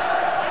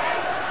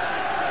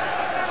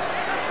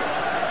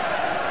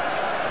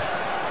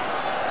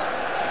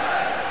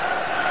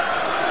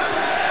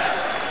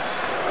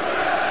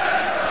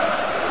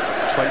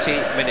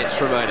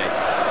 Minutes remaining.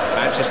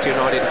 Manchester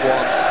United 1,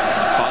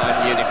 Bayern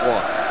Munich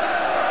 1.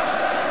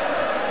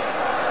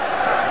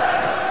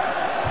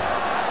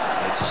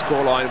 It's a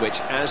scoreline which,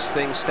 as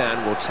things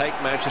stand, will take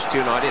Manchester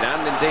United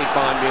and indeed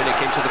Bayern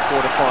Munich into the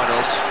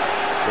quarter-finals.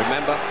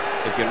 Remember,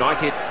 if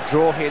United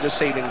draw here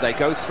this evening, they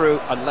go through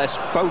unless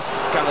both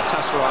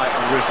Galatasaray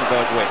and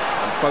Rosenborg win,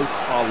 and both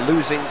are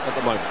losing at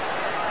the moment.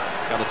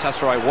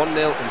 Galatasaray 1-0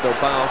 in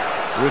Bilbao,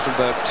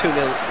 Rosenborg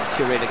 2-0 in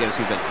Turin against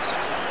Juventus.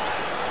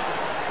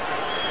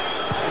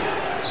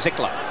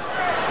 Zickler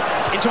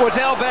in towards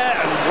Elber,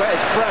 and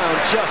Wes Brown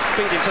just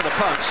beat him to the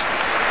punch.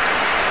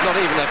 Not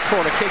even a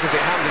corner kick as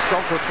it happens, it's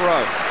gone for a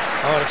throw.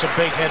 Oh, that's a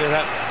big header,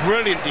 that.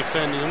 Brilliant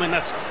defending. I mean,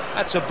 that's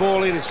a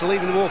ball in, it's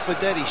leaving them all for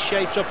dead. He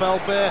shapes up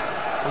Elber,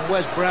 and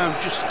Wes Brown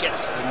just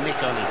gets the nick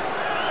on him.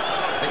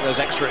 I think those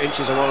extra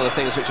inches are one of the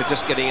things which are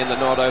just getting in the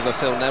nod over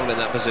Phil Neville in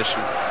that position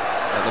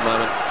at the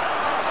moment,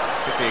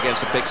 particularly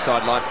against a big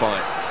side like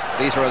Bayern.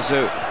 Lisa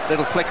Azu,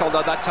 little flick on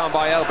that time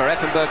by Elber.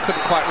 Effenberg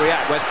couldn't quite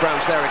react. Wes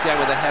Brown's there again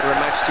with a header, and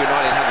Manchester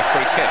United have a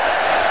free kick.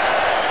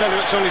 I tell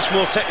you, it's only a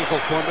small technical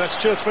point, but that's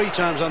 2 or 3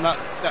 times on that.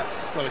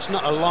 Well, it's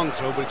not a long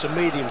throw, but it's a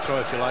medium throw,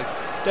 if you like.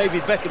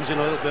 David Beckham's in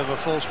a little bit of a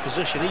false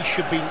position. He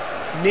should be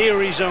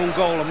near his own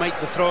goal and make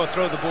the throw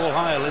the ball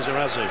higher,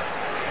 Lizarazu.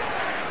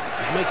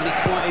 He's making it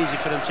quite easy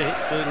for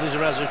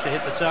Lizarazu to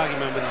hit the target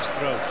man with his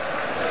throw.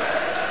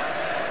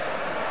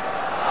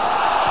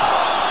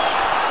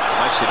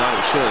 Manchester United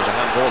was sure there was a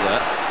handball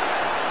there.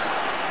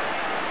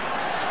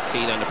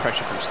 Keane under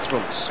pressure from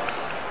Struntz.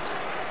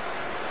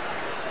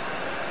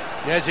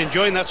 Yeah, he's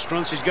enjoying that,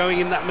 Struntz. He's going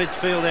in that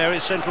midfield area,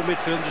 central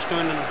midfield, just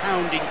going and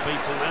hounding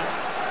people now.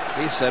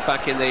 He's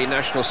back in the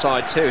national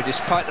side too,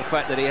 despite the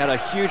fact that he had a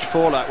huge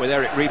fallout with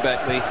Eric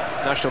Riebeck, the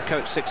national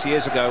coach 6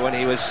 years ago when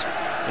he was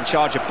in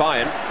charge of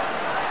Bayern.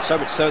 So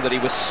much so that he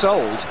was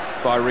sold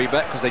by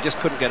Riebeck because they just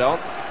couldn't get on.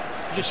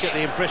 You just get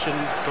the impression,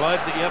 Clive,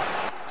 that you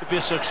have to be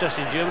a success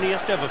in Germany, you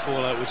have to have a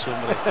fallout with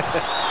somebody.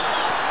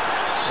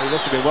 Well, he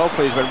must have been well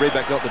pleased when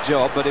Riebeck got the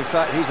job, but in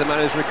fact he's the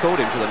man who's recalled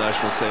him to the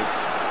national team.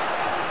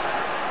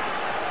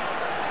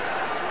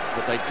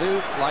 But they do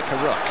like a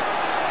ruck.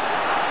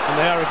 And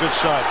they are a good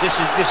side. This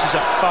is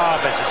a far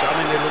better side. I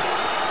mean, they look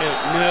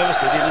nervous,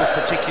 they didn't look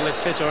particularly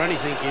fit or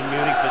anything in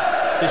Munich, but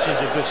this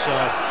is a good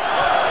side.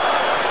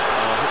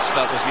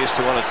 Hitzfeld was used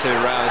to 1 or 2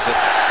 rows at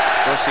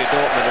Borussia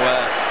Dortmund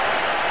where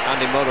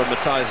Andy Muller and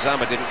Matthias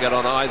Sammer didn't get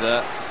on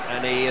either,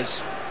 and he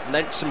has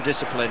lent some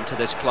discipline to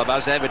this club,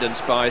 as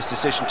evidenced by his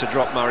decision to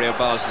drop Mario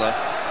Basler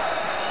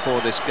for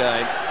this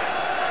game.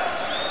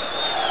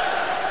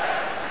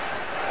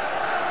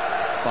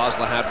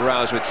 Basler had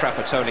rows with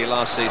Trapattoni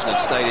last season and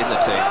stayed in the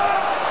team.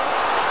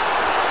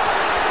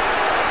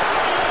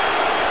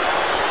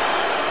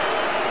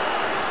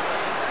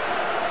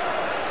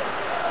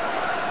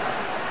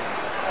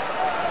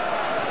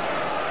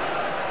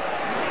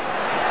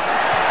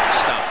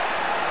 Stop.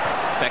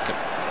 Beckham.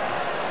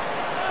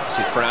 This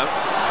is Brown.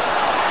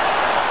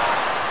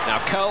 Now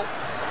Cole.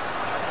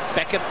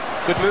 Beckham.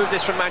 Good move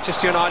this from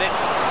Manchester United.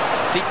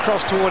 Deep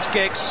cross towards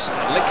Giggs.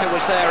 Linker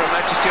was there and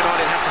Manchester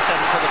United had to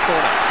send him for the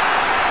corner.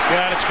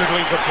 Yeah, that's good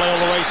Linker play all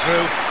the way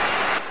through.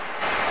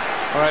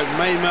 All right,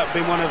 may not have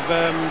been one of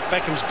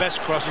Beckham's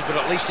best crosses, but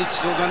at least it's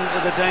still gone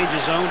into the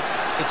danger zone.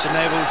 It's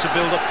enabled him to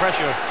build up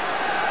pressure.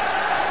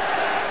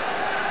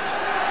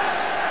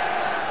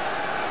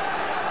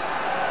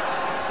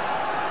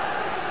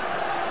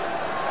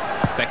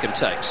 Beckham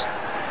takes.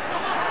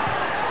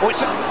 Oh, it's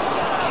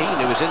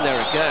Keane who was in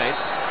there again.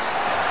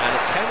 And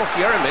it came off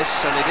Yeremis,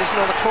 and it is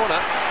another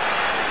corner.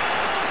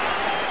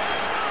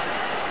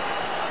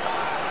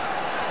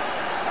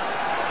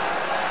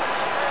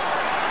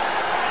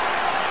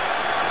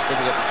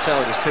 Difficult to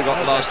tell just who got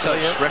the last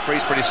touch.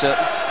 Referee's pretty certain.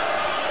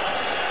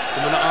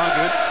 And we're not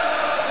arguing.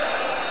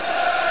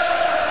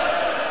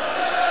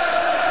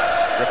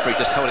 Referee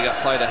just holding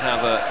up play to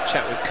have a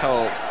chat with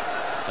Cole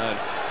and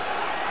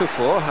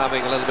Kuffour,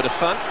 having a little bit of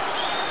fun.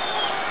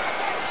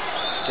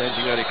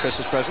 Exchanging early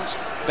Christmas presents.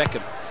 Beckham.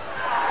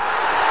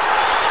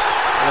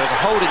 And there's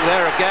a holding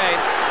there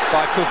again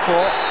by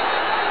Kuffour.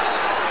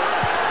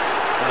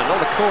 And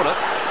another corner.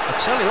 I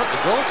tell you what, the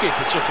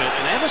goalkeeper took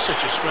an ever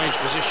such a strange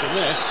position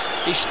there.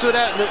 He stood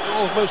out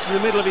almost in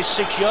the middle of his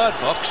 6-yard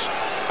box,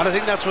 and I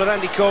think that's what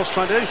Andy Cole's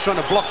trying to do. He's trying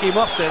to block him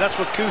off there. That's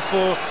what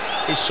Kuffour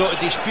is sort of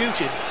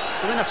disputed.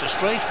 I mean, that's a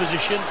strange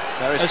position.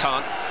 There is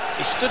Khan.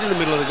 He stood in the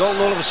middle of the goal,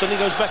 and all of a sudden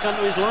he goes back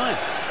onto his line.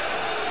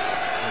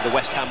 And the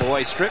West Ham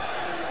away strip.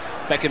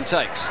 Beckham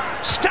takes.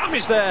 Stam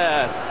is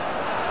there.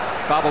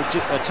 Babel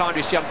timed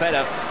his jump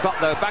better.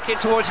 Butler back in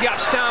towards Jaap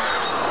Stam.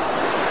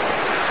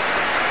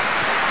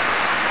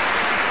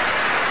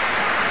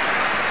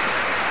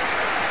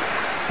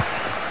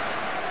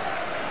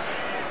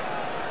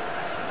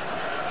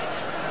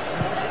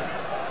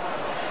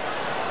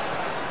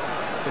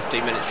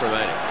 Minutes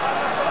remaining.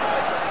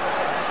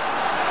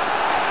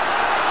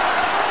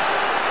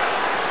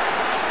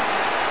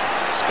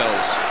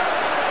 Skulls.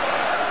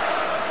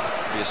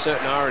 Be a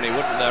certain irony,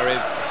 wouldn't there,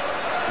 if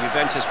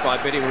Juventus,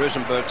 by beating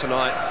Rosenborg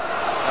tonight,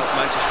 helped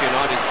Manchester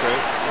United through.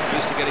 Not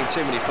used to getting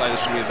too many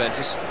flavours from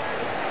Juventus.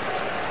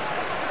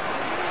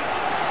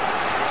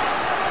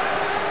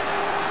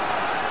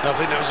 I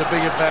think that was a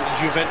big advantage.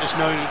 Juventus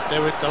knowing they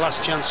were the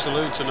last chance to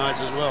lose tonight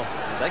as well.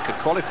 They could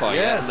qualify,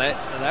 yeah, and they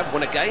haven't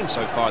won a game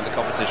so far in the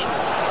competition.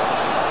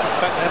 In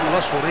fact, they haven't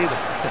lost one either.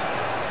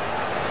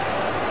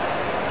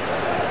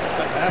 In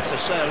fact, I have to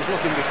say, I was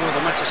looking before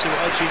the match to see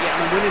what else you get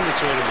and winning the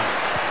tournament.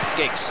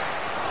 Giggs.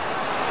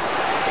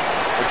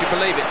 Would you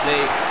believe it?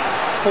 The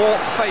 4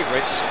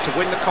 favourites to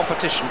win the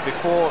competition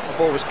before the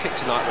ball was kicked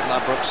tonight with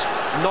Ladbrokes,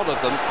 none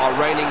of them are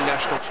reigning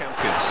national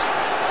champions.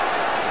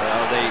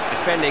 The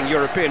defending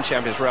European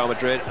champions Real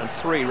Madrid and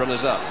 3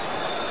 runners-up.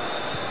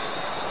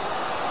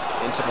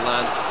 Inter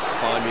Milan,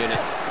 Bayern Munich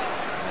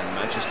and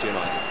Manchester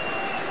United.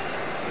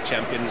 The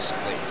Champions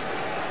League.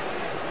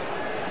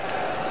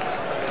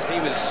 He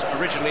was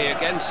originally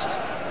against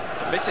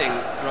admitting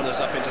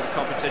runners-up into the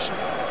competition.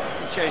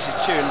 He changed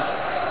his tune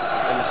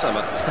in the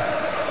summer.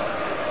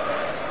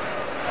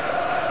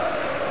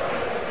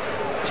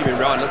 Jimmy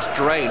Ryan looks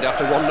drained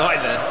after one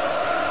night there.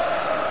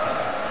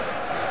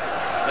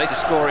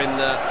 Latest score in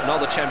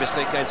another Champions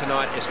League game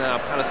tonight is now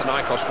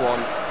Panathinaikos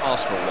 1,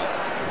 Arsenal 1.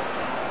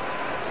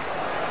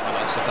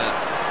 highlights of that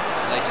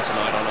later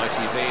tonight on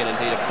ITV, and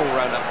indeed a full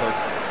roundup of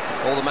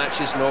all the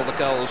matches and all the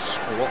goals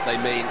and what they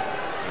mean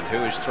and who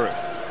is through.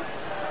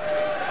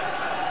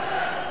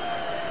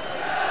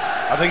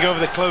 I think over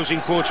the closing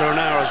quarter of an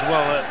hour as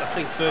well, I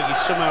think Fergie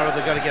somehow or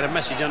other got to get a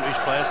message onto his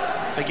players.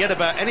 Forget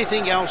about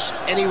anything else,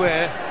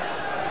 anywhere,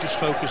 just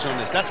focus on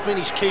this. That's been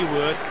his key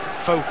word,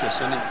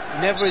 focus, and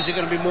never is it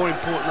going to be more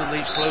important than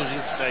these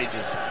closing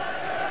stages.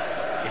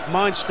 If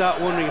minds start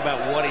wondering about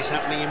what is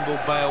happening in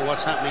Bilbao,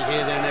 what's happening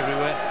here, there and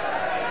everywhere,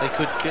 they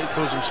could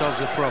cause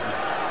themselves a problem.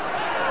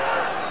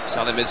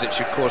 Salimidzic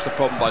should cause the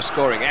problem by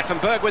scoring.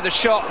 Effenberg with a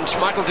shot, and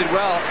Schmeichel did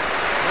well.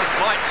 That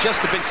might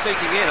just have been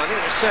sneaking in. I think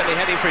it was certainly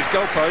heading for his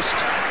goalpost.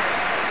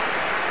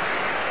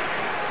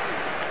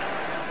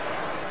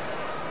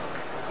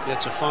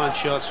 It's a fine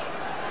shot,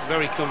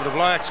 very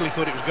comfortable. I actually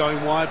thought it was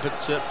going wide, but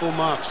full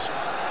marks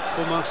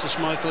to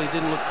Schmeichel. He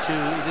didn't look to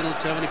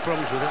have any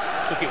problems with it.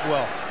 Took it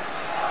well.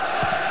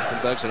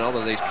 Effenberg's another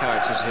of these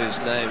characters whose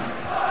name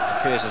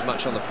appears as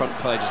much on the front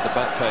page as the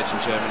back page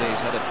in Germany. He's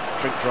had a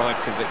drink drive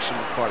conviction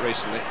quite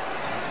recently,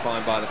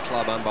 fined by the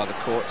club and by the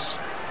courts.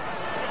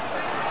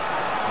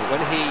 But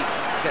when he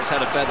gets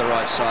out of bed the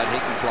right side, he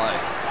can play.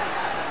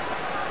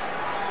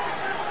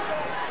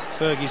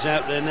 Fergie's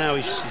out there now.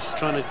 He's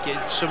trying to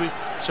get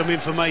some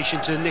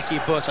information to Nicky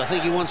Butt. I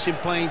think he wants him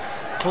playing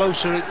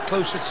closer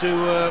to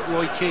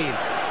Roy Keane.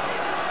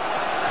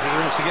 I think he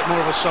wants to get more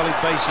of a solid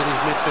base in his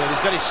midfield.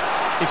 He's got his,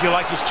 if you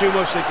like, his two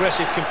most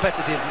aggressive,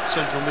 competitive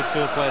central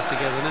midfield players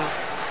together now.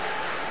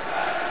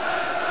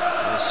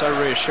 It's so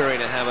reassuring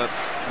to have a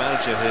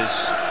manager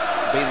who's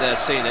been there,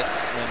 seen it,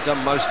 and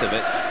done most of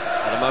it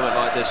at a moment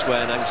like this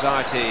when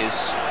anxiety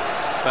is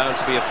bound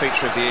to be a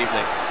feature of the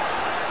evening.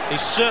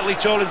 He's certainly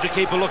told him to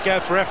keep a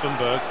lookout for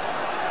Effenberg.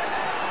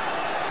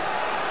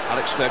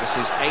 Alex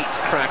Ferguson's 8th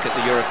crack at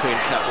the European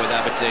Cup with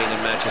Aberdeen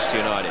and Manchester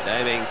United,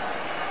 aiming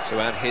to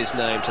add his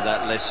name to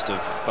that list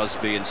of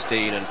Busby and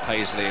Steen and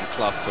Paisley and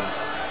Clough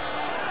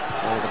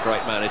and all the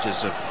great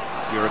managers of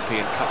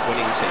European Cup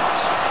winning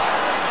teams.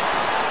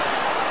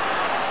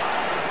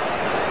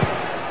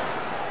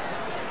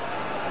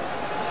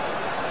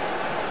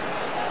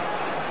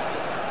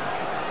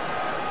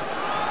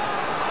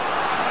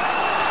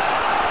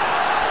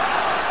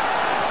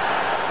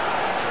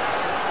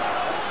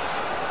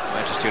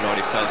 Manchester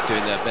United fans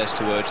doing their best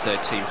to urge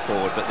their team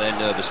forward, but they're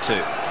nervous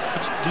too.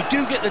 But you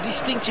do get the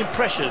distinct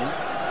impression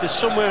that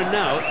somewhere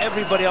now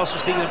everybody else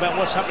is thinking about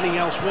what's happening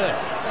elsewhere.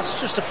 That's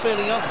just a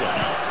feeling I've got.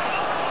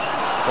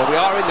 Well, we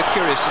are in the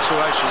curious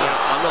situation.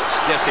 I'm not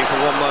suggesting for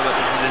one moment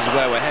that this is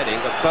where we're heading,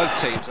 but both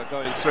teams are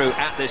going through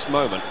at this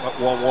moment at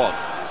 1-1.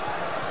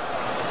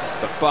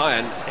 But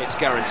Bayern, it's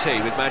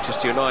guaranteed. With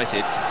Manchester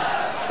United,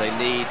 they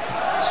need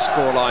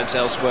scorelines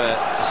elsewhere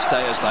to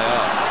stay as they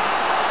are.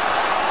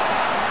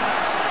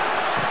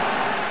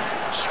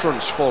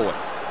 Strunz forward.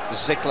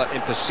 Zickler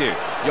in pursuit.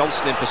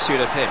 Johnson in pursuit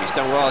of him. He's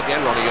done well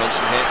again, Ronnie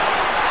Johnson here.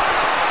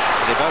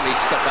 And they've only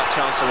stepped that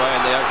chance away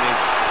in the opening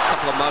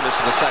couple of moments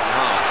of the second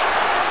half.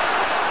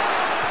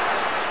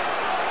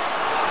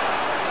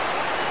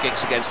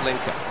 Giggs against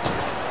Linker.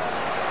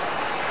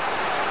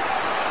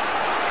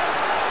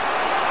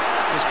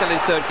 He's still in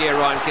third gear,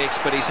 Ryan Giggs,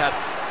 but he's had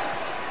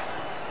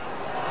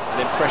an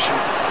impression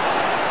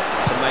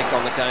to make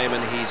on the game,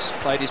 and he's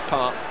played his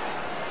part.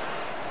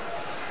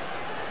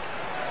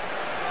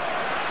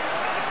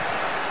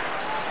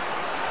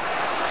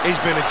 He's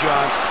been a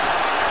giant.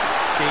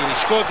 Keane, he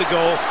scored the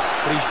goal,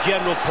 but his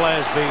general play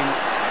has been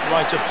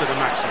right up to the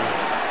maximum.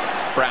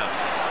 Brown.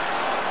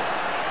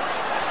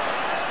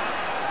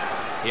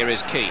 Here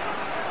is Keane.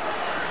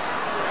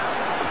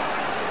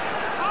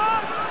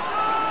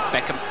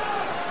 Beckham.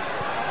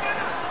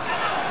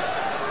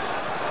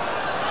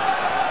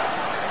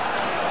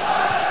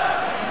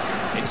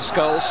 Into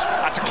Scholes.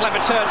 That's a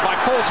clever turn by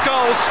Paul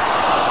Scholes.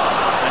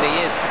 And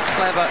he is a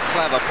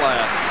clever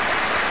player.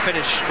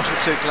 Finish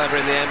wasn't too clever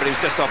in the end, but he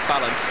was just off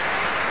balance.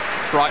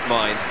 Bright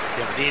mind.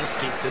 Yeah, but the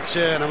instinct, the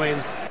turn, I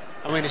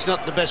mean, it's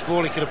not the best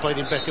ball he could have played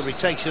in Beckham. He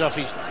takes it off,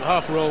 he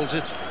half rolls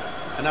it,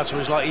 and that's what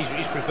he's like.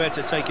 He's prepared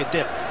to take a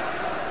dip.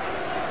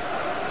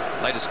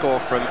 Latest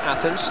score from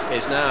Athens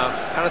is now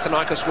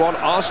Panathinaikos 1,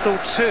 Arsenal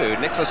 2.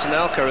 Nicolas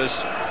Anelka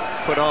has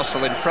put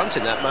Arsenal in front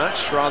in that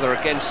match, rather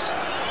against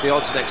the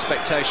odds and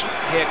expectation.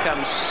 Here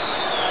comes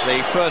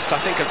the first, I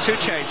think, of two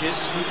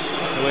changes,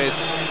 with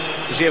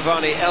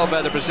Giovanni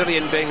Elber, the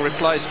Brazilian, being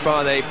replaced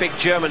by the big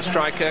German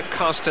striker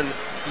Carsten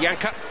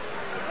Janka.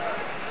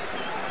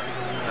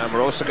 And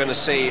we're also going to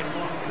see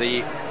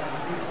the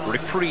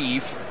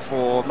reprieve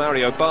for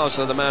Mario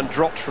Basler, the man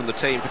dropped from the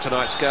team for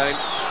tonight's game.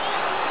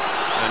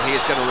 And he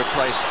is going to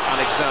replace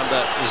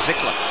Alexander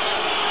Zickler.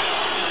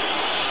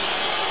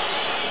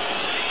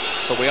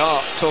 But we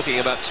are talking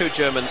about two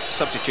German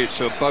substitutes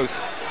who are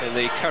both in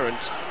the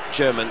current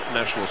German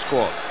national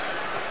squad.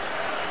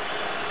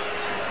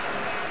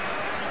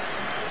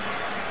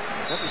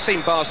 Haven't seen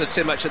Basler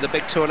too much at the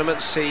big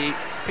tournaments. He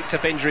picked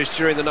up injuries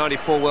during the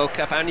 '94 World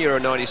Cup and Euro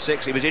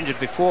 '96. He was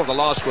injured before the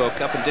last World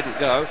Cup and didn't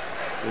go.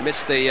 We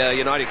missed the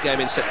United game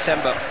in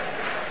September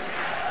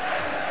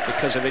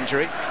because of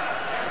injury.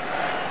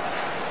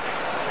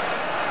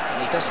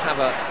 does have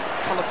a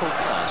colourful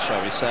past,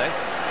 shall we say.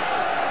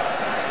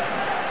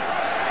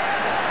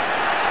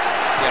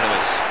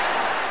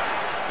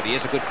 But he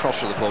is a good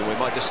crosser of the ball. We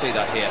might just see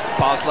that here.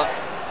 Basler.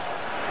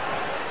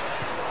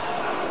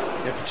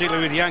 Yeah,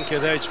 particularly with Janka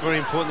there, it's very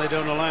important they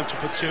don't allow him to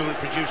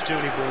produce too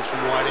many balls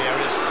from wide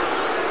areas.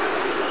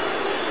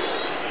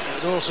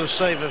 It would also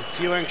save a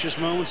few anxious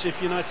moments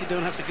if United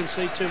don't have to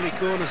concede too many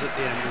corners at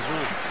the end as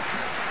well.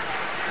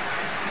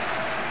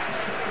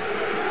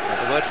 Well,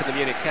 the word from the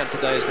Munich camp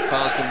today is that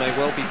Basler may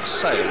well be for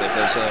sale if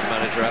there's a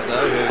manager out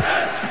there who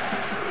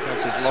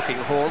fancies locking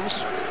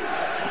horns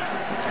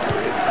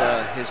with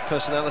his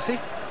personality.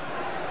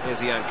 Here's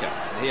Janka.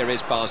 Here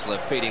is Basler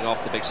feeding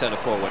off the big centre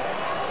forward.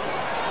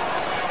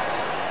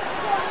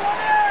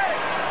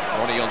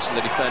 Ronnie Johnson,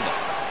 the defender.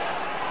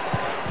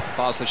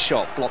 Basler's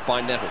shot blocked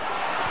by Neville.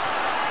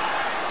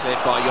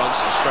 Cleared by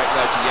Johnson, straight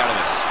low to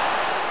Yaramis.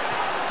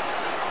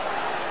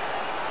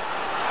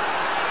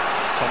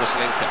 Thomas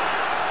Linker.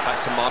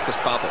 Back to Marcus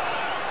Babbel.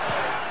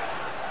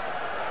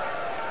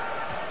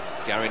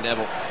 Gary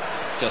Neville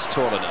just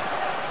tall enough.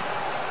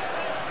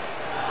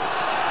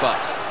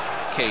 But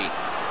Key.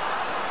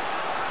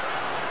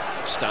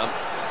 Stamp.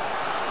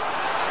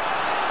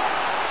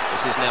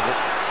 This is Neville.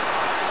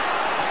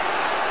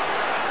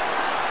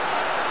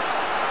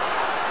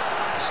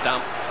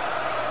 Stamp.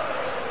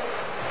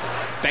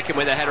 Beckham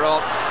with a header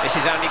on. This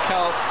is Andy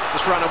Cole.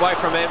 Just run away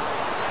from him.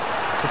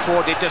 Before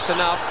did just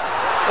enough.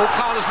 Oh,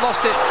 Cole has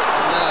lost it.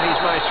 No,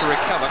 he's managed to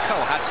recover.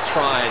 Cole had to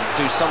try and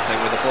do something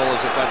with the ball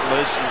as it went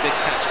loose and did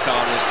catch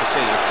Cole as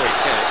conceded a free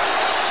kick.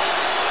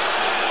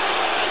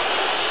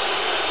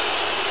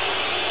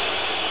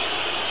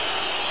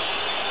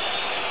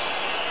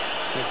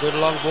 Good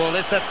long ball.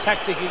 There's that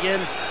tactic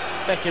again.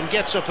 Beckham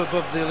gets up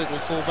above the little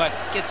fullback,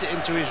 gets it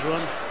into his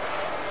run.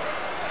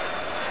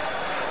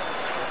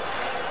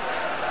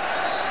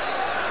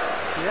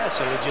 Yeah,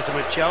 it's a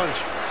legitimate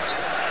challenge.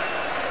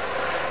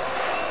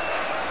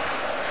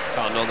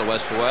 Can't none the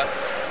worse for work.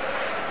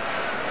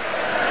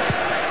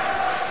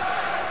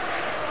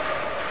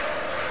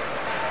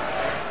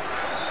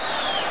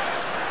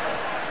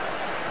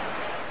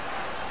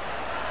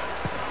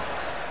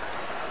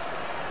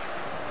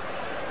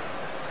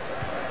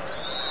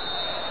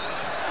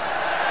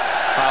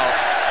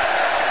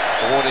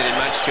 Awarded in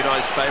Manchester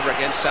United's favour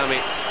against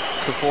Sami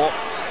Kufor.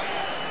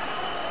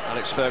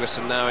 Alex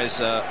Ferguson now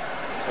is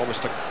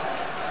almost a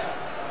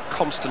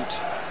constant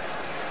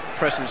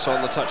presence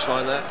on the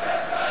touchline there.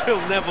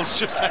 Phil Neville's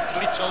just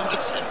actually told him to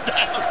sit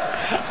down.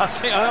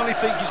 I only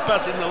think he's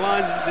passing the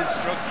lines of his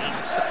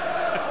instructions.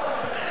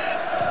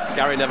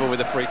 Gary Neville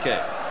with a free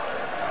kick.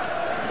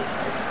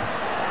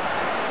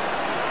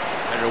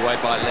 Headed away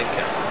by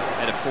Linker.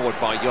 Headed forward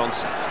by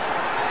Johnson.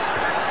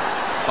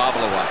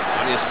 Babel away,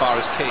 only as far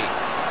as Key.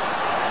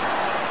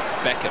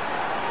 Beckham.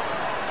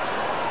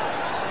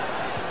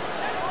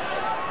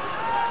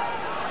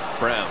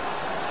 Brown.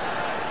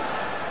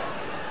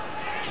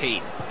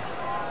 Keane.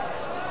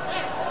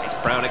 It's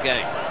Brown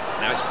again.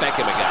 Now it's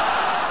Beckham again.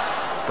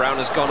 Brown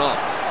has gone on.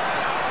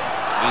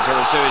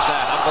 Lizarazu is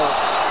there. Handball.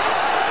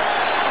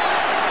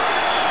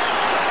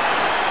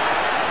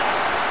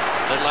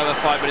 A little over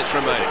 5 minutes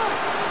remaining.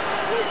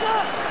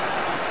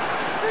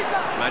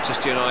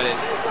 Manchester United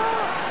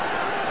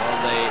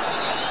on the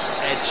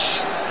edge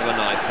of a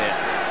knife here.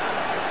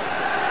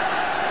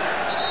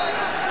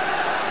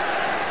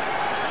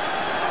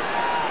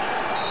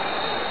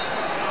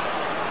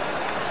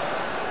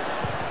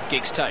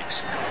 Giggs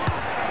takes.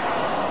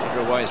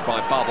 Away is by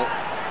Babel,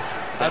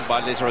 then by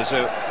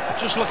Lizarazu.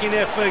 Just looking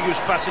there, Fergie was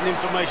passing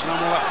information on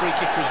where that free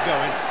kick was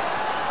going.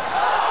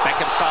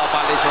 Beckham fouled by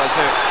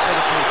Lizarazu.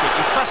 Free kick.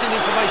 He's passing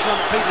information on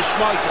Peter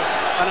Schmeichel,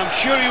 and I'm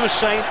sure he was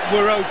saying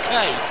we're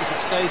okay if it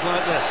stays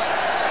like this.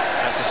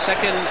 That's the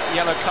second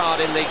yellow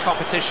card in the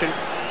competition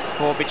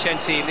for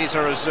Vicente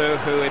Lizarazu,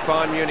 who if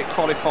Bayern Munich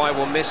qualify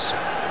will miss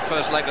the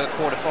first leg of the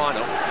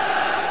quarter-final.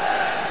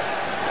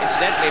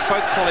 Incidentally, if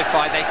both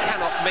qualify, they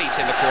cannot meet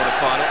in the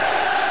quarter-final.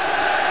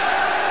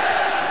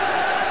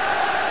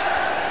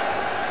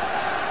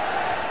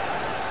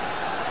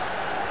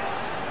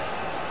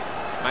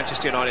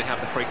 Manchester United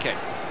have the free kick.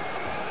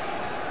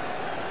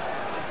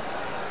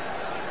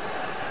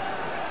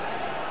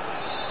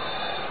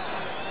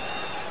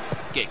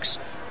 Giggs.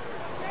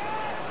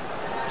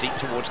 Deep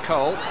towards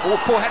Cole. Oh,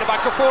 poor header by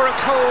Kufor, and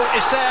Cole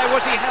is there.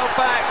 Was he held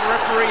back?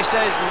 Referee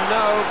says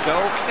no,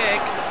 goal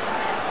kick.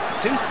 I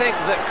do think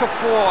that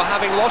Kufor,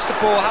 having lost the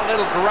ball, had a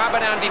little grab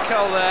at Andy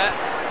Cole there.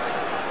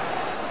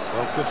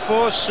 Well,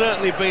 Kufor's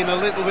certainly been a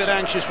little bit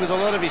anxious with a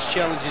lot of his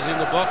challenges in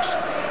the box,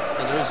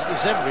 and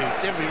there's every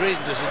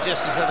reason to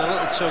suggest he's had a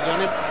little tug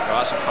on him.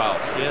 Oh, that's a foul.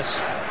 Yes.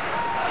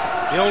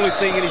 The only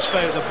thing in his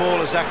favour, the ball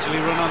has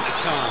actually run onto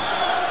Khan.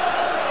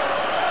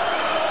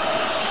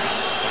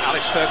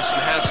 Alex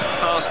Ferguson has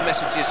passed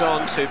messages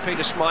on to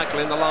Peter Schmeichel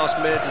in the last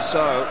minute or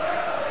so,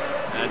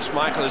 and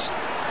Schmeichel has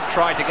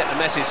tried to get the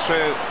message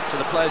through to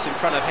the players in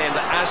front of him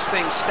that as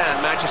things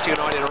stand, Manchester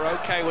United are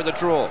okay with a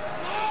draw.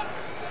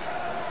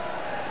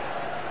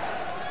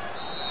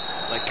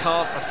 They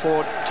can't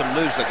afford to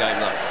lose the game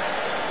though.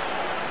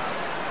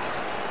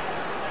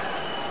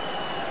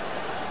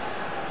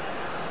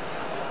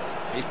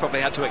 He's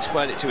probably had to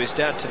explain it to his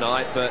dad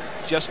tonight, but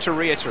just to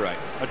reiterate,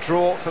 a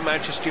draw for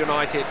Manchester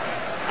United,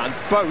 and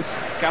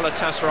both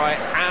Galatasaray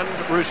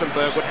and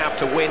Rosenborg would have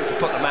to win to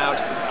put them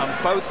out, and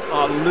both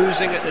are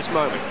losing at this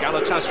moment.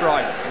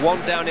 Galatasaray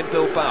 1 down in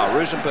Bilbao,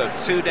 Rosenborg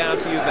 2 down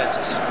to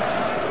Juventus.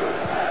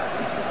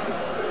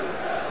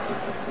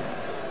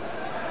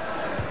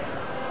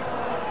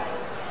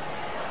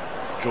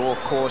 Draw,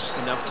 of course,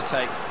 enough to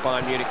take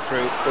Bayern Munich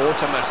through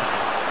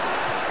automatically.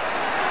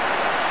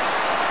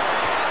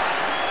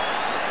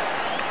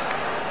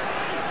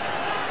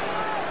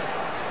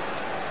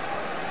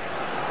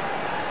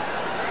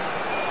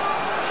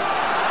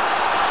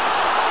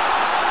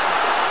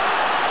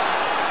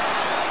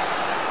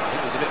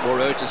 More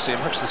urgency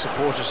amongst the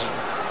supporters than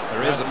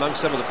there is among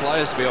some of the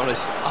players, to be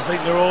honest. I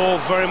think they're all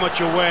very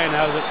much aware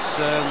now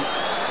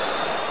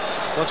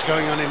that what's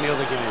going on in the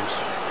other games.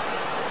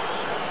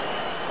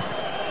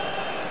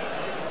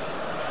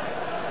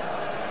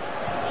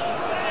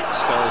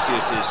 Scholes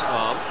used his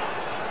arm.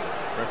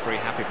 Referee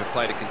happy for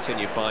play to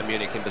continue. Bayern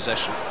Munich in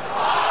possession.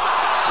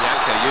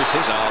 Bianca used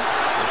his arm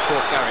and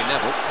caught Gary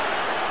Neville.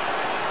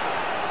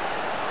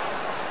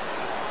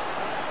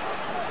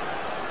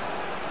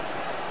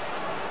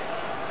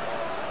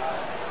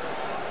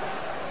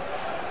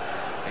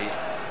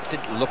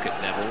 Didn't look at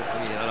Neville,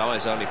 he had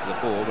eyes only for the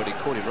ball, but he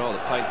caught him rather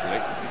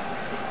painfully.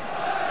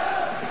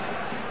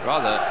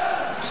 Rather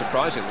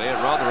surprisingly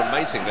and rather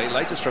amazingly,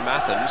 latest from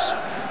Athens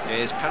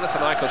is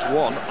Panathinaikos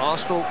 1,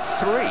 Arsenal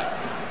 3.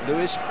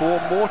 Luis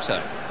Bourmorto.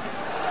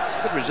 It's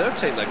a good reserve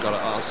team they've got at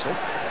Arsenal.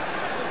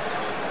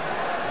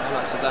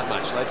 Highlights of that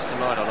match later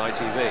tonight on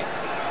ITV.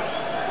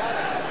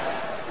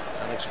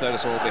 Alex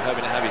Ferguson will be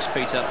hoping to have his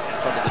feet up in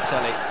front of the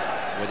telly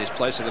with his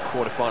place in the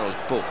quarterfinals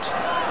booked.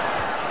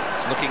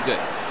 It's looking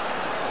good.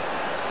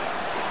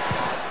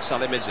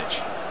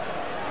 Salimidzic.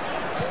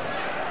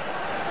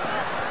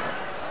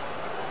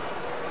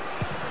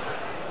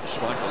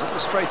 Schmeichel a little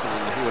straighter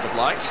than he would have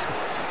liked.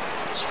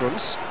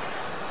 Strunz.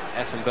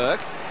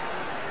 Effenberg.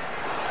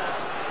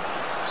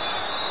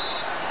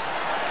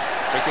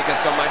 Free kick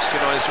has gone Manchester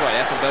United's way.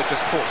 Effenberg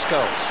just caught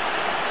Scholes.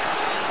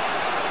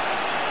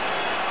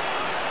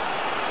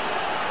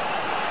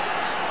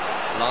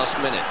 Last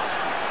minute.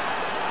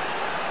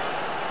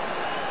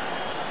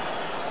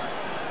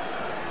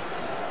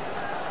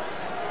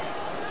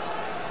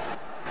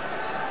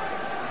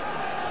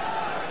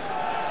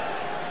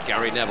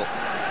 Gary Neville.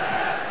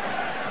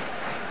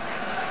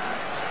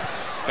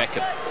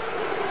 Beckham.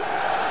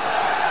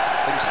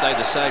 Things stay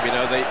the same, you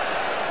know. The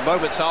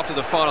moments after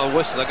the final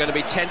whistle are going to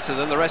be tenser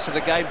than the rest of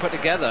the game put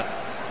together.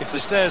 If the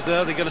stairs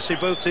there, they're going to see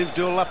both teams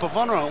do a lap of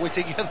honour, aren't we,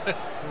 together?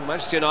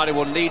 Manchester United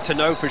will need to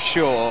know for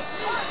sure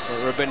that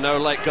there have been no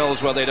late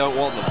goals where they don't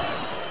want them.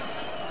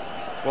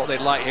 What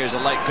they'd like here is a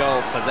late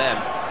goal for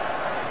them.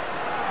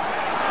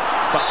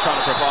 But trying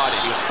to provide it.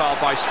 He was fouled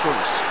by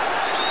Strunz.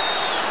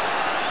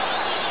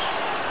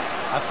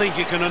 I think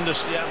you can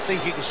understand. I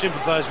think you can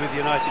sympathise with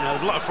United now.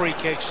 There's a lot of free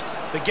kicks.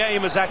 The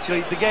game is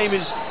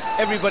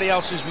everybody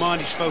else's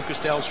mind is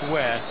focused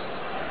elsewhere,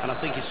 and I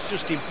think it's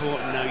just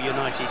important now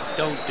United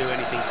don't do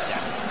anything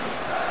daft.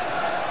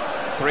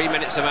 3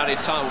 minutes of added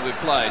time will be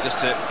played, just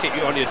to keep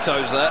you on your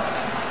toes there.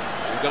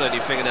 You've got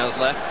any fingernails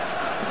left.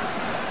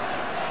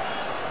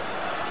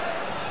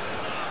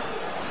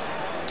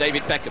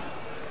 David Beckham.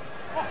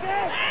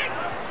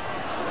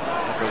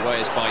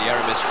 Away is by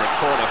Yeremis for a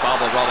corner.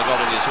 Babel rather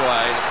got in his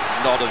way.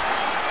 Nod of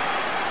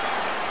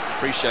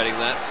appreciating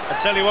that. I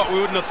tell you what, we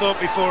wouldn't have thought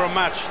before a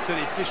match that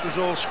if this was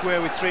all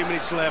square with 3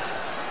 minutes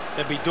left,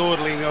 they'd be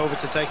dawdling over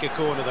to take a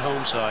corner, the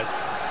home side.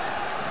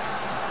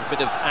 A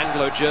bit of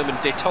Anglo-German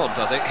détente,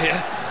 I think,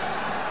 here.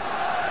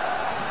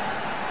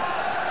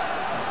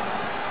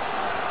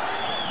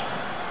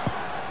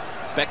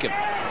 Beckham.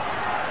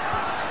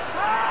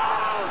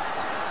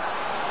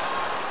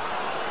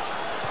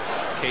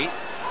 Key.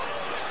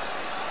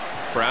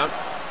 Brown.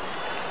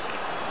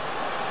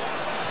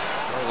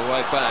 All the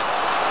way back. I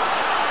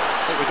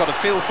think we've got a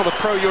field full of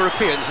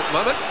pro-Europeans at the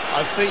moment.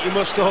 I think you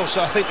must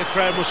also, I think the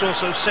crowd must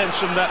also sense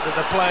from that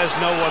the players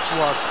know what's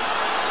what.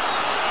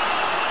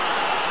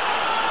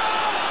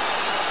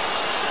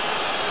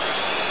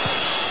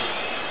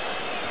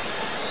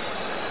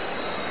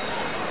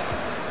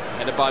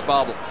 Headed by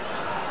Babel.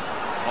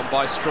 On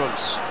by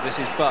Strunz. This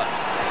is Butt.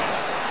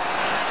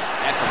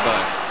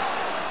 Effenberg.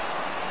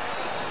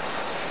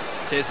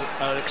 It is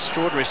an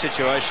extraordinary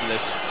situation,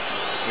 this.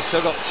 We've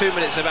still got 2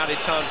 minutes of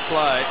added time to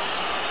play.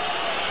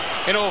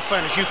 In all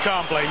fairness, you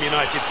can't blame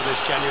United for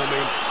this, can you? I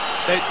mean,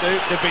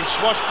 they've been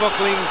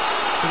swashbuckling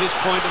to this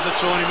point of the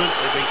tournament.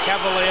 They've been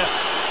cavalier,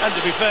 and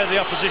to be fair,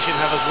 the opposition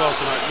have as well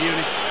tonight.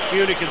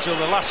 Munich until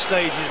the last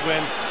stages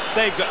when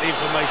they've got the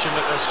information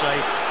that they're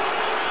safe.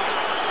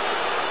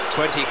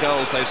 20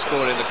 goals they've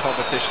scored in the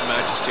competition,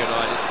 Manchester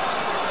United.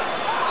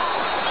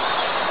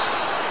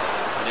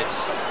 And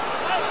it's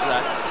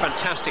that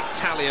fantastic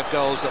tally of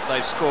goals that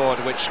they've scored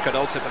which could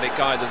ultimately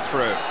guide them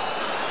through.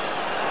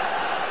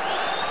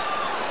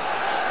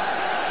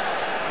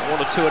 One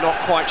or two are not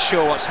quite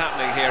sure what's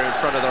happening here in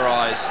front of their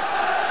eyes.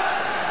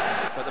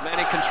 But the men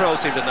in control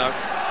seem to know.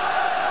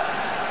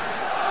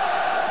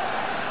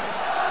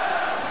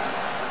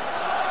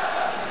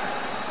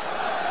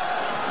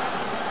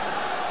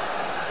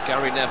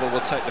 Gary Neville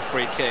will take the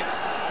free kick.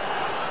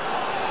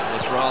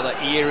 This rather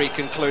eerie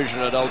conclusion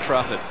at Old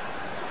Trafford.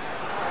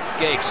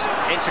 Giggs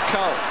into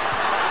Cole.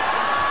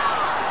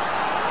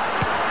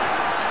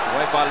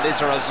 Away by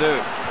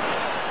Lizarazu.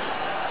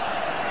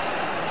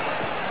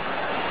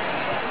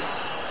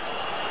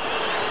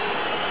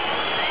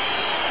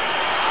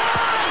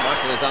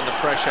 Schmeichel is under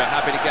pressure,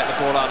 happy to get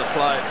the ball out of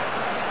play.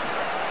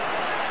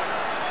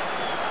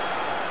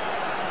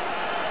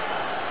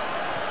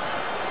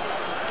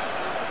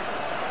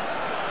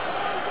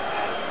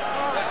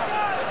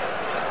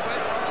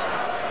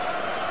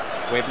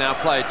 We've now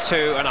played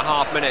 2.5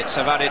 minutes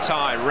of added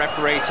time.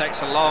 Referee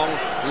takes a long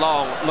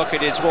look at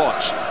his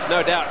watch.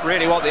 No doubt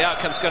really what the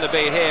outcome's going to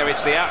be here.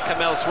 It's the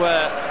outcome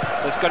elsewhere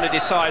that's going to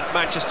decide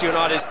Manchester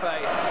United's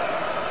fate.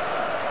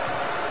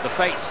 The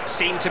fates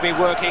seem to be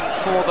working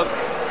for them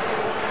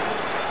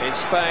in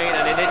Spain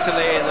and in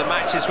Italy in the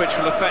matches which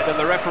will affect them.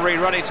 The referee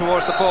running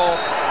towards the ball.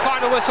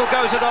 Final whistle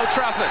goes at Old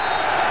Trafford.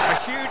 A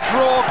huge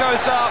roar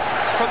goes up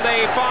from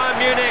the Bayern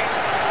Munich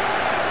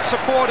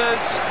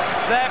supporters.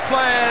 Their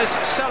players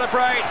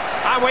celebrate,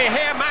 and we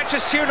hear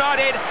Manchester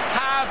United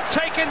have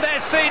taken their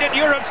seat at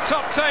Europe's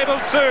top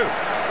table too.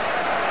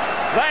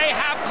 They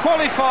have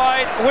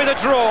qualified with a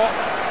draw.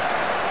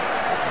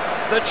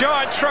 The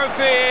giant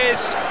trophy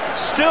is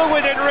still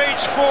within reach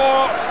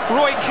for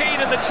Roy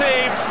Keane and the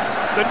team.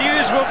 The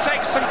news will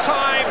take some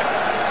time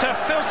to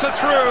filter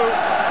through,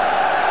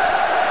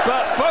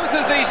 but both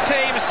of these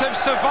teams have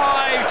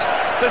survived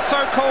the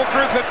so-called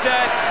group of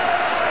death.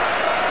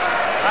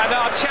 And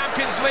our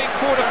Champions League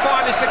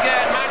quarter-finalists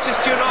again,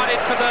 Manchester United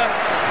for the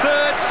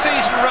third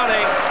season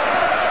running.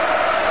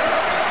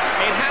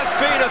 It has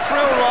been a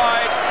thrill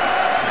ride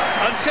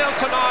until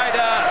tonight,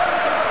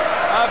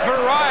 a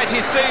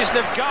variety season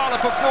of gala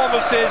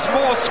performances,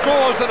 more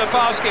scores than a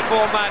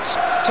basketball match.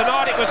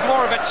 Tonight it was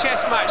more of a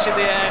chess match in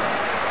the end,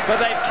 but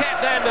they've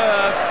kept their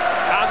nerve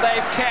and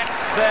they've kept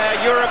their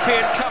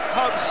European Cup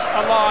hopes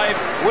alive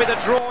with a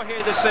draw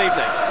here this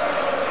evening.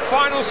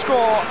 Final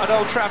score at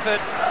Old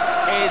Trafford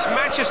is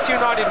Manchester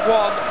United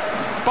 1,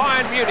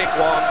 Bayern Munich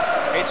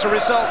 1. It's a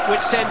result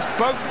which sends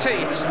both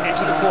teams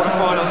into the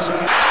quarter-finals.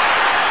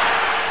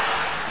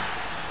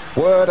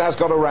 Word has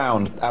got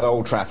around at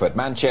Old Trafford.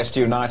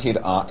 Manchester United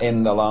are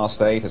in the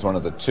last 8 as one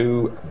of the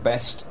 2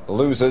 best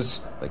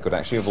losers. They could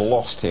actually have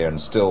lost here and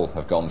still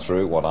have gone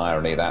through. What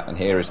irony that. And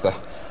here is the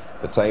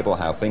table,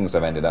 how things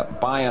have ended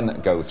up.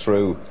 Bayern go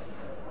through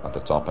at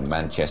the top, and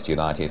Manchester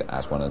United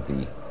as one of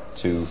the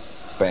 2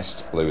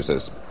 best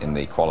losers in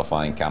the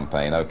qualifying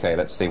campaign. OK,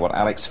 let's see what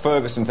Alex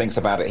Ferguson thinks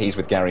about it. He's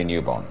with Gary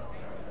Newbon.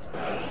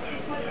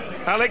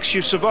 Alex,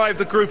 you survived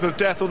the group of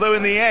death, although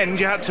in the end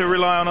you had to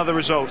rely on other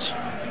results.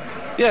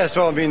 Yes,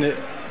 well, I mean, it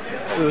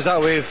was that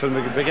way from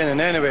the beginning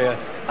anyway.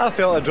 I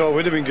felt a draw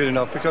would have been good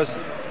enough because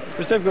it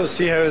was difficult to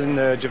see how in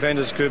the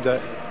Juventus group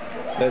that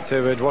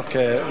would work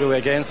really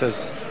against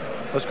us.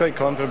 I was quite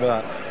confident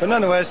about that. But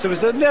nonetheless, there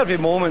was nervy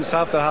moments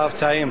after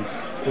half-time.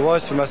 It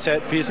was from a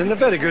set piece, and they're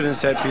very good in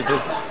set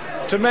pieces.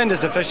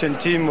 Tremendous efficient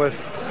team with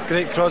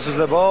great crosses of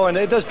the ball, and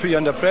it does put you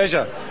under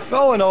pressure. But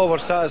all in all, we're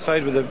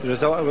satisfied with the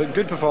result. With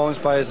good performance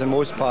by us in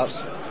most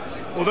parts.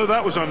 Although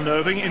that was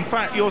unnerving, in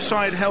fact, your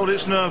side held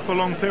its nerve for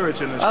long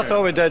periods in this game. I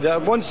thought we did.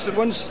 Once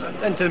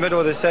into the middle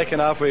of the second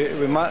half, we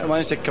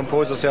managed to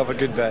compose ourselves a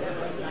good bit.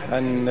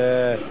 And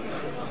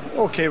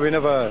OK, we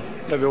never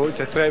maybe looked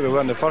a threat we were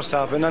in the first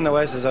half, but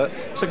nonetheless it's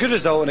a good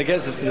result, and it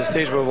gets us to the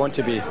stage where we want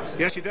to be.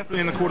 Yes, you're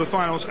definitely in the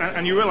quarter-finals,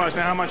 and you realise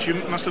now how much you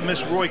must have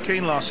missed Roy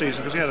Keane last season,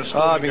 because he had a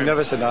score. I've been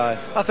magnificent. I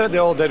thought they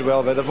all did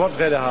well, but they've worked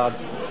very hard.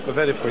 We're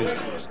very pleased.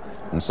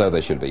 And so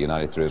they should be.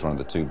 United through as one of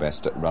the 2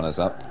 best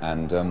runners-up,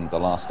 and the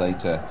last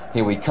 8,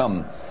 here we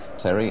come.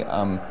 Terry,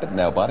 bit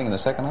nail-biting in the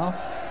second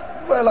half.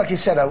 Well, like you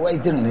said, what he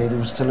didn't need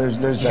was to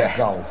lose that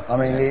goal. I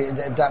mean,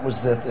 that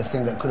was the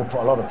thing that could have put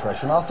a lot of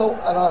pressure. And I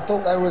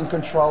thought they were in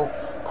control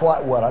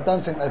quite well. I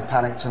don't think they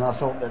panicked, and I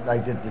thought that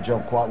they did the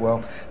job quite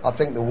well. I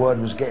think the word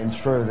was getting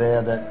through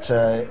there that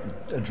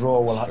a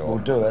draw will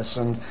do us,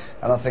 and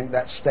I think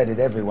that steadied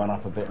everyone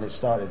up a bit, and it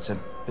started to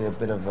be a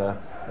bit of a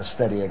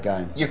steadier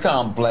game. You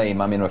can't blame,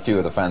 I mean, a few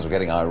of the fans were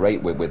getting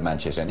irate with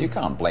Manchester, and you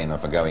can't blame them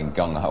for going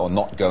gung-ho or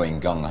not going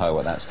gung-ho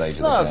at that stage of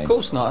the game. No, of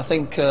course not. I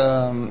think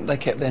they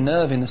kept their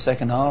nerve in the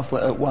second half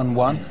at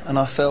 1-1, and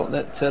I felt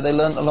that they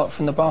learnt a lot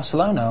from the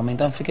Barcelona. I mean,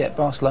 don't forget,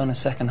 Barcelona's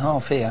second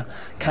half here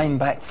came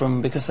back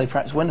from, because they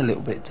perhaps went a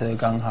little bit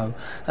gung-ho,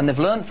 and they've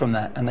learned from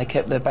that, and they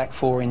kept their back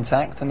 4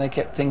 intact, and they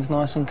kept things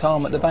nice and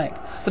calm at the back.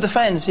 But the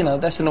fans, you know,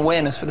 that's an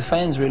awareness for the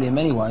fans really in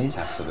many ways.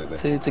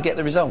 Absolutely. To get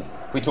the result.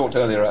 We talked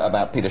earlier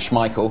about Peter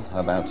Schmeichel,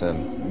 about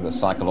the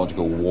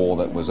psychological war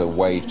that was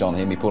waged on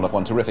him. He pulled off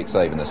one terrific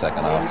save in the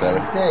second half, Terry.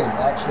 He did.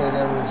 Actually,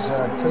 there was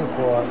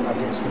Kufur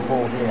against the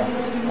ball here,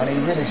 and he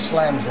really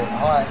slams it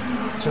high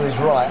to his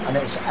right, and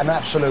it's an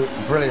absolute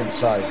brilliant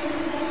save.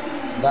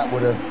 that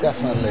would have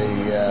definitely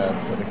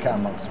put the cat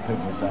amongst the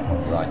pigeons, that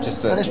one. Right,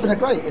 but it's been a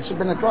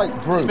great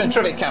group. It's been a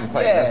terrific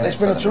campaign, Yeah, hasn't it? It's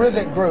been a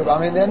terrific group. I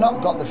mean, they've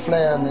not got the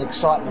flair and the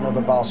excitement of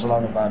a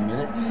Barcelona, Bayern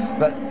Munich,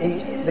 but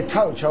the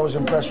coach, I was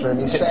impressed with him.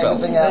 He set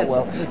everything out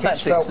well. The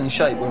tactics and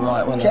shape were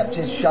right, weren't they? Kept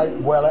his shape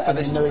well, and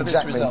he knew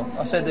exactly.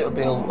 I said it would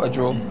be a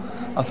draw.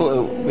 I thought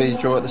it would be a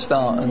draw at the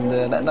start, and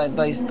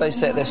they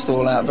set their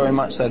stall out very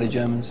much so, the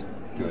Germans.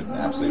 Good,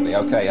 absolutely.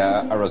 OK,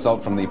 a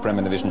result from the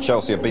Premier Division.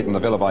 Chelsea have beaten the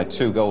Villa by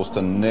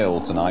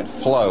 2-0 tonight.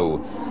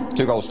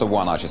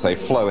 2-1, I should say.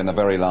 Flow in the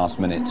very last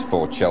minute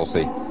for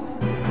Chelsea.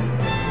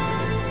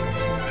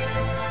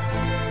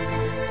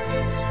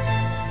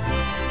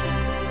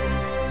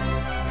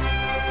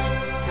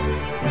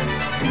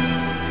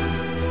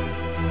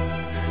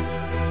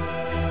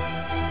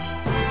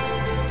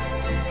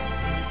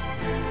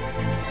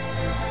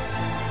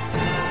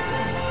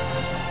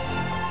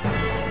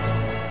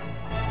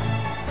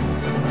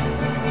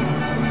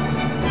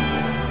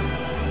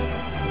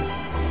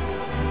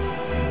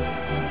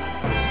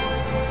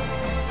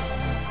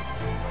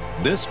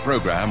 This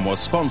program was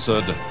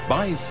sponsored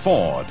by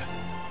Ford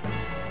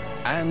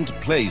and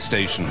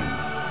PlayStation,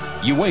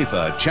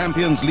 UEFA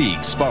Champions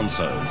League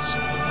sponsors.